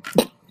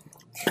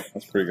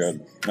 that's pretty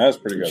good. That's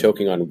pretty good.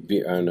 Choking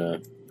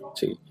on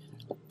tea.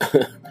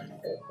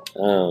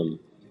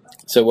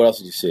 So what else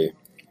did you see?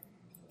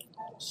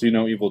 See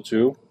No Evil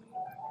 2?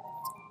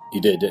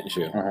 You did, didn't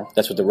you? Uh-huh.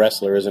 That's with the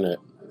wrestler, isn't it?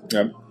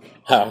 Yep.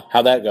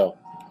 How'd that go?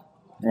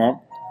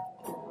 Well,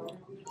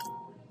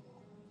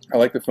 I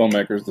like the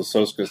filmmakers, the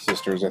Soska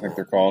sisters, I think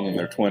they're called, and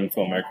they're twin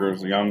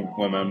filmmakers, young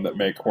women that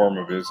make horror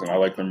movies, and I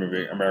like their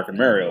movie American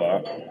Mary a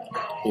lot.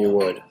 You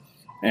would.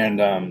 And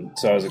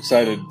so I was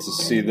excited to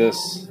see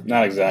this.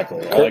 Not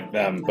exactly. I like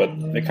them, but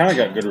they kind of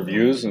got good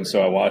reviews, and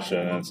so I watched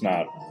it, and it's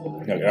not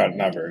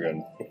very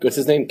good. What's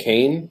his name?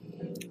 Kane?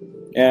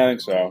 Yeah, I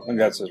think so. I think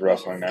that's his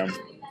wrestling name.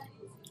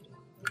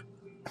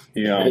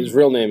 He, his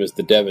real name is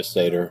the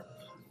Devastator.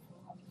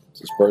 It's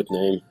his birth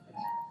name.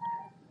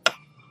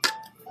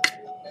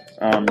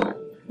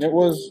 It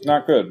was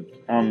not good.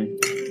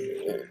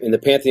 In the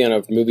pantheon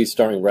of movies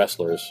starring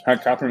wrestlers,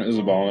 had Catherine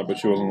Isabelle in it, but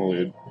she wasn't the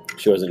lead.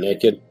 She wasn't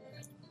naked.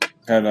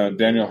 Had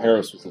Danielle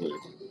Harris was the lead.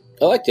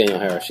 I like Danielle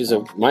Harris. She's a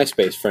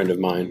MySpace friend of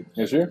mine.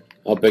 Is she?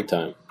 Oh, big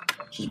time.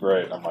 She's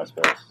great on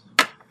MySpace.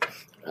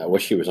 I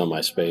wish she was on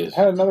MySpace.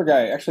 Had another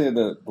guy. Actually,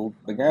 the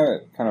guy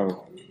that kind of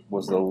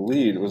was the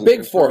lead was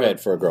big forehead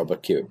for a girl,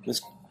 but cute.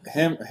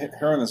 Her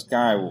and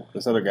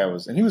this other guy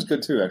was, and he was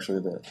good too. Actually,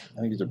 I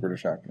think he's a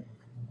British actor.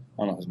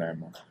 I don't know his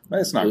name, but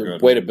it's not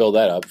good. Way to build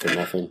that up for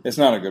nothing. It's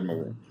not a good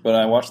movie, but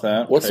I watched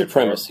that. What's the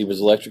premise? He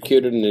was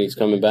electrocuted and then he's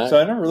coming back? So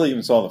I never really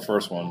even saw the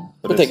first one.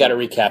 But they got to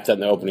recap that in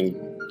the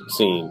opening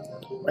scene.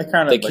 They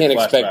can't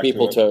expect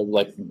people to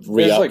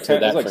re-up for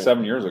that. It was like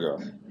 7 years ago.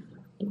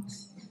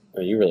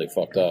 Oh, you really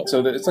fucked up.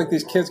 So it's like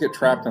these kids get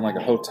trapped in like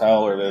a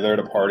hotel, or they're there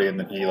to party, and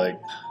then he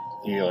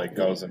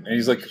goes and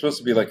he's like supposed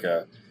to be like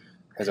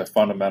has a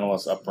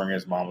fundamentalist upbringing.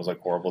 His mom was like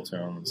horrible to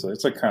him, so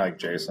it's like kind of like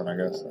Jason, I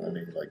guess. And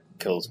he like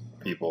kills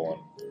people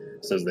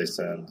and says they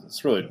sinned.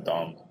 It's really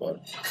dumb, but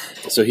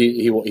so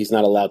he's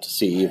not allowed to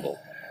see evil.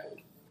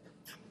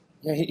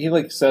 Yeah, he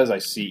like says I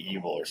see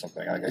evil or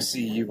something. Like I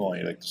see evil,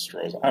 and he like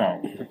destroys. I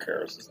don't. Who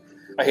cares?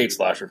 I hate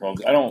slasher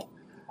films. I don't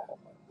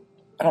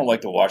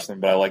like to watch them,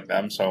 but I like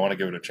them, so I want to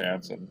give it a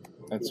chance. And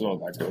that's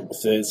what I do.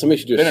 So somebody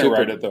should do They a didn't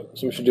super. write it though.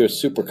 Somebody should do a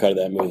super cut of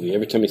that movie.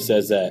 Every time he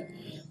says that,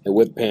 the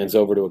whip pans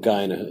over to a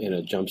guy in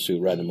a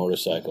jumpsuit riding a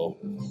motorcycle.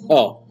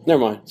 Oh,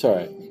 never mind. It's all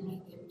right.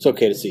 It's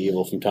okay to see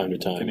evil from time to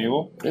time.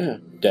 Evil? Yeah,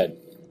 dead.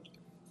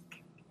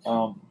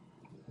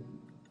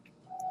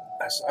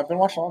 I've been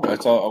watching all of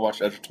it. I'll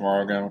watch Edge of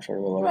Tomorrow again, which I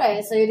really like.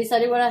 Right, so you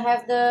decided you want to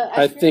have the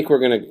I ice cream? think we're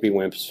gonna be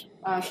wimps.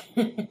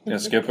 Yeah,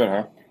 skip it,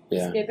 huh?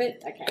 Yeah, Skip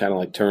it? Okay. kind of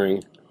like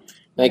Turing.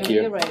 Thank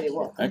You're you. ready.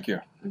 Well, Thank you.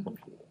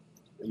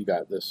 You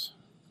got this.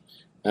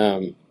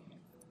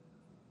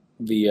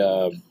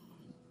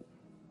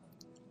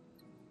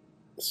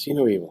 See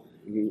no evil.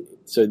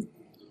 So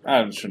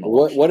I shouldn't have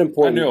what watched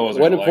important I knew I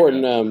wasn't what gonna like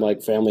important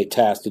like family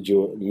task did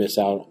you miss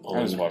out it.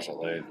 I just on? watched it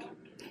late.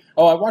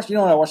 Oh, I watched. You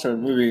know what? I watched a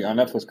movie on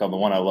Netflix called The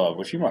One I Love,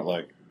 which you might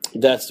like.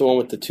 That's the one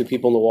with the two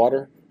people in the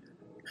water.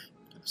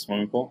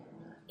 Swimming pool.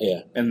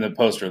 Yeah. And the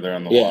poster there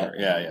on the Yeah. water.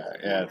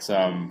 Yeah. It's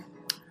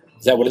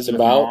Is that what it's Elizabeth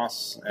about?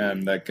 Moss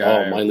and that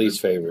guy. Oh, my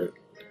least favorite.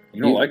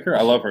 You don't like her?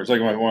 I love her. It's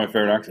like one of my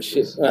favorite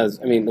actresses. I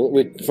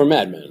mean, for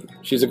Mad Men,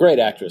 she's a great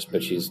actress,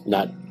 but she's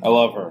not. I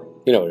love her.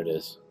 You know what it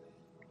is.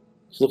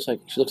 She looks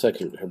like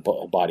her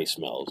body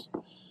smells.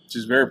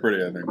 She's very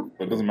pretty, I think,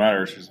 but it doesn't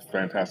matter. She's a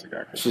fantastic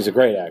actress. She's a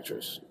great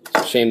actress.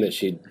 It's a shame that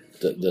she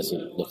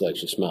doesn't look like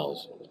she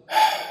smells.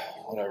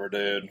 Whatever,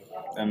 dude.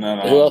 And then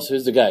Who else?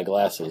 Who's the guy?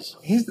 Glasses.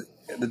 He's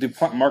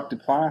the Mark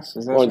Duplass.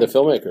 Is that One of the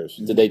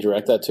filmmakers. Did they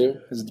direct that too?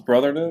 His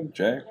brother did,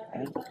 Jay.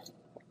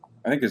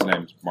 I think his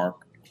name's Mark.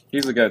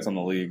 He's the guy that's on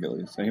the league at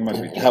least. So he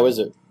must be. How is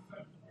it?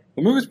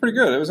 The movie's pretty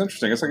good. It was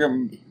interesting. It's like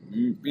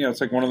it's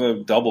like one of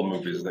the double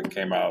movies that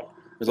came out.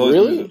 There's always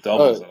Really? movies with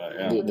doubles in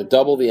it. Yeah. The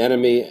Double, The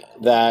Enemy,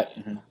 that,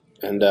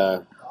 and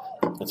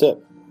that's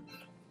it.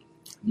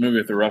 Movie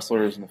with the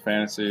wrestlers and the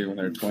fantasy when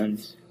they were twin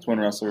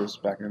wrestlers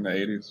back in the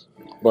 80s.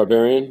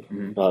 Barbarian.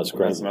 Mm-hmm. Oh, that's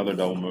great. That's another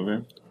double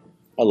movie.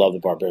 I love the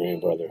Barbarian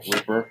Brothers.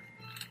 Ripper,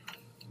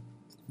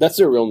 That's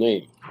their real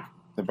name.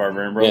 the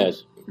Barbarian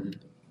Brothers.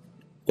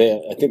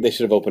 I think they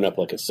should have opened up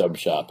like a sub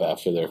shop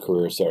after their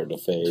career started to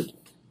fade.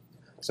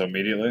 So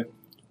immediately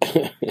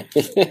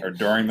or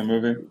during the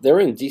movie, They were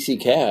in DC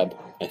Cab,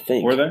 I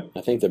think. were they?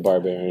 I think the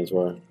Barbarians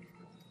were.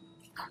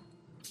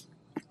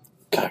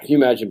 God, can you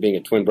imagine being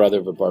a twin brother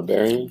of a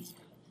barbarian?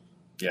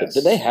 Yes.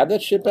 Did they have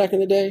that shit back in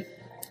the day?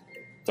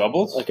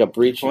 Doubles? Like a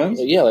breach? Twins?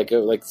 Yeah,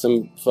 like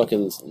some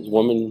fucking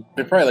woman.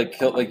 They probably like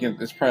killed. Like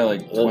it's probably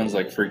like twins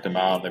like freaked them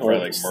out. They probably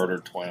like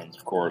murdered twins.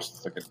 Of course,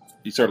 it's like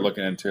you start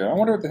looking into it. I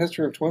wonder what the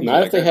history of twins. Not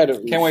is if they like.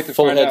 had Can't wait to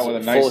full find heads, out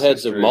with a nice full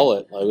heads of history.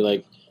 mullet.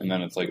 Like And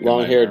then it's like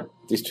long-haired.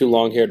 These two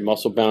long-haired,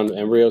 muscle-bound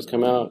embryos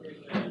come out.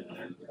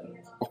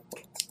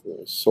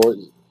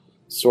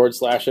 Sword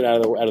slashing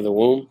out of the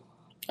womb.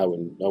 I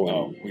wouldn't.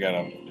 Oh, we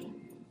gotta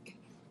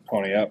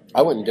pony up.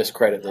 I wouldn't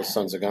discredit those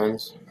sons of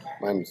guns.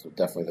 Mine's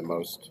definitely the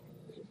most.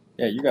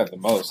 Yeah, you got the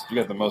most. You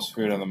got the most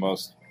food and the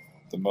most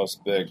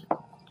big.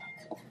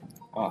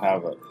 I'll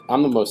have it.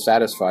 I'm the most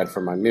satisfied for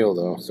my meal,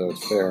 though, so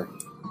it's fair.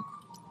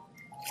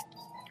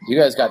 You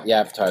guys got the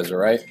appetizer,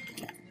 right?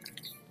 Can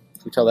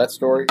you tell that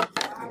story?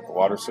 The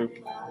water soup.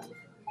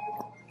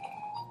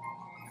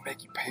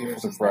 Make you pay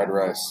for the fried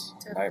rice.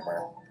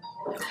 Nightmare.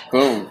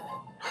 Boom.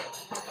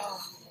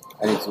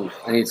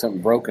 I need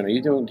something broken. Do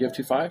you have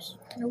 2 5s?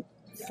 Nope.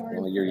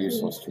 Well, you're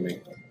useless to me.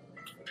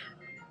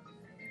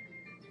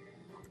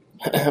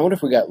 I wonder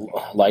if we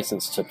got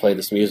licensed to play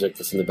this music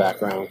that's in the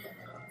background.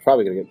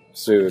 Probably gonna get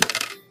sued.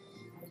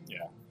 Yeah.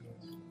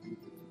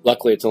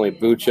 Luckily, it's only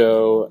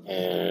Bucho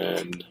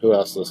and who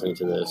else listening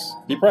to this?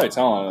 He probably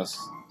telling us.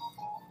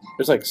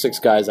 There's like 6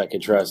 guys I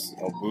could trust.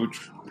 Oh,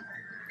 Booch.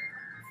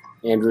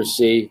 Andrew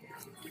C.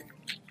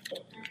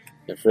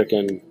 And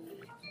frickin'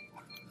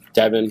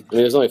 Devin. I mean,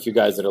 there's only a few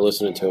guys that are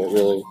listening to it,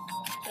 really.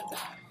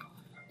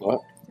 What?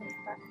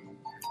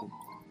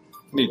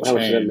 Need How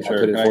much change. did I Sure.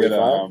 put in Can I get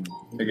 45?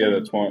 I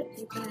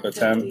get a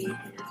 10?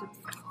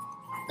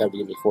 That would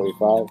give me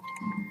 45.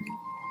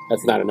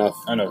 That's not enough.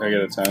 I know. Can I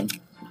get a 10?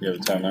 You have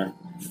a 10 there.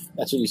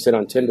 That's what you said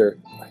on Tinder.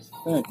 I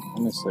think. Let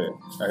me see. Oh,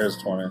 here's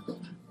 20.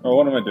 Oh,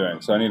 what am I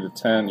doing? So I need a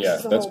 10. Yeah,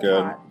 that's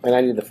good. And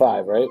I need the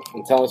 5, right?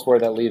 And tell us where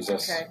that leaves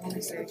us. Okay, let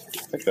me see. I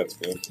think that's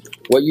good.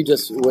 What you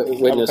just I have a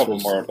witnessed couple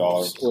more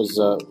dollars.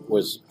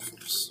 was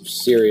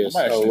serious. I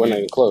might actually We're not need-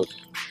 even close.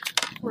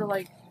 We're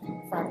like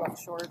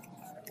 $5 short.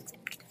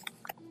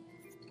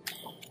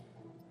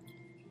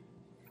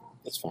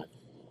 That's fine.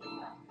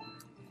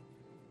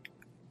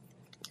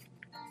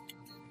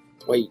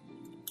 Wait,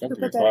 Don't Who give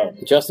me put that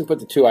 5. Justin put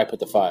the 2, I put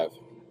the 5.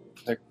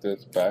 Take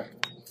this back.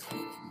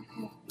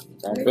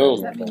 Right? Boom.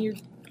 Does that mean you?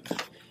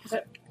 Is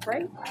that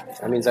right?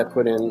 That means I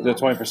put in The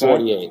 20%?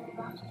 48.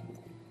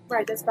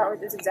 Right. That's about.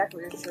 That's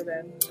exactly what it should have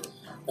been.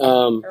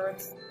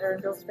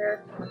 Aaron Bill's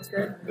fair. That's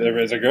good.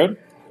 Is it good?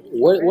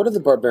 What are the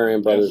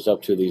Barbarian Brothers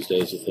up to these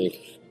days, you think?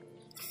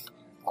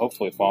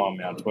 Hopefully following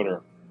me on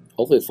Twitter.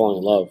 Hopefully falling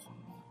in love.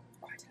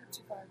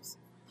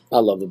 I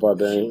love the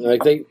Barbarian.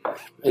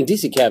 And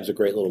DC Cab's a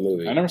great little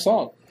movie. I never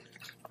saw it.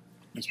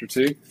 Mr.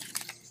 T.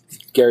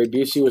 Gary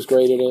Busey was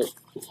great in it.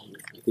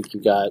 I think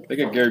you got. They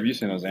get Gary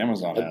Busey in those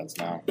Amazon ads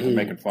now. They're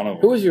making fun of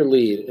him. Who was your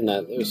lead in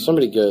that? It was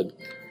somebody good.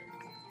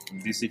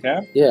 DC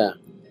Cab? Yeah,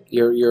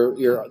 your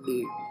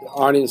the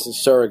audience's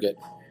surrogate.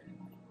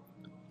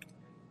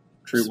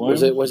 Treat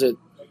Williams?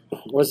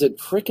 Was it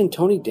frickin'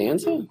 Tony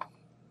Danza?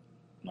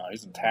 No,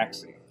 he's in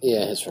Taxi.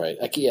 Yeah, that's right.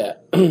 Yeah.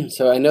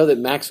 So I know that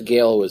Max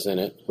Gale was in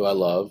it, who I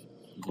love.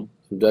 From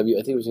I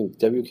think it was in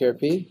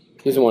WKRP. He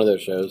was in one of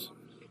those shows.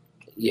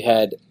 You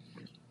had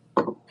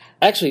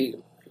actually.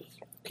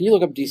 Can you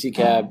look up DC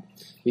Cab?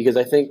 Because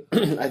I think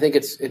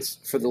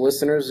it's for the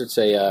listeners. It's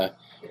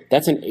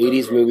that's an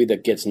 '80s movie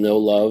that gets no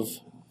love.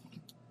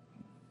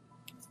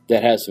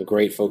 That has some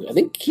great folk. I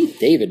think Keith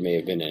David may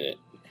have been in it.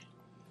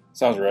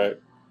 Sounds right.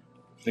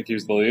 Think he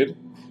was the lead?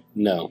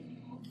 No.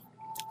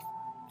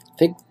 I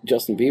think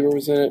Justin Bieber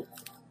was in it.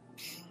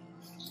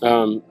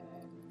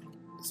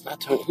 It's not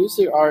Tony. Who's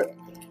the art?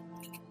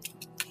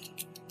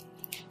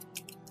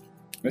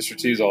 Mr.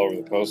 T's all over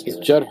the poster. Is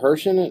Judd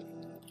Hirsch in it?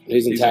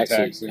 He's in in Taxi.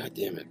 Taxi. God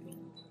damn it.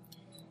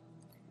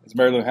 Is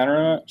Mary Lou Henner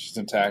in it? She's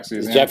in Taxi.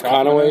 Is Jeff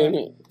Conaway in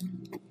it?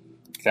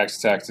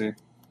 Taxi.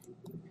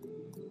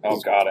 Oh,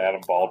 God,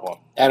 Adam Baldwin.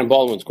 Adam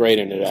Baldwin's great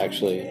in it,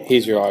 actually.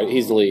 He's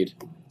the lead.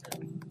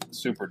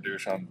 Super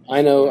douche on.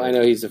 I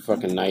know he's a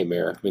fucking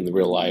nightmare in the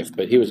real life,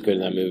 but he was good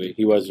in that movie.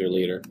 He was their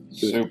leader.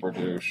 Super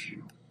douche.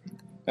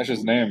 That's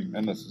his name,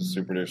 and this is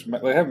super douche.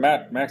 They have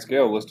Max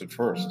Gale listed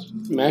first.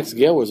 Max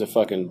Gale was a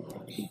fucking...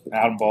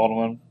 Adam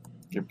Baldwin.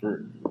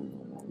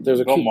 There's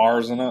a Bill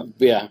Maher's in it.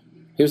 Yeah.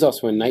 He was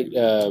also in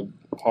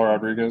Paul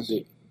Rodriguez.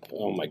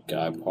 Oh my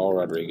God, Paul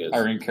Rodriguez.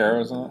 Irene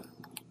Cara's in it.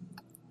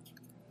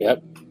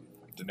 Yep.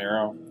 De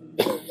Niro.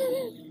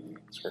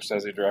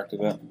 Scorsese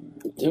directed it.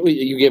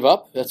 You gave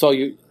up? That's all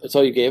you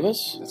gave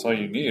us? That's all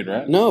you need,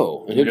 right?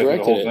 No. And who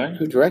directed it? Thing?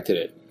 Who directed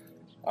it?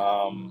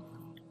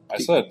 I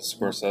said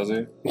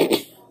Scorsese.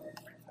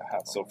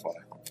 That's so funny.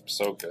 I'm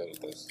so good at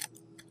this.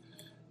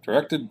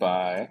 Directed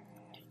by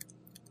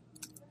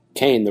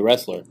Kane, the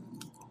wrestler.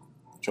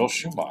 Joel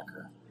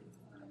Schumacher.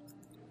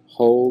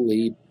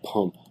 Holy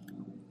pump.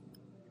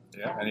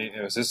 Yeah, and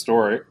it was his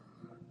story.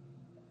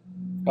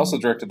 He also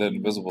directed The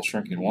Invisible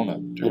Shrinking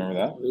Woman. Do you remember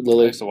that?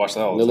 Lily, I used to watch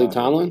that all the Lily time.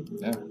 Tomlin?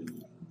 Yeah.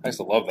 I used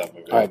to love that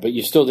movie. All right, but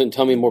you still didn't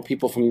tell me more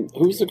people from...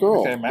 Who's the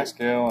girl? Okay, Max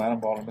Gale, Adam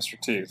Baldwin, Mr.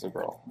 T is the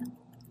girl.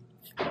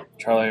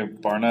 Charlie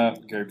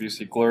Barnett, Gary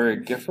Busey, Gloria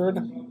Gifford,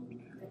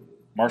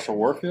 Marsha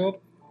Warfield.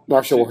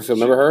 Marsha Warfield,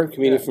 remember her?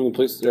 Comedian from the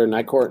police or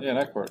Night Court? Yeah,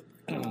 Night Court.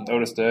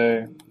 Otis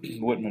Day,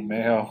 Whitman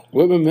Mayo.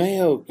 Whitman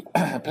Mayo.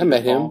 I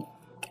met him.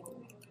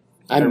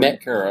 I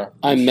met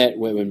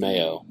Whitman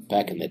Mayo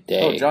back in the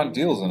day. Oh, John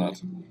Deal's in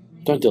it.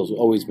 John Deal's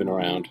always been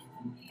around.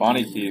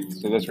 Bonnie Keith.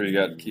 So that's where you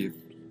got Keith.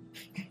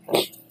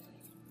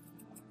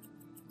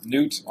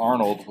 Newt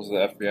Arnold was the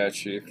FBI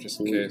chief, just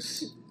in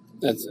case.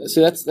 That's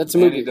a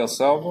movie. Andy Del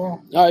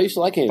Salvo. Oh, I used to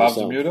like Andy Bob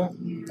Del Salvo.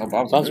 Zamuda. Oh,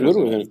 Bob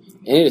Zamuda was in it.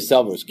 Andy Del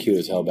Salvo was cute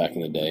as hell back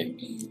in the day.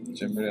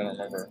 Jim, I don't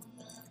remember.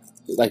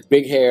 Like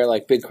big hair,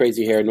 like big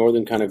crazy hair,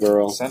 northern kind of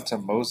girl. Santa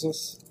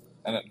Moses.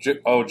 And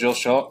Jill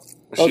Shaw.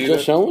 Jill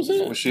Shaw was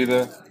in it? Was she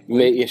the?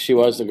 Yeah, she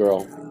was the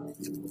girl.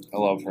 I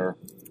love her.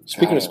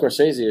 Speaking of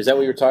Scorsese, is that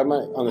what you were talking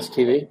about on this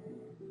TV?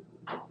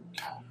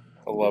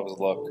 I love his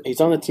look.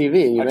 He's on the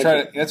TV. And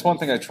that's one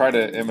thing I try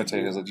to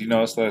imitate. Is that you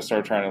notice that I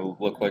started trying to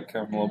look like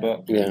him a little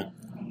bit? Yeah.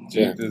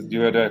 Do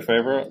you have a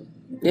favorite?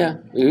 Yeah,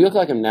 you look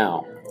like him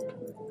now.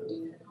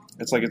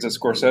 It's like it's a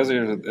Scorsese,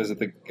 or is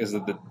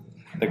it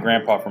the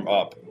grandpa from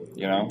Up?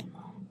 You know.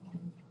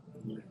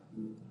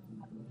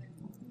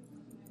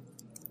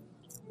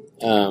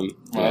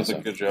 That's a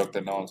good joke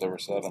that no one's ever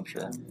said, I'm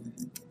sure.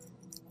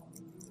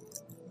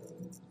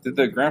 Did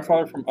the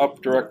grandfather from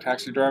Up direct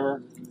Taxi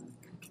Driver?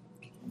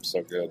 I'm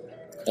so good.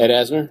 Ed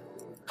Asner?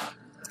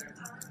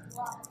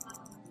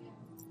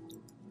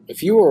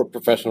 If you were a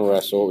professional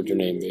wrestler, what would your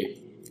name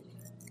be?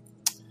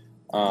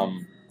 I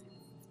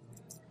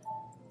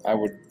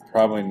would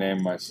probably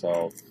name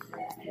myself...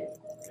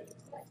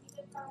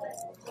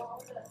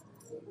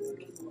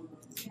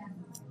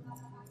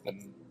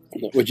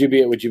 Would you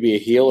be a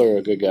heel or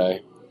a good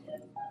guy?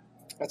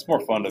 That's more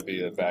fun to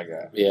be a bad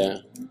guy. Yeah,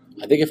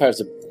 I think if I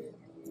was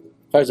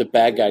a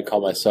bad guy, I'd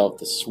call myself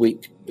the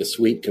sweet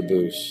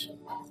caboose.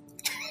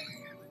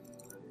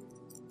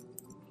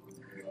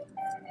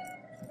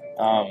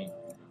 I'd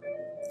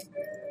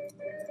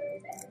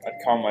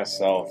call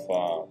myself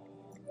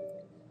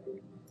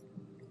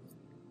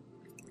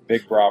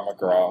Big Bra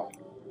McGraw. What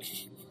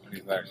do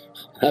you think?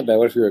 Not bad.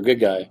 What if you were a good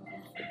guy?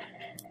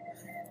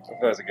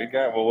 If I was a good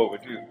guy, well, what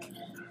would you?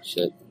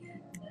 Shit.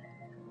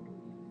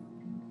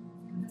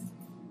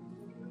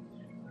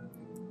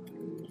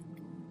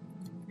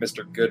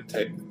 Mr. Good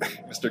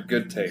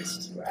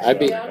Taste. I'd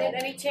be. You don't need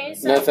any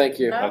change, No, sir? thank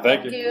you. No,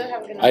 thank you.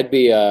 Have a good night. I'd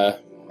be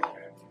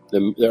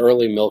the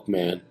early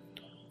milkman.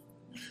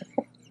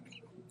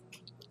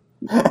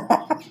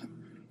 What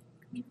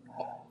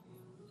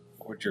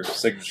would your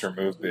signature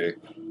move be?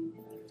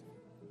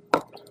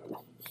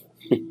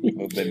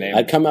 They name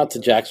I'd come out to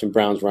Jackson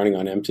Brown's running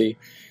on empty.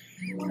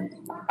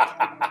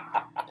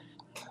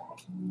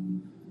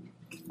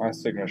 My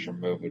signature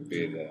move would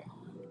be the.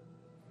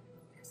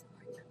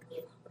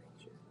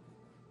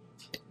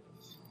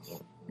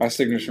 My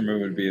signature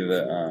move would be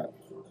the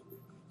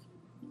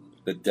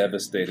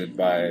devastated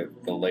by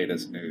the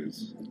latest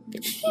news.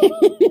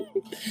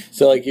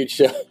 So like you'd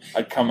show.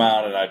 I'd come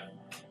out and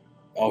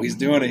he's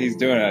doing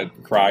it.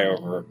 I'd cry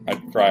over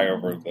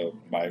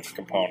my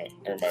component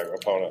or my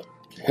opponent.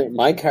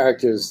 My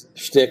character's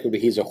shtick would be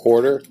he's a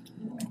hoarder.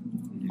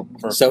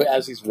 Perfect. So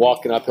as he's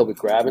walking up, he'll be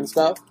grabbing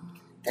stuff.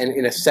 And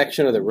in a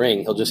section of the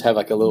ring, he'll just have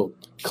like a little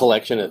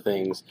collection of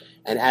things.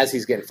 And as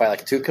he's getting fight,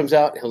 like a tooth comes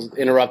out, he'll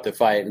interrupt the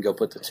fight and go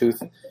put the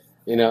tooth,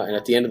 and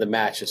at the end of the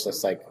match, it's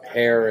just like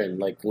hair and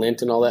like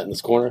lint and all that in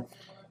this corner.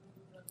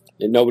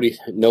 And nobody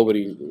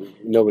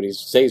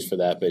saves for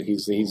that, but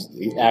he's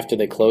after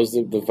they close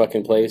the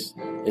fucking place,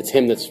 it's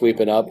him that's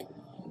sweeping up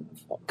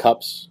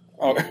cups,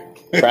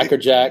 Cracker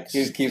Jacks.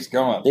 He just keeps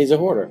going. He's a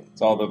hoarder.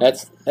 It's all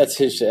That's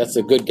his shit. That's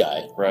the good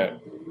guy, right.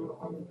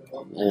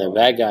 And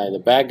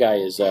the bad guy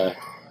is.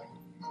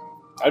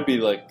 I'd be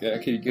like,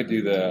 you could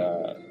do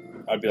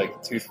I'd be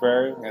like the tooth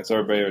fairy, and so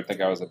everybody would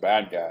think I was a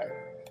bad guy,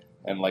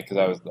 and like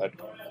because I'd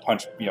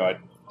punch, I'd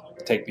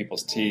take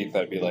people's teeth.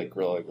 I'd be like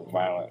really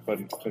violent, but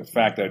in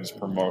fact, I just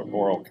promote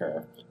oral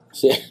care.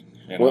 See,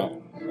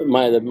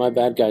 my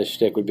bad guy's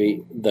shtick would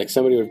be like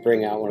somebody would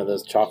bring out one of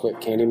those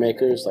chocolate candy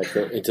makers, like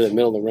into the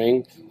middle of the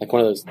ring, like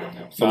one of those.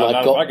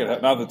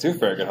 Not the tooth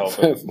fairy could help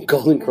it.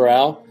 Golden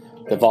Corral,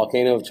 the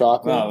volcano of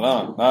chocolate.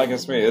 No, not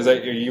against me. Is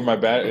that you? My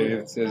bad?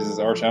 Is his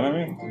arch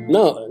enemy?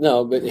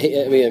 No, but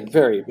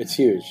it's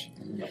huge,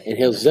 and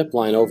he'll zip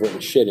line over it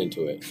and shit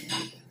into it.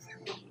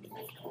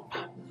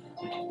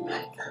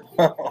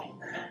 At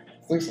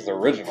least it's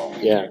original.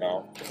 Yeah.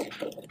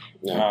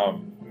 Yeah.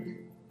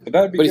 But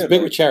that'd be. But he's good.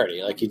 big with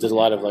charity. Like he does a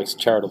lot of like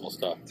charitable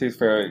stuff. Tooth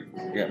fairy,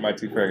 my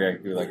tooth fairy guy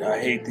could be like, I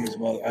hate these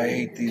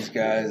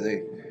guys.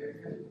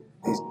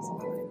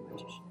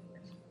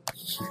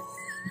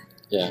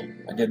 Yeah.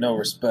 I get no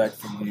respect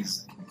from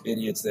these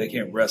idiots. They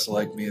can't wrestle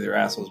like me. They're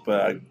assholes.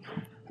 But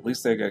at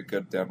least they got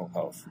good dental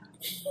health.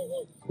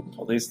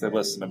 At least they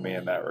listen to me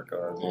in that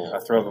regard. Yeah. I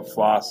throw the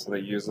floss, so they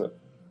use it.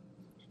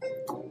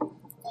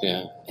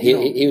 Yeah.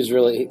 He was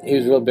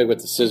real big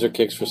with the scissor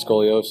kicks for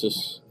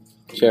scoliosis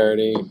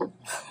charity,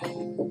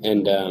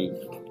 and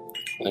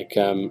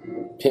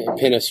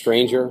pin a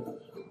stranger.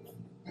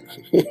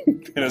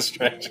 Pin a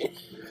stranger.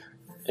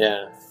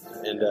 Yeah,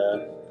 and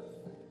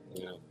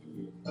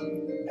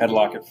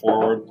headlock it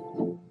forward.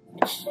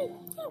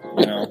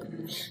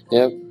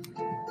 Yep.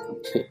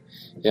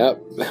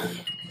 Yep.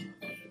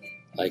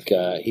 Like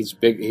he's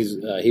big.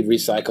 He'd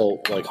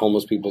recycle like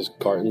homeless people's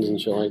cartons and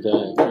shit like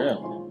that. Oh, yeah.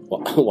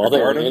 While they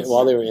were in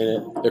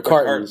it, they're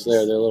cartons.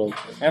 They're little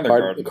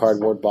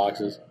cardboard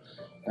boxes.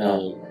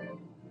 He's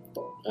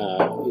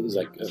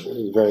like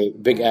a very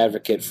big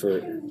advocate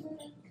for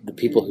the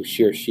people who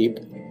shear sheep.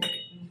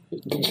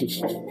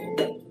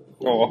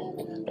 Oh,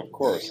 of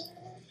course.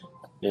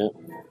 Yeah.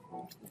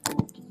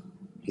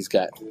 He's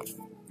got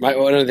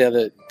one of the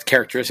other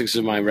characteristics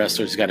of my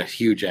wrestler. He's got a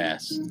huge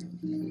ass.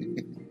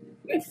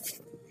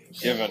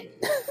 Given.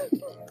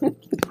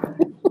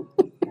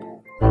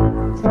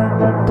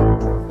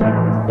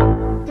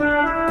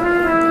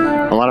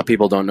 A lot of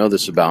people don't know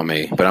this about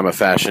me, but I'm a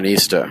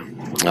fashionista.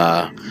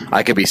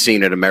 I could be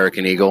seen at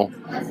American Eagle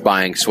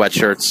buying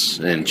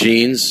sweatshirts and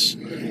jeans,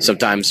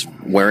 sometimes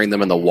wearing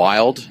them in the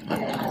wild.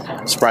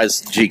 I'm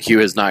surprised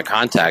GQ has not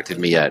contacted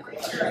me yet.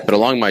 But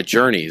along my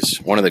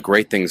journeys, one of the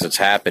great things that's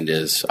happened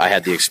is I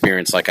had the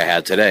experience like I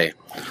had today.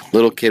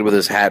 Little kid with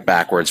his hat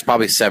backwards,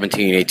 probably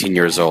 17, 18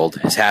 years old,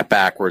 his hat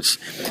backwards,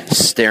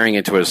 staring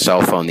into his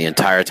cell phone the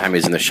entire time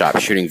he's in the shop,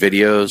 shooting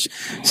videos,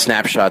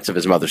 snapshots of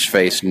his mother's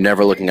face,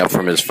 never looking up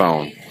from his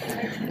phone.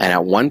 And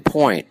at one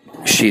point,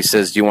 she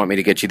says, "Do you want me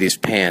to get you these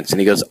pants?" And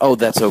he goes, "Oh,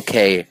 that's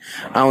okay.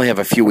 I only have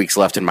a few weeks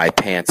left in my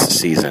pants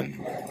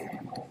season."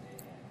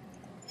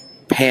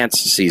 Pants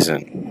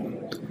season.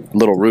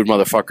 Little rude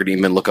motherfucker didn't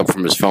even look up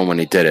from his phone when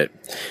he did it.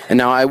 And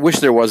now I wish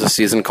there was a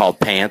season called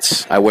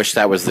Pants. I wish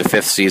that was the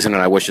 5th season,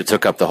 and I wish it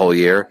took up the whole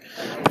year.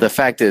 But the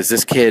fact is,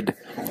 this kid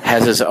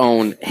has his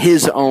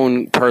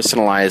own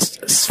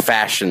personalized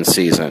fashion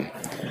season.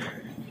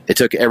 It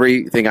took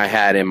everything I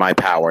had in my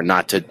power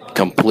not to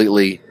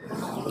completely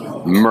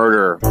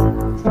murder.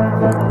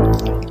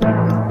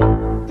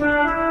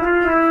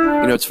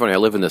 It's funny. I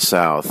live in the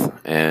South,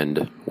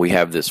 and we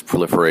have this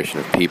proliferation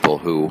of people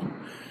who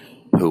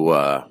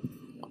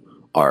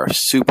are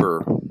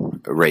super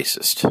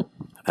racist,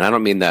 and I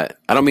don't mean that.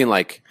 I don't mean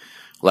like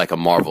a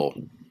Marvel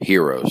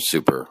hero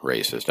super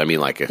racist. I mean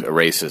like a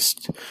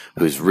racist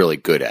who's really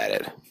good at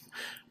it.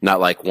 Not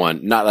like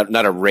not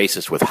a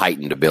racist with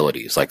heightened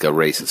abilities, like a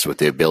racist with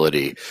the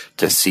ability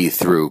to see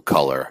through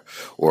color,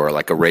 or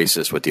like a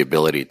racist with the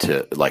ability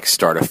to like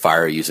start a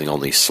fire using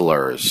only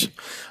slurs.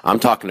 I'm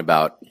talking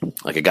about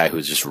like a guy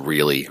who's just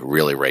really,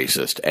 really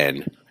racist,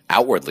 and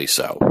outwardly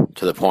so,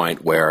 to the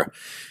point where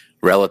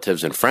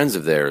relatives and friends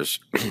of theirs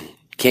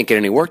can't get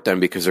any work done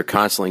because they're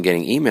constantly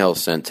getting emails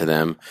sent to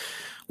them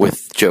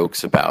with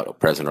jokes about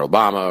President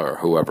Obama or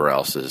whoever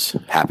else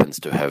happens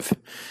to have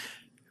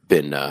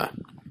been,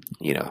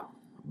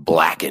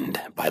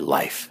 blackened by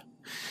life.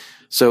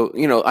 So,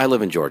 I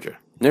live in Georgia.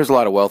 There's a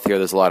lot of wealth here.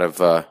 There's a lot of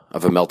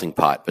a melting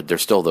pot, but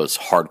there's still those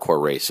hardcore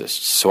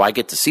racists. So I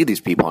get to see these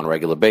people on a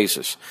regular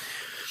basis,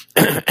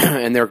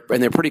 and they're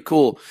pretty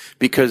cool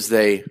because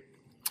they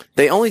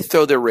only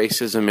throw their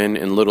racism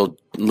in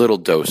little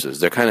doses.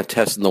 They're kind of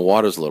testing the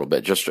waters a little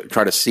bit, just to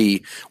try to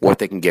see what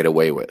they can get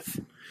away with.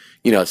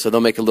 So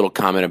they'll make a little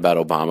comment about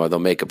Obama. They'll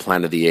make a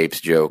Planet of the Apes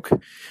joke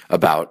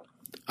about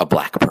a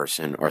black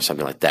person or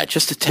something like that,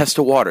 just to test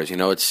the waters.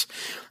 It's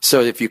so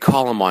if you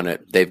call them on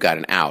it, they've got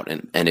an out,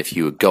 and if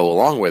you go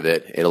along with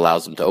it, it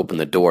allows them to open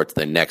the door to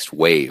the next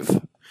wave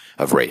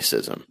of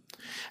racism.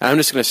 And I'm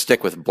just going to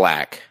stick with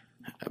black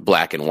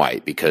and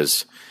white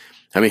because,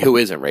 who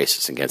isn't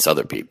racist against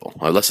other people?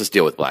 Well, let's just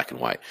deal with black and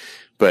white.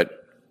 But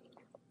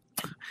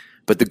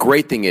the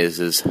great thing is,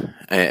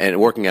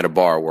 and working at a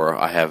bar where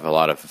I have a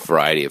lot of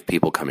variety of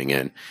people coming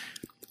in,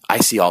 I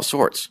see all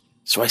sorts.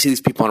 So I see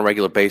these people on a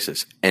regular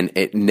basis, and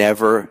it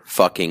never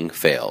fucking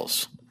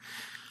fails.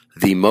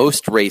 The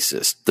most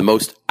racist, the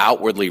most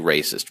outwardly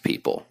racist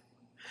people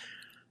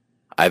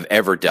I've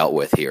ever dealt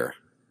with here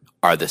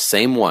are the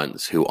same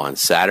ones who on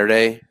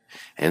Saturday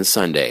and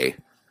Sunday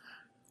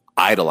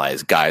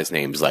idolize guys'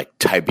 names like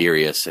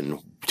Tiberius and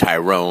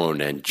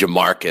Tyrone and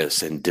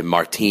Jamarcus and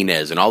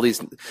DeMartinez and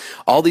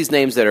all these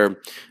names that are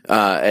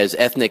as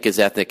ethnic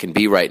can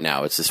be right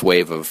now. It's this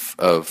wave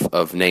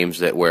of names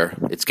that where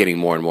it's getting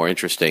more and more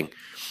interesting.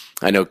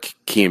 I know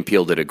Key and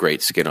Peele did a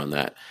great skit on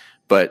that.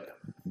 But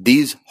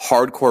these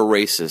hardcore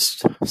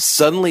racists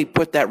suddenly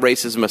put that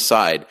racism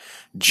aside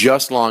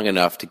just long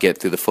enough to get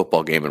through the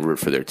football game and root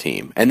for their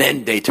team. And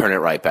then they turn it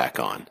right back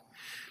on.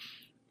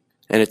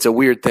 And it's a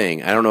weird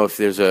thing. I don't know if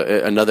there's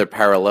another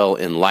parallel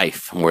in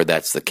life where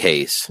that's the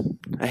case.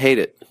 I hate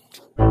it.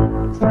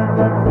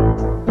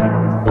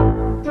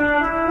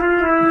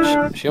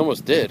 She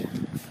almost did.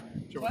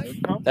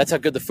 That's how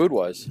good the food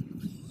was.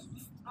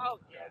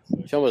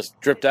 She almost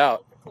dripped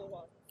out.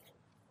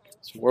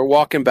 So we're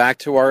walking back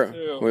to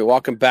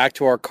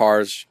our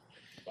cars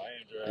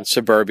in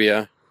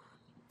suburbia.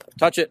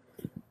 Touch it.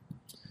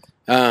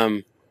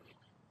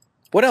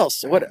 What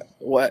else? What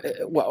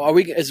are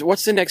we?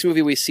 What's the next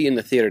movie we see in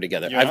the theater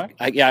together?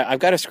 I've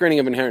got a screening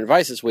of Inherent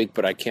Vice this week,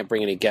 but I can't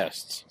bring any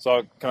guests.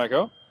 So can I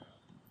go?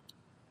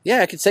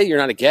 Yeah, I could say you're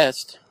not a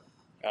guest.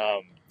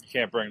 You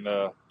can't bring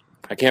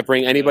I can't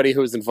bring anybody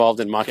who's involved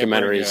in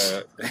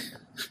mockumentaries.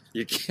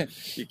 You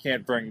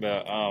can't bring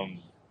the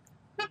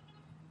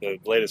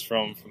latest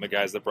film from the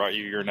guys that brought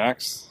you Your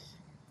Next.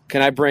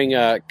 Can I bring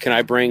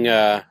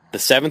the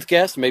seventh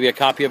guest? Maybe a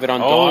copy of it on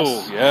DOS.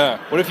 Oh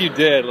yeah. What if you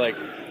did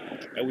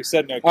we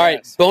said no. All right,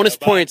 bonus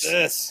points.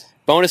 This?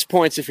 Bonus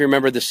points if you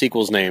remember the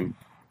sequel's name.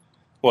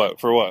 What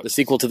for? What the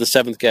sequel to The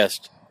Seventh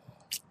Guest?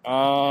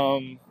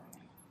 Come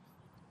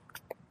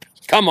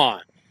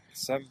on.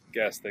 Seventh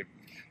Guest, the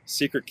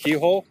Secret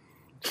Keyhole.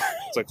 Is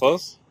that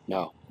close?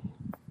 No.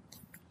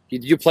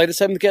 Did you play The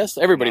Seventh Guest?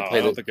 Everybody played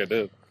it. I don't think I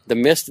did. The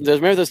Mist.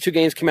 Remember those two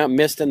games came out,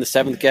 Mist and The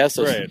Seventh Guest?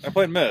 Right. I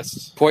played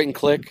Mist. Point and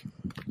click.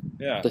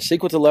 Yeah. The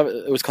sequel to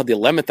it was called The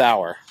 11th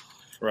Hour.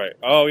 Right.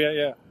 Oh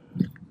yeah.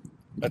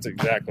 That's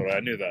exactly what I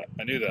knew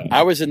that.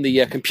 I was in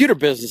the computer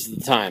business at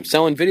the time,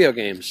 selling video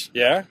games.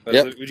 Yeah?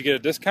 Yep. Did you get a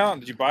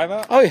discount? Did you buy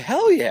that? Oh,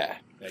 hell yeah.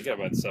 Yeah, you got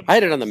about 7. I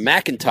had it on the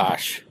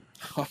Macintosh.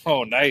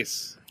 Oh,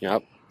 nice.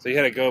 Yep. So you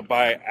had to go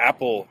buy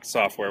Apple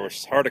software, which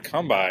is hard to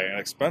come by and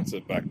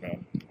expensive back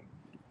then.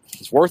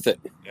 It's worth it.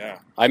 Yeah.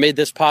 I made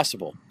this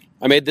possible.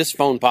 I made this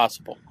phone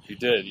possible. You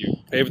did. You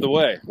paved the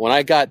way. When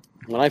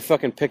I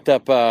fucking picked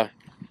up, what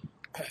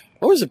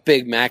was a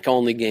big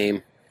Mac-only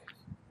game?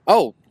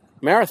 Oh,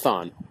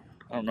 Marathon.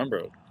 I don't remember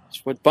it.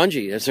 It's with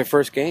Bungie. It's their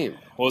first game.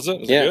 Was it?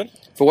 Was it good?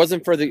 If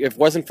it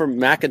wasn't for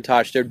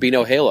Macintosh, there'd be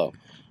no Halo.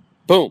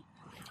 Boom.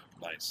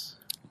 Nice.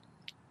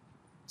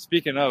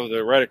 Speaking of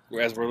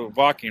as we're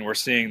walking, we're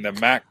seeing the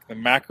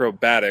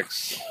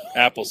Macrobatics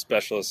Apple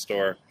Specialist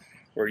store,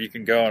 where you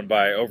can go and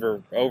buy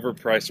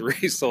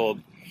overpriced resold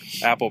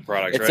Apple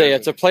products.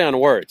 It's a play on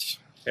words.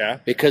 Yeah.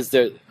 Because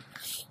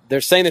they're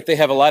saying that they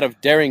have a lot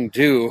of daring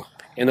do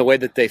in the way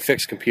that they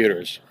fix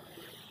computers.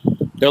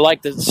 They're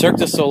like the Cirque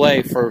du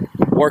Soleil for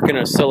working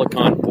a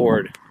silicon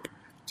board.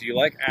 Do you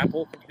like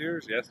Apple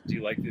computers? Yes. Do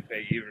you like to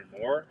pay even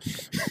more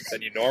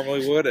than you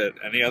normally would at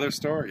any other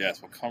store? Yes.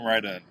 We'll come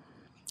right in.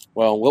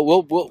 Well,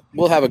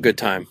 we'll have a good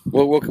time.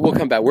 We'll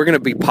come back. We're going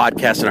to be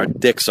podcasting our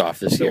dicks off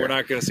this year. So we're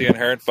not going to see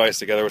Inherent Vice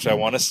together, which I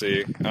want to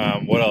see.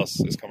 What else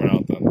is coming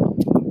out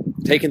then?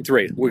 Taken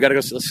 3. We got to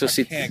go. Let's go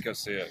see. I can't go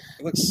see it.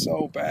 It looks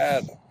so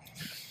bad.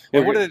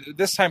 And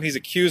this time he's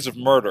accused of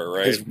murder,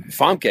 right? It's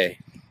Famke.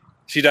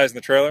 She dies in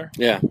the trailer?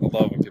 Yeah. I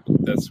love when people.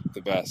 That's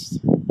the best.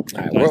 All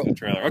right, dies in the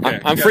trailer. Okay.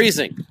 I'm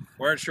freezing.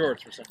 Wearing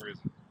shorts for some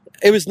reason.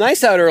 It was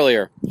nice out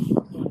earlier.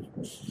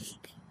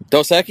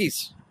 Dos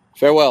Equis.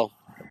 Farewell.